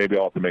maybe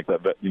I'll have to make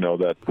that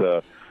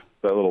that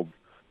little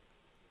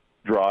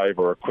drive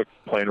or a quick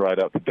plane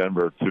ride out to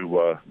Denver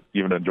to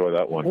even enjoy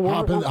that one.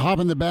 Hop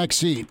in the back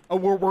seat. Oh,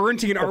 we're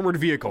renting an armored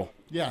vehicle.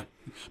 Yeah.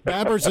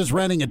 Babbers is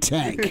renting a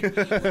tank.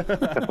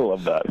 I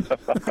love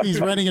that.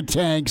 He's renting a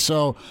tank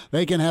so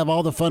they can have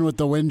all the fun with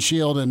the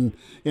windshield and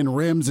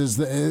rims as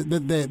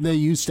they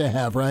used to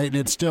have, right? And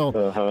it's still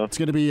it's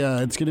going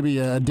to be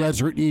a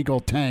Desert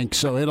Eagle tank,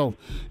 so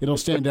it'll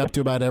stand up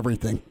to about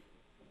everything.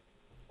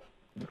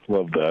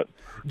 Love that.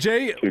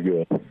 Jay, too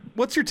good.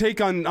 What's your take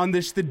on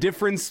this? The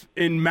difference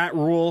in Matt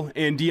Rule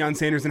and Deion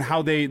Sanders and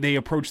how they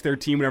approached their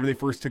team whenever they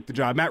first took the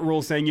job. Matt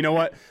Rule saying, you know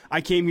what,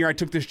 I came here, I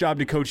took this job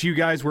to coach you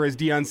guys, whereas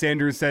Deion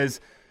Sanders says,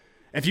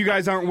 if you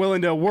guys aren't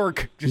willing to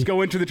work, just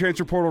go into the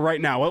transfer portal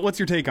right now. What's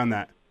your take on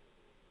that?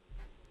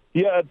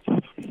 Yeah,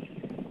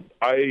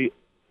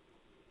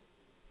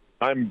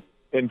 I'm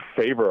in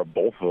favor of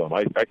both of them.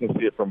 I can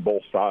see it from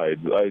both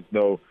sides. I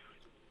know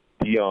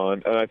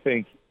Deion, and I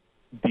think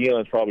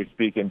Deion's probably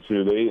speaking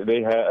to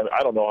they had,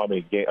 I don't know how many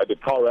games. Did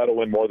Colorado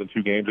win more than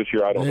 2 games this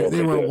year? I don't know.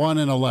 They were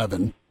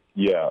 1-11.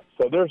 Yeah,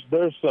 so there's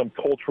some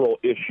cultural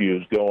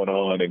issues going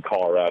on in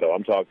Colorado.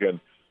 I'm talking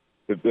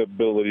the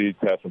ability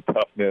to have some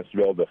toughness, to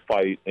be able to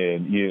fight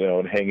and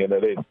and hang in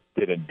there. They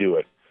didn't do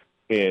it.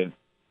 And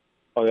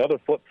on the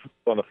flip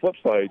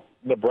side,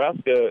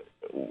 Nebraska,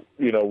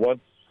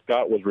 once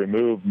Scott was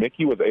removed,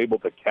 Mickey was able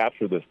to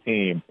capture this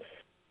team,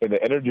 and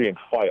the energy and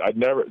fight.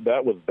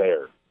 That was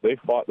there. They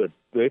fought their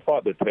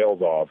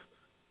tails off,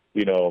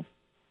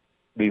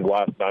 these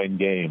last 9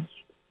 games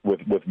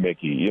with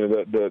Mickey.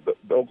 The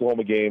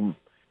Oklahoma game,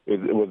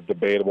 it was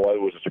debatable. It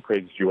was just a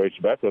crazy situation.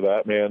 But after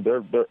that, man,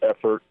 their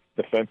effort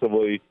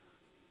defensively,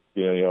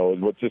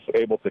 was just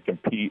able to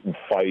compete and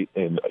fight.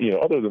 And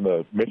other than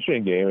the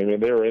Michigan game, I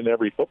mean, they were in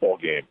every football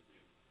game.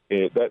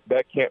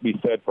 That can't be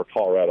said for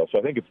Colorado. So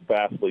I think it's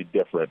vastly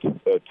different.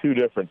 2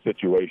 different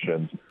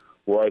situations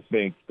where I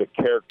think the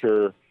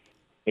character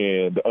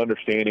and the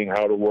understanding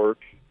how to work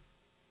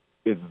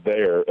is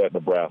there at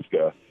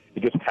Nebraska.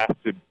 It just has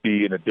to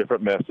be in a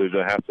different message.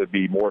 It has to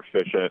be more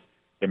efficient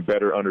and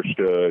better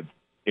understood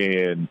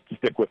and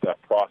stick with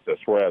that process.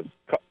 Whereas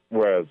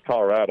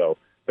Colorado,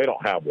 they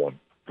don't have one.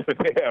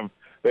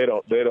 They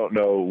don't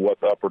know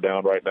what's up or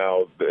down right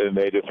now, and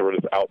they just were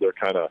just out there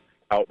because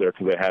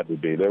they had to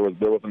be. There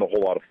wasn't a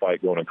whole lot of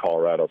fight going in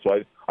Colorado.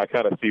 So I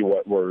kind of see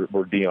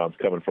where Deion's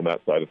coming from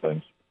that side of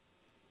things.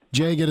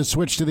 Jay, get a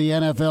switch to the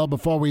NFL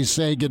before we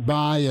say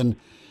goodbye. And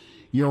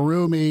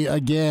Yorumi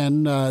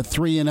again,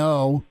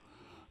 3-0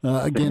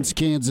 against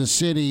Kansas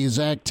City.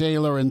 Zach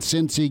Taylor and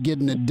Cincy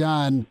getting it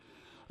done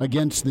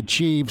against the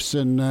Chiefs,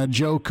 and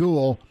Joe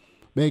Cool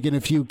making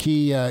a few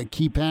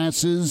key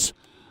passes.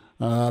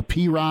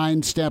 P.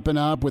 Ryan stepping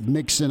up with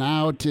Mixon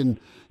out, and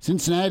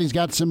Cincinnati's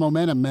got some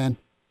momentum, man.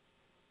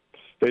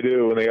 They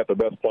do, and they got the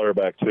best player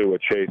back too,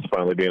 with Chase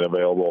finally being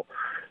available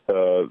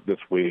this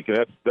week,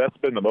 and that's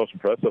been the most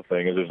impressive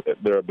thing is just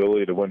their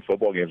ability to win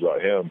football games without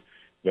him.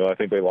 I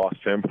think they lost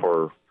him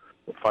for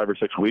 5 or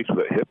 6 weeks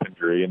with a hip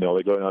injury, and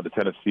they go on to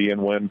Tennessee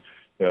and win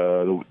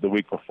the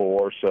week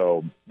before.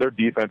 So their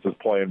defense is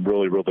playing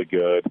really, really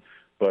good.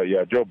 But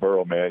yeah, Joe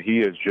Burrow, man,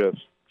 he is just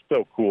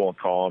so cool and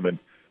calm, and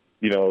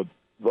so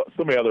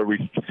many other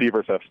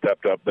receivers have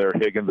stepped up there.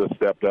 Higgins has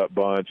stepped up a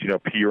bunch.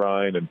 P.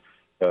 Ryan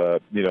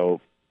and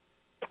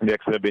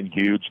Nixon have been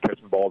huge,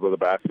 catching balls out of the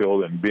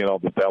backfield and being able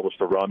to establish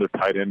the run. Their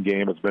tight end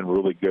game has been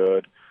really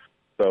good.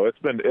 So it's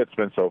been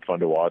so fun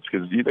to watch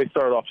because they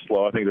started off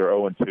slow. I think they're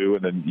 0-2,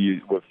 and then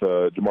with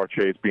Jamar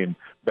Chase being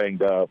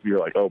banged up, you're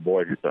like, oh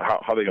boy,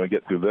 how are they going to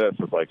get through this?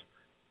 It's like,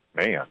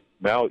 man,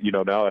 now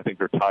I think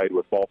they're tied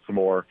with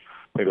Baltimore.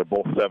 I think they're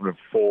both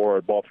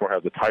 7-4. Baltimore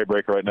has a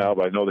tiebreaker right now,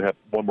 but I know they have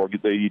one more.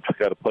 They each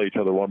got to play each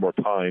other one more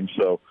time.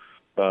 So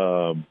it's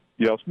gonna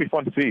be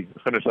fun to see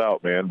finish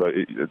out, man. But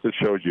it just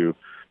shows you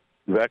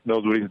Zach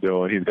knows what he's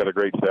doing. He's got a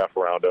great staff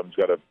around him. He's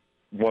got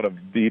one of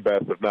the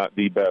best, if not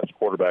the best,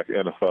 quarterback in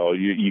the NFL.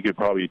 You could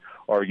probably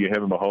argue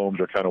him and Mahomes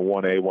are kind of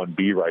 1A,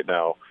 1B right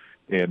now,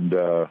 and it's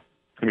going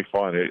to be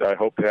fun. I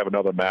hope to have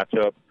another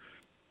matchup,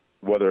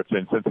 whether it's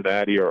in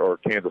Cincinnati or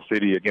Kansas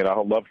City. Again,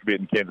 I'd love to be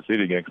in Kansas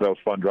City again because that was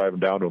fun driving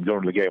down to them,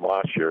 going to the game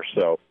last year.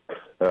 So,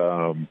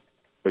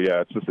 but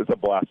yeah, it's a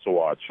blast to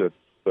watch.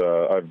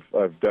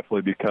 I've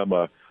definitely become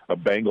a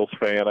Bengals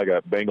fan. I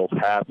got Bengals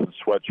hats and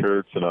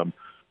sweatshirts, and I'm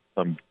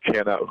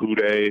chanting out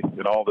Houday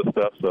and all this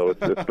stuff. So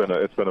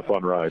it's been a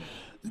fun ride.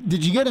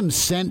 Did you get them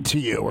sent to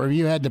you, or have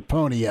you had to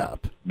pony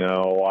up?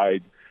 No,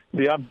 I'm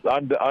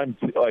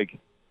like,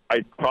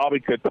 I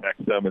probably could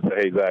text them and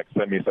say, hey, Zach,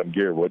 send me some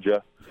gear, would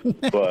you?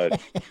 But I'm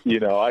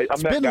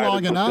it's that been guy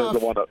long that enough.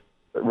 doesn't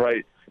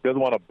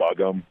want to bug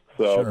them.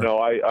 So Sure. no,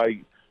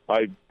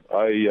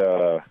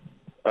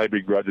 I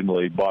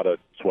begrudgingly bought a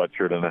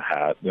sweatshirt and a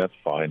hat. That's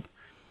fine.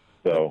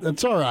 So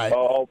that's all right.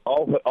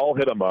 I'll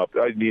hit them up.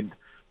 I mean,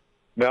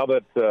 now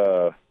that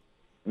I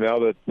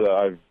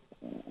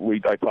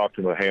talked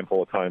to him a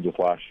handful of times this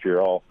last year,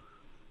 I'll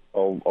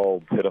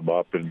hit them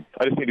up, and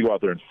I just need to go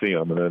out there and see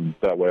them, and then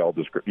that way I'll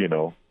just take me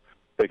to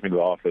the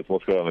office.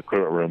 Let's go down to the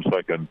equipment room so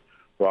I can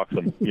rock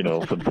some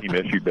some team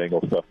issue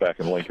Bengal stuff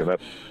back in Lincoln.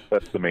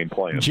 That's the main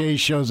plan. Jay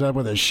shows up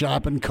with a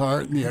shopping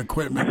cart in the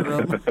equipment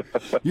room.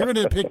 You're going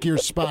to pick your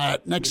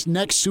spot.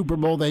 Next Super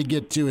Bowl they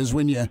get to is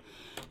when you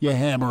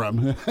hammer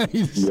them.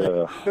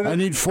 Yeah. I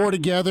need 4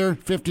 together,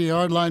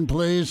 50-yard line,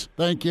 please.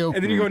 Thank you.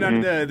 And then you go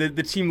down to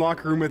the team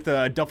locker room with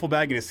a duffel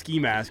bag and a ski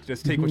mask.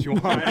 Just take what you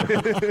want.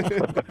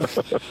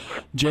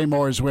 Jay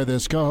Moore is with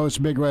us,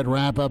 co-host Big Red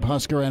Wrap-Up,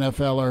 Husker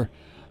NFLer,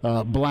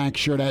 black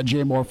shirt at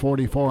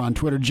JMoore44 on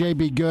Twitter. Jay,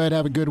 be good.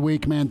 Have a good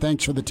week, man.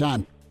 Thanks for the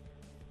time.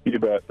 You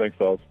bet. Thanks,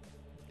 fellas.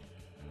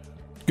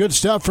 Good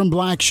stuff from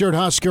Black Shirt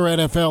Husker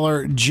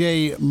NFLer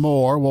Jay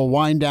Moore. We'll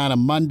wind down a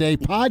Monday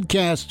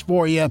podcast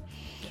for you.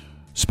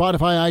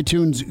 Spotify,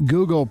 iTunes,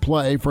 Google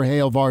Play for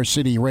Hail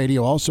Varsity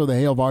Radio. Also the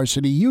Hail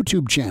Varsity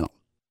YouTube channel.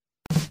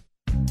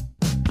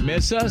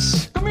 Miss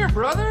us? Come here,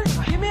 brother.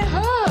 Give me a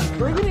hug.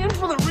 Bring it in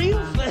for the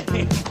real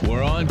thing.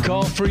 We're on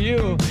call for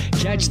you.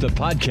 Catch the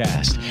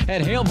podcast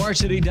at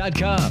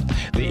HailVarsity.com,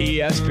 the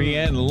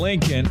ESPN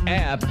Lincoln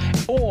app,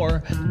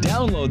 or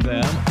download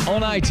them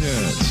on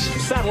iTunes.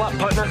 Saddle up,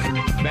 partner.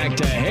 Back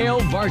to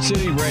Hail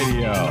Varsity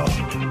Radio.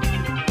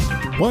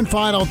 One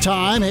final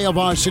time, Hail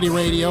Varsity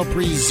Radio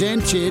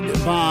presented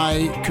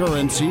by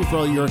Currency for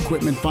all your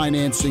equipment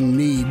financing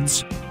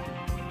needs.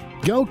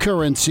 Go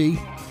Currency.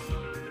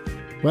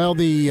 Well,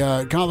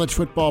 the College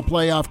Football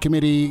Playoff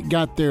Committee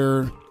got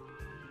their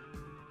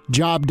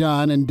job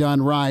done and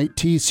done right.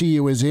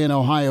 TCU is in.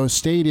 Ohio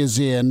State is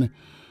in.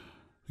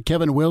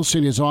 Kevin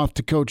Wilson is off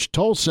to coach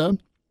Tulsa.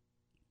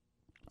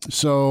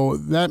 So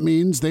that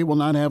means they will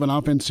not have an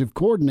offensive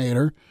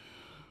coordinator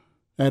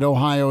at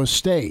Ohio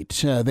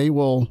State. They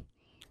will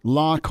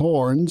lock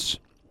horns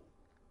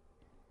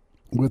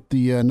with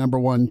the number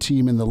one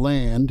team in the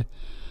land.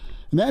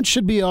 And that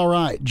should be all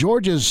right.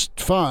 Georgia's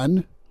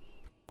fun.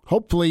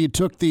 Hopefully you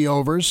took the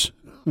overs.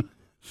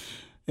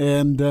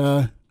 And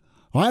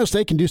Ohio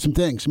State can do some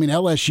things. I mean,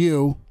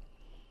 LSU,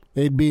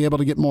 they'd be able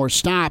to get more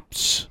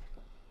stops.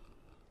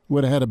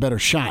 Would have had a better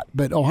shot.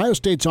 But Ohio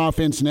State's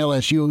offense and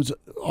LSU's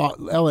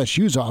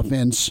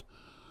offense,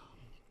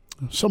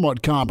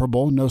 somewhat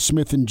comparable. No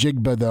Smith and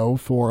Jigba, though,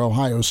 for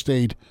Ohio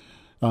State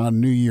on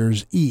New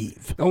Year's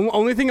Eve. The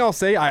only thing I'll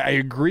say, I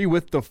agree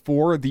with the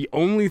 4. The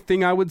only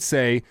thing I would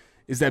say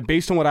is that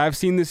based on what I've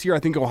seen this year, I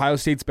think Ohio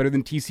State's better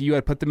than TCU.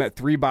 I'd put them at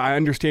 3, but I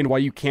understand why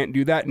you can't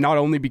do that, not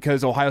only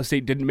because Ohio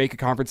State didn't make a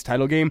conference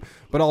title game,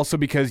 but also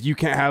because you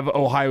can't have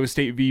Ohio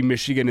State v.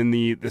 Michigan in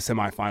the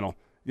semifinal.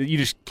 You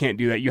just can't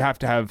do that. You have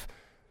to have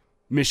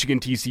Michigan,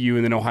 TCU,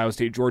 and then Ohio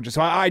State, Georgia.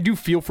 So I do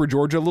feel for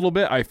Georgia a little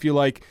bit. I feel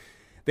like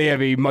they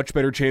have a much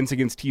better chance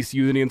against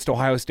TCU than against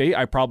Ohio State.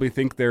 I probably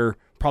think they're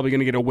probably going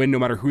to get a win no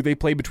matter who they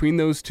play between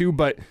those two,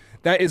 but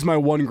that is my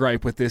one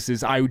gripe with this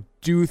is I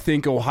do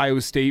think Ohio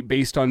State,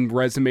 based on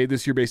resume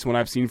this year, based on what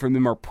I've seen from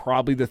them, are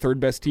probably the 3rd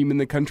best team in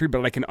the country,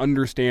 but I can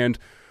understand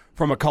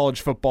from a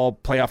college football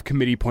playoff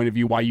committee point of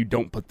view why you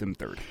don't put them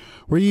 3rd.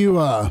 Were you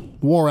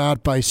wore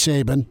out by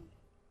Saban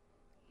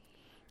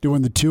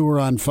doing the tour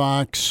on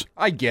Fox?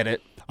 I get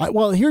it.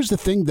 Well, here's the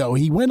thing, though.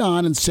 He went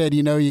on and said,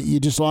 you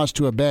just lost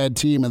to a bad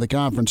team in the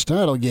conference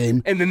title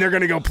game. And then they're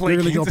going to go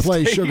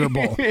play Sugar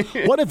Bowl.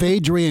 What if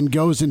Adrian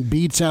goes and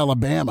beats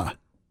Alabama?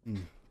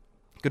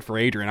 Good for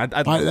Adrian.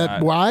 I'd love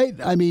that. Why?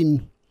 I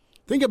mean,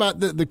 think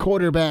about the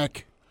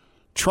quarterback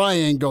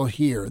triangle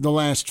here the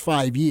last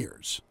 5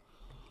 years.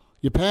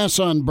 You pass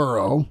on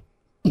Burrow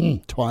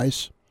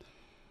twice.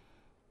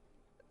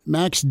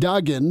 Max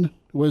Duggan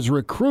was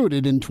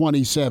recruited in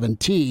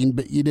 2017,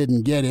 but you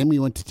didn't get him. He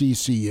went to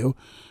TCU.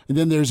 And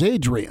then there's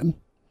Adrian.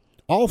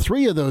 All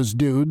 3 of those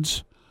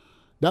dudes.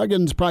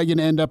 Duggan's probably going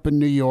to end up in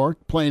New York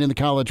playing in the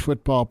college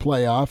football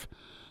playoff.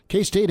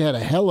 K-State had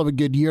a hell of a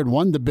good year and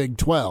won the Big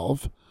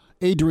 12.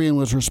 Adrian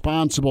was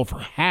responsible for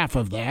half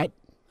of that.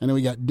 I know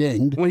he got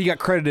dinged. Well, he got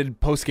credited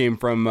post-game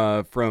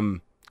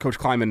from Coach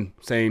Kleiman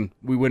saying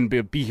we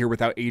wouldn't be here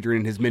without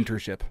Adrian and his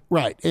mentorship.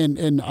 Right,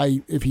 and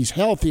if he's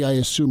healthy, I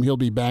assume he'll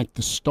be back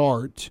to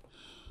start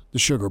the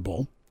Sugar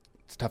Bowl.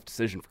 It's a tough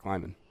decision for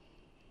Kleiman.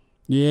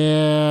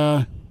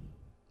 Yeah.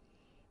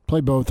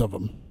 Play both of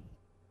them.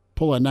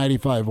 Pull a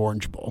 95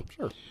 Orange Bowl.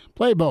 Sure.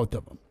 Play both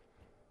of them.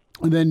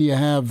 And then you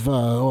have,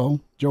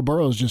 Joe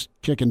Burrow's just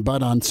kicking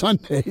butt on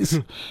Sundays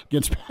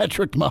against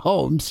Patrick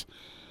Mahomes.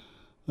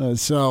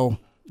 So,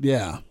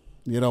 yeah,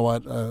 you know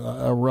what,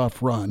 a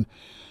rough run.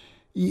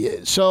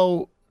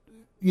 So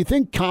you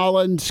think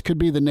Collins could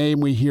be the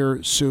name we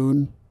hear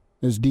soon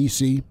as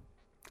DC?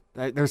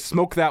 There's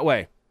smoke that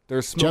way.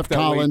 There's smoke Jeff that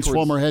Collins, way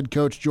former head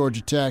coach,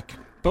 Georgia Tech.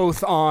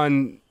 Both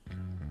on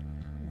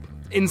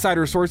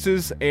insider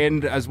sources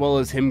and as well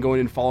as him going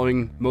and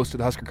following most of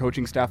the Husker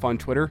coaching staff on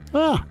Twitter.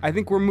 I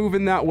think we're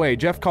moving that way.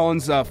 Jeff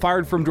Collins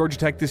fired from Georgia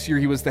Tech this year.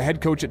 He was the head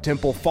coach at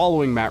Temple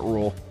following Matt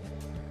Rule.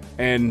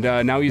 And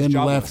now he's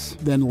jobless.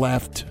 Then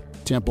left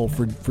Temple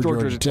for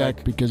Georgia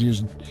Tech because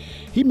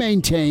he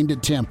maintained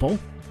at Temple.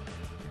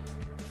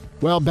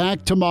 Well,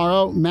 back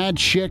tomorrow. Matt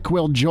Schick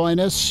will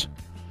join us.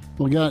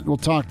 We'll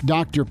talk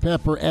Dr.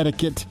 Pepper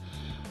etiquette,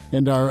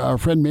 and our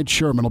friend Mitch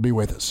Sherman will be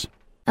with us.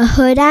 A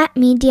Huda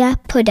Media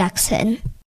Production.